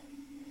 12.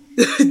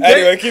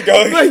 Anyway, keep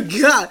going. Oh my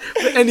god.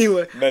 But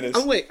anyway, Menace.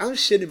 I'm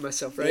shitting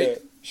myself, right? Yeah.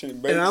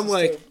 Should've And I'm braced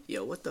like, and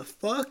yo, what the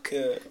fuck? stuff.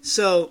 Yeah.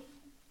 So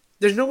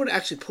there's nowhere to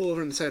actually pull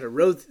over on the side of the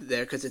road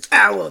there because it's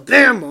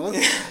Alabama.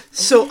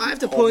 So I have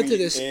to pull into Homie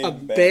this in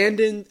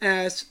abandoned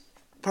ass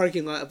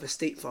parking lot of a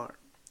State Farm.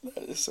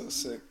 That is so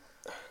sick.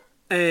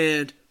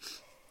 And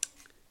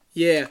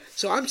yeah,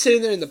 so I'm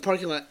sitting there in the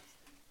parking lot,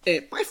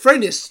 and my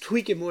friend is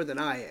tweaking more than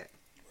I am.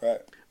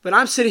 Right. But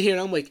I'm sitting here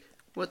and I'm like,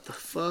 what the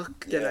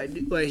fuck did Yeah. I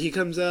do? Like, he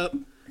comes up,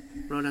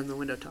 roll down the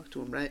window, talk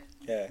to him, right?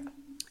 Yeah. And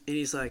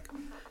he's like,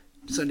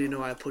 son, do you know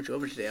why I pulled you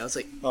over today? I was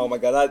like, Oh my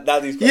god,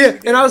 that these yeah.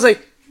 And I was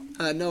like,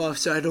 no,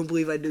 officer, I don't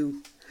believe I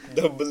do.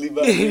 don't believe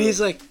that. And he's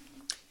like,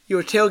 you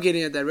were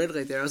tailgating at that red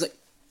light there. I was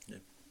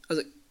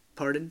like,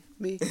 pardon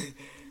me?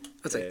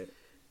 I was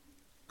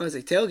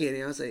like,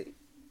 tailgating. I was like,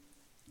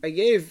 I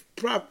gave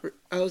proper.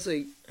 I was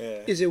like,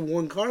 Yeah. is it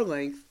one car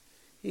length?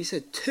 He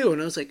said 2,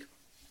 and I was like,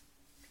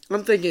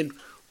 I'm thinking,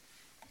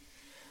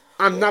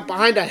 I'm not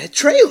behind a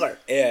trailer.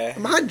 Yeah.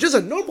 I'm behind just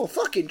a normal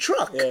fucking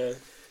truck. Yeah.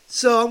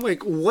 So I'm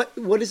like, what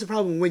is the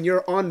problem when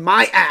you're on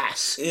my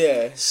ass?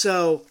 Yeah.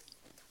 So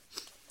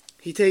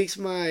he takes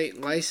my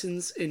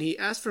license and he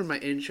asked for my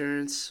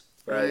insurance.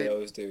 Right. Right. They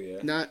always do.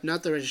 Yeah.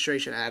 Not the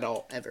registration at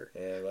all, ever.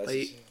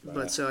 Yeah.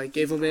 But so I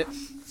gave him it.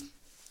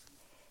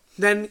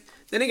 Then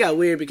it got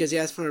weird because he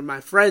asked for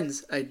my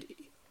friend's ID,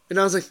 and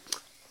I was like,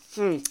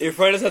 Your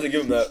friend doesn't have to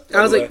give him that.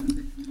 I was by like, the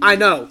way. I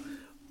know.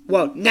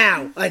 Well,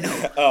 now I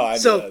know. Oh, I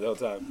so- knew that the whole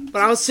time.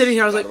 But I was sitting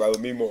here. I was like, Ride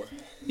with me more.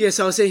 yeah.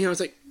 So I was sitting here. I was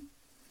like,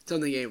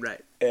 something ain't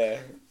right. Yeah.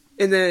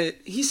 And then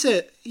he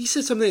said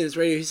something in his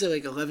radio. He said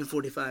like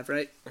 11:45,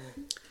 right?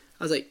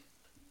 I was like,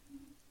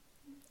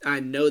 I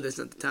know that's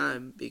not the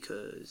time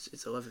because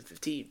it's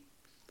 11:15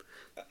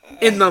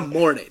 in the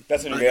morning.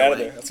 That's when you by get the out of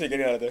way. there. That's when you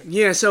get out of there.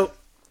 Yeah, so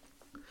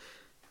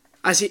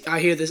I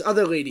hear this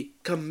other lady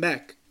come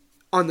back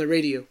on the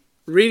radio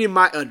reading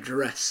my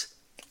address.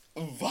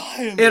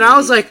 Violent. And I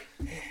was like,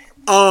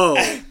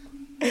 oh,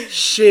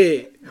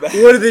 shit.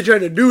 What are they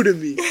trying to do to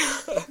me?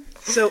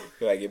 So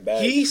I get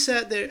back. he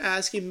sat there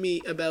asking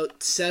me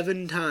about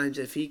 7 times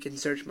if he can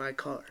search my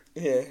car.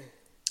 Yeah.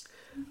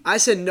 I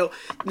said no.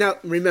 Now,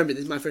 remember,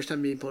 this is my first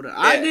time being pulled over.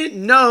 I Yeah.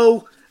 didn't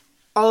know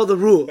all the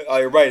rules. All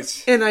your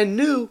rights. And I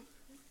knew,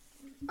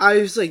 I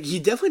was like, he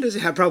definitely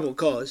doesn't have probable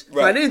cause. But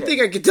I Right, didn't right.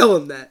 think I could tell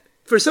him that.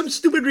 For some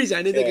stupid reason,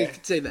 I didn't think Yeah. I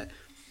could say that.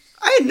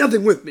 I had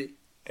nothing with me.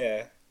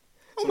 Yeah.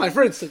 All my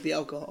friends took the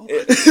alcohol.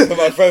 But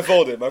my friend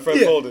folded. My friend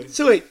Yeah. folded.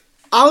 So wait,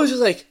 I was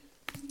just like,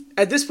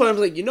 at this point, I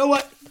was like, you know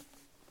what?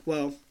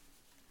 Well,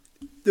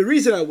 the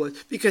reason I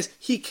was, because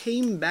he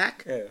came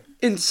back Yeah.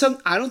 in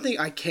I don't think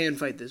I can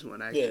fight this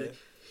one, actually. Yeah.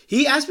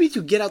 He asked me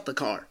to get out the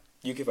car.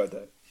 You can fight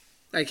that.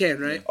 I can,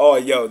 right? Oh,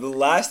 yo, the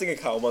last thing a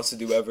cop wants to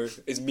do ever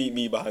is meet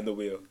me behind the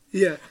wheel.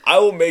 Yeah. I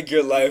will make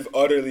your life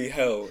utterly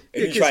hell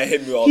if you Yeah, try and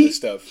hit me with all he- this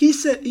stuff. He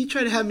said he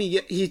tried to have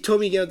me. He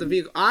told me to get out the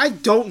vehicle. I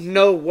don't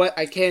know what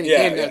I can and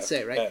Yeah, cannot yeah,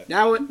 say. Right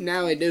yeah.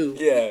 now I do.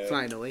 Yeah.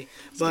 Finally,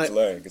 It's but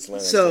learn. It's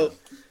learn. so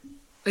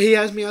he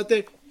asked me out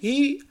there.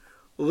 He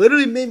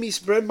literally made me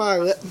spread my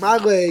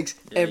legs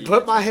Yeah, and you put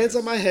got my your hands ass.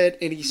 on my head,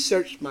 and he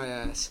searched my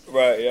ass.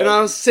 Right, yeah. And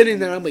I was sitting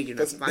there. I'm like, you're not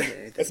that's, finding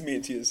anything. that's me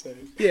and TSA.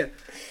 Yeah.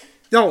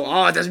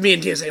 No, that's me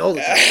and TSA all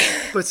the time.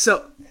 But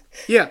so,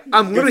 yeah,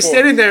 I'm literally Good form.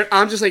 standing there.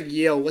 I'm just like,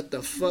 yo, what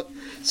the fuck?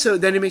 So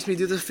then he makes me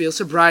do the field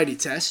sobriety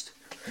test.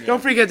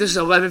 Don't forget, this is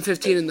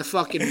 11:15 in the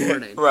fucking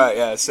morning. Right,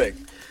 yeah, sick.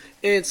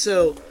 And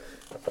so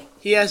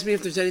he asked me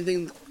if there's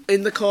anything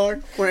in the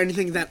car or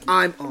anything that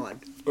I'm on.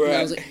 And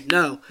I was like,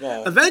 no.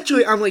 No.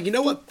 Eventually, I'm like, you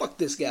know what? Fuck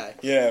this guy.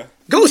 Yeah.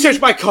 Go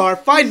search my car.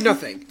 Find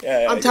nothing.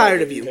 Yeah, I'm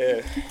tired of you.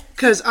 Yeah.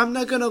 Because I'm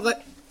not going to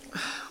let...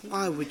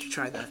 Why would you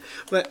try that?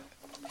 But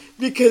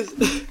because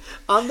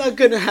I'm not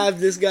going to have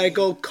this guy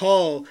go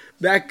call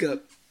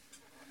backup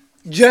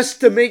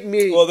just to make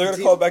me... Well, they're going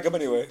to call back up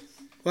anyway.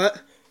 What?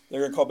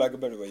 They're going to call back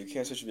up anyway. You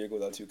can't search your vehicle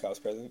without 2 cops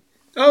present.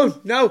 Oh,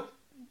 no.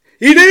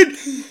 He did?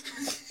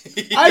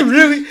 I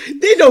really...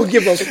 They don't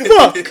give a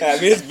fuck. I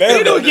mean, it's Bama.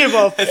 They don't give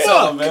a It's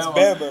fuck.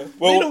 Bama.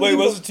 Well, don't wait, give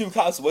was it 2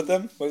 cops with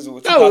them? Was it 2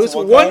 No, cops it was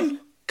and one car?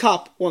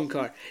 cop, one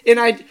car. And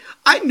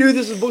I knew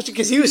this was bullshit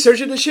because he was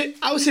searching this shit.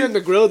 I was sitting in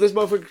the grill of this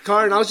motherfucking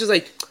car and I was just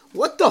like,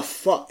 what the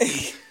fuck?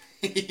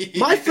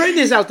 My friend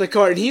is out the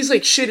car and he's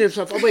like shitting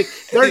himself. I'm like,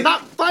 they're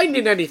not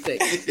finding anything.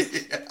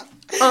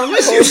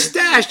 Unless you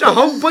stashed a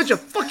whole bunch of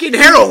fucking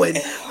heroin,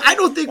 I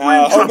don't think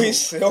we're in trouble.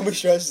 Homie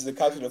stresses the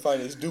cops gonna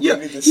find his dude Yeah,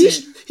 beneath the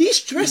seat. he's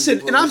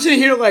stressing, and I'm sitting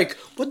here like,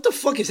 what the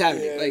fuck is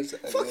happening? Yeah, Like,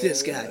 it's- fuck yeah,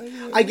 this guy.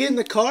 yeah. I get in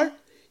the car,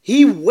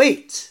 he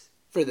waits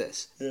for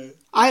this. Yeah.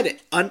 I had an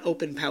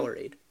unopened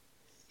Powerade.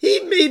 He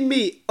made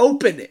me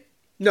open it.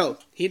 No,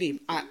 he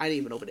didn't. I didn't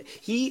even open it.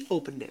 He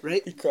opened it,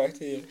 right? He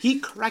cracked it. He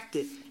cracked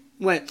it.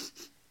 Went,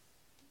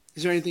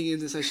 is there anything in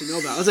this I should know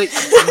about? I was like,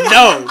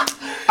 no.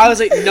 I was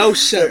like, no,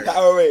 sir.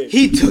 Powerade.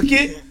 He took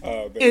it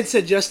Oh, man. and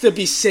said, just to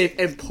be safe,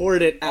 and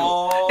poured it out.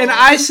 Oh. And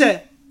I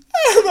said,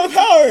 my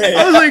Powerade.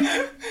 I was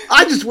like,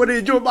 I just want to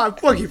enjoy my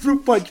fucking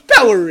fruit punch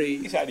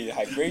Powerade. He's had to need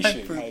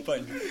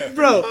hydration.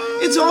 Bro,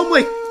 it's all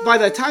like, by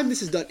the time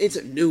this is done, it's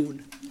at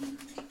noon.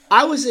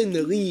 I was in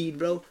the lead,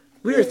 bro.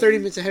 We were 30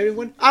 minutes ahead of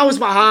everyone. I was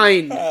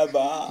behind.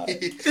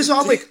 And so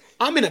I'm like,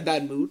 I'm in a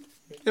bad mood.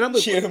 And I'm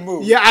like, She in a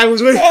mood. yeah, I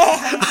was like,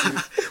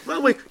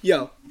 I'm like,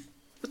 yo,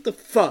 what the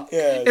fuck?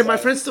 Yeah, and my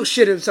friend still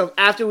shit himself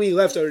after we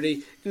left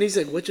already. And he's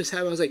like, what just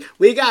happened? I was like,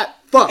 we got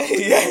fucked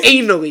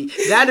anally.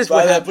 That is By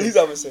what that happened. police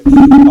officer.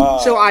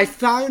 So I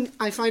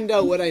find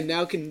out what I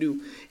now can do.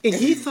 And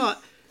he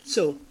thought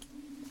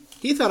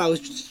I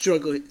was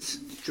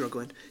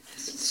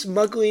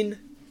smuggling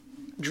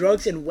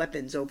drugs and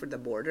weapons over the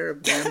border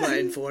of Bama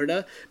and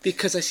Florida,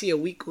 because I see a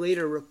week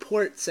later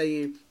report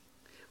saying,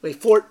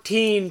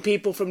 14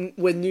 people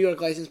with New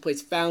York license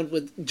plates found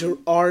with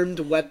armed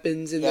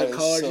weapons in That their is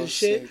cars so and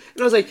shit. sick.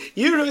 And I was like,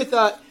 you really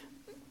thought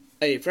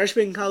a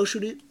freshman college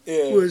student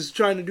was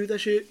trying to do that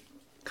shit?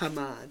 Come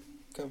on.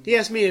 He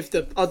asked me if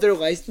the other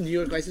New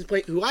York license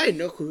plate, who I had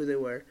no clue who they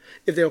were,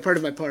 if they were part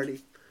of my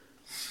party.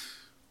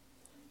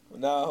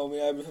 Nah,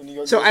 homie, I've been from New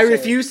York. So I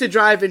refuse to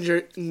drive in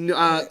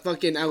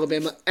fucking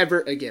Alabama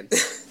ever again.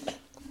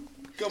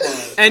 Come on.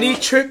 Any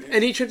trip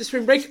to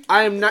spring break,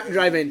 I am not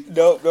driving.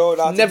 No,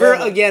 not Never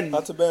to Bama. again.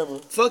 Not to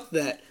Bama. Fuck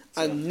that.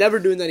 I'm never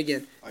doing that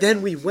again.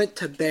 Then we went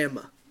to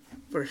Bama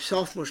for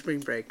sophomore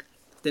spring break.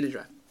 Didn't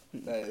drive.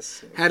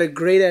 Nice. Had a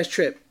great ass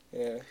trip.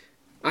 Yeah.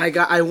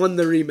 I won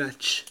the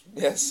rematch.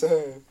 Yes,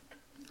 sir.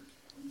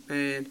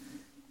 And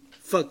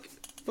fuck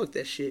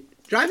that shit.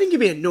 Driving can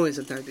be annoying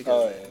sometimes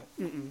because Oh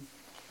yeah.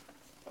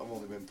 I've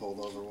only been pulled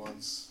over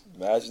once.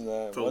 Imagine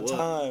that. For One what?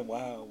 time.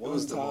 Wow. It One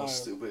was the time.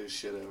 most stupidest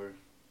shit ever.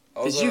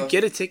 did you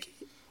get a ticket?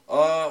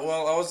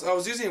 Well, I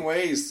was using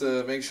Waze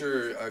to make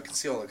sure I could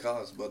see all the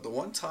cops, but the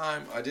one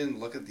time I didn't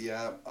look at the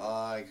app,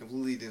 I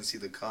completely didn't see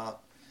the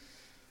cop,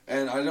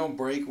 and I don't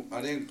brake.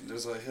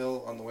 There's a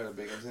hill on the way to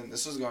Binghamton.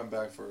 This was going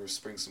back for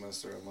spring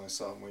semester of my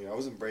sophomore year. I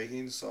wasn't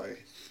braking, so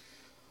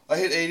I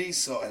hit 80.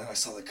 So and then I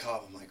saw the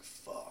cop. I'm like,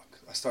 fuck.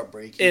 I start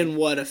braking. In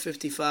what, a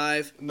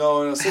 55?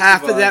 No, 65.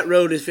 Half of that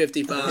road is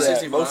 55. Yeah. Yeah,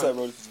 65. most of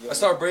that road is I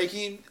start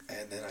braking,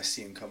 and then I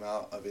see him come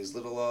out of his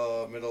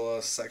little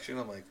middle section.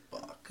 I'm like,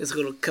 fuck. This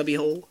little cubby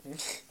hole.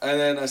 And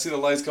then I see the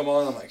lights come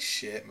on. I'm like,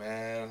 shit,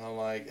 man. I'm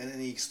like, and then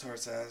he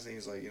starts asking.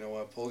 He's like, you know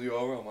what? I pulled you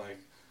over. I'm like,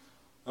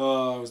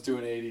 oh, I was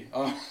doing 80.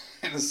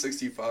 In the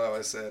 65,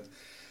 I said.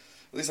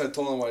 At least I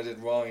told him what I did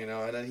wrong, you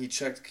know. And then he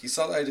checked. He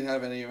saw that I didn't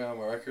have any of my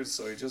records,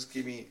 so he just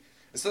gave me,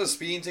 instead of a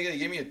speeding ticket, he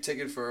gave me a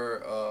ticket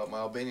for my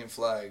Albanian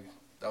flag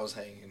that was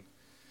hanging.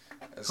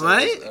 And so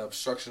What? it was,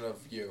 obstruction of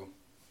view.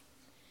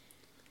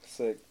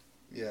 Sick.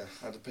 Yeah,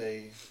 I had to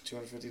pay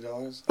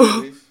 $250, I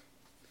believe.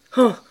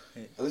 Huh.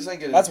 At least I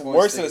get. That's points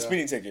worse than a taken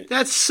speeding ticket.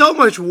 That's so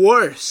much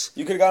worse.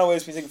 You could have gotten away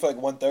with a speeding ticket for like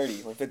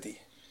 130, 150. off.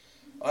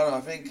 I don't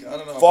know. I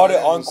don't know. Fought it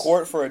Albania on was-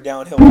 court for a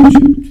downhill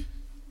motion.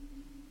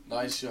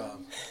 Nice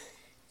job.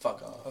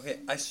 Fuck off. Okay,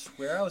 I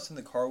swear I was in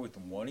the car with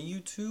one of you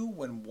two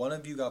when one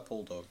of you got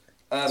pulled over.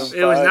 Adam.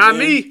 It was not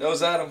me. That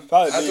was Adam.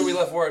 Probably After me. we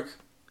left work.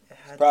 It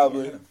had to be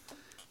Probably. Adam.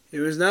 It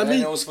was not And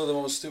me. it was for the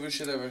most stupid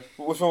shit ever.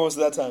 Which one was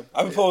that time?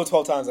 I've been pulled over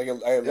 12 times. I get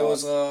It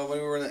was lost. when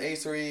we were in the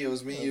A3. It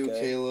was me, you, Okay.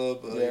 Caleb,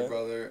 Yeah. your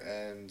brother,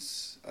 and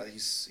he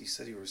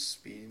said you were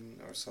speeding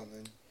or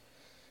something.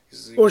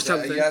 Or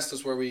something. He asked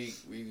us where we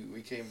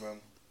came from.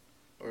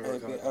 Where we were I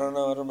coming don't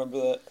know. I don't remember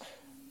that.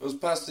 It was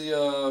past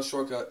the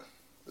shortcut.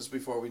 This is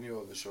before we knew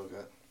of the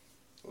shortcut.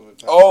 A little bit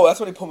past Oh, that. that's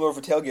when he pulled me over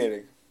for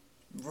tailgating.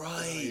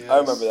 Right. Yes. I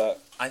remember that.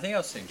 I think I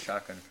was saying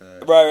shotgun for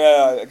that. Right,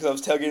 yeah, because I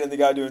was tailgating the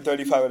guy doing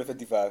 35 out of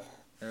 55.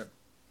 Yep.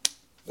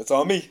 That's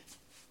on me.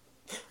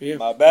 Yeah.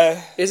 My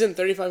bad. Isn't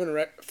 35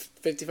 and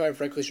 55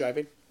 reckless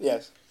driving?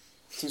 Yes.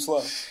 Too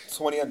slow.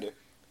 20 under.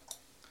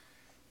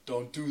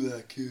 Don't do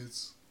that,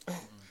 kids.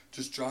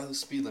 Just drive the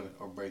speed limit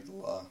or break the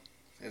law.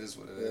 It is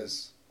what it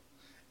is.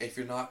 If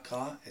you're not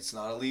caught, it's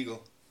not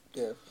illegal.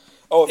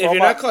 Oh, If you're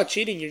not caught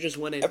cheating, you're just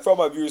winning. And for all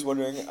my viewers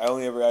wondering, I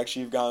only ever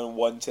actually have gotten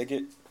one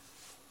ticket.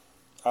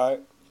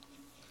 Alright.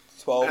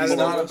 12. He's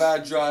not a pullovers.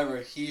 bad driver.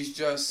 He's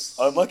just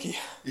Unlucky.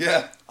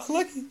 yeah.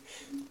 Unlucky.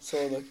 So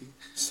unlucky.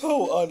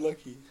 So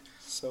unlucky.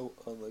 So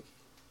unlucky.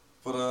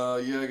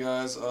 But yeah,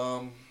 guys.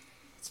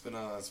 It's been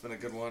a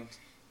good one.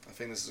 I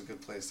think this is a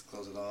good place to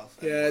close it off.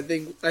 Yeah,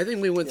 I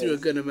think we went through a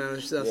Yes. good amount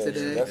of stuff Yeah,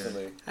 today.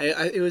 definitely.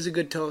 It was a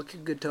good talk.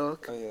 Good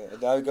talk. Oh, yeah.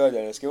 And now go ahead,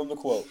 Dennis. Give him the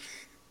quote.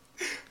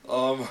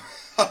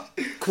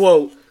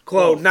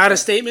 Quote. Not a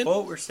statement.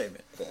 Quote or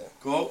statement?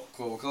 Quote.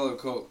 We'll call it a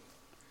quote.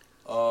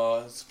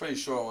 It's a pretty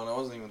short one. I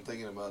wasn't even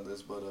thinking about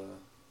this, but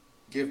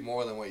give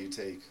more than what you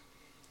take.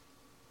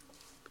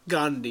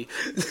 Gandhi.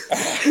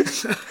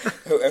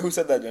 Who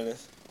said that,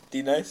 Dennis?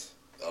 D Nice?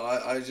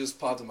 I just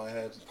popped in my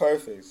head.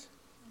 Perfect.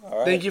 All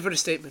right. Thank you for the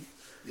statement.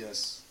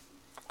 Yes.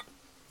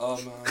 We're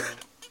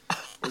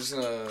just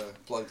gonna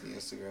plug the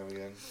Instagram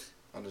again.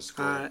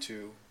 Alright.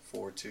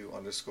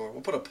 _242_.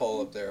 We'll put a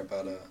poll up there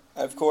about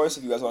Of course,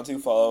 if you guys want to,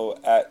 follow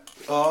at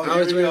Oh, I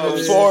was here we go.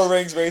 waiting.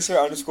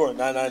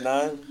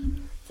 4ringsracer_999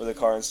 for the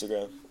car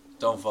Instagram.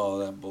 Don't follow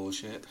that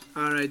bullshit.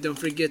 Alright, don't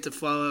forget to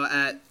follow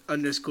at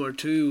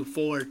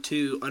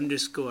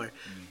 _242_.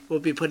 We'll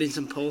be putting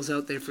some polls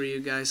out there for you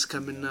guys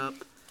coming up.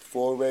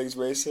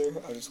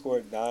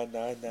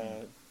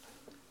 4ringsracer_999.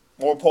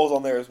 More polls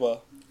on there as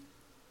well.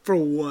 For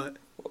what?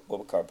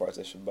 What car parts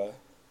I should buy?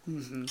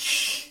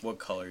 Mm-hmm. What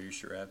color you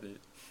should wrap it?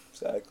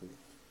 Exactly.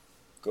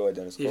 Go ahead,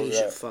 Dennis. You Close it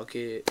should out. fuck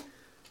it.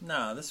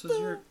 Nah, this was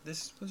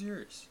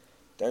yours.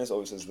 Dennis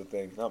always says the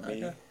thing, not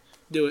me. Okay.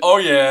 Do it. Oh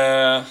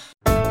yeah.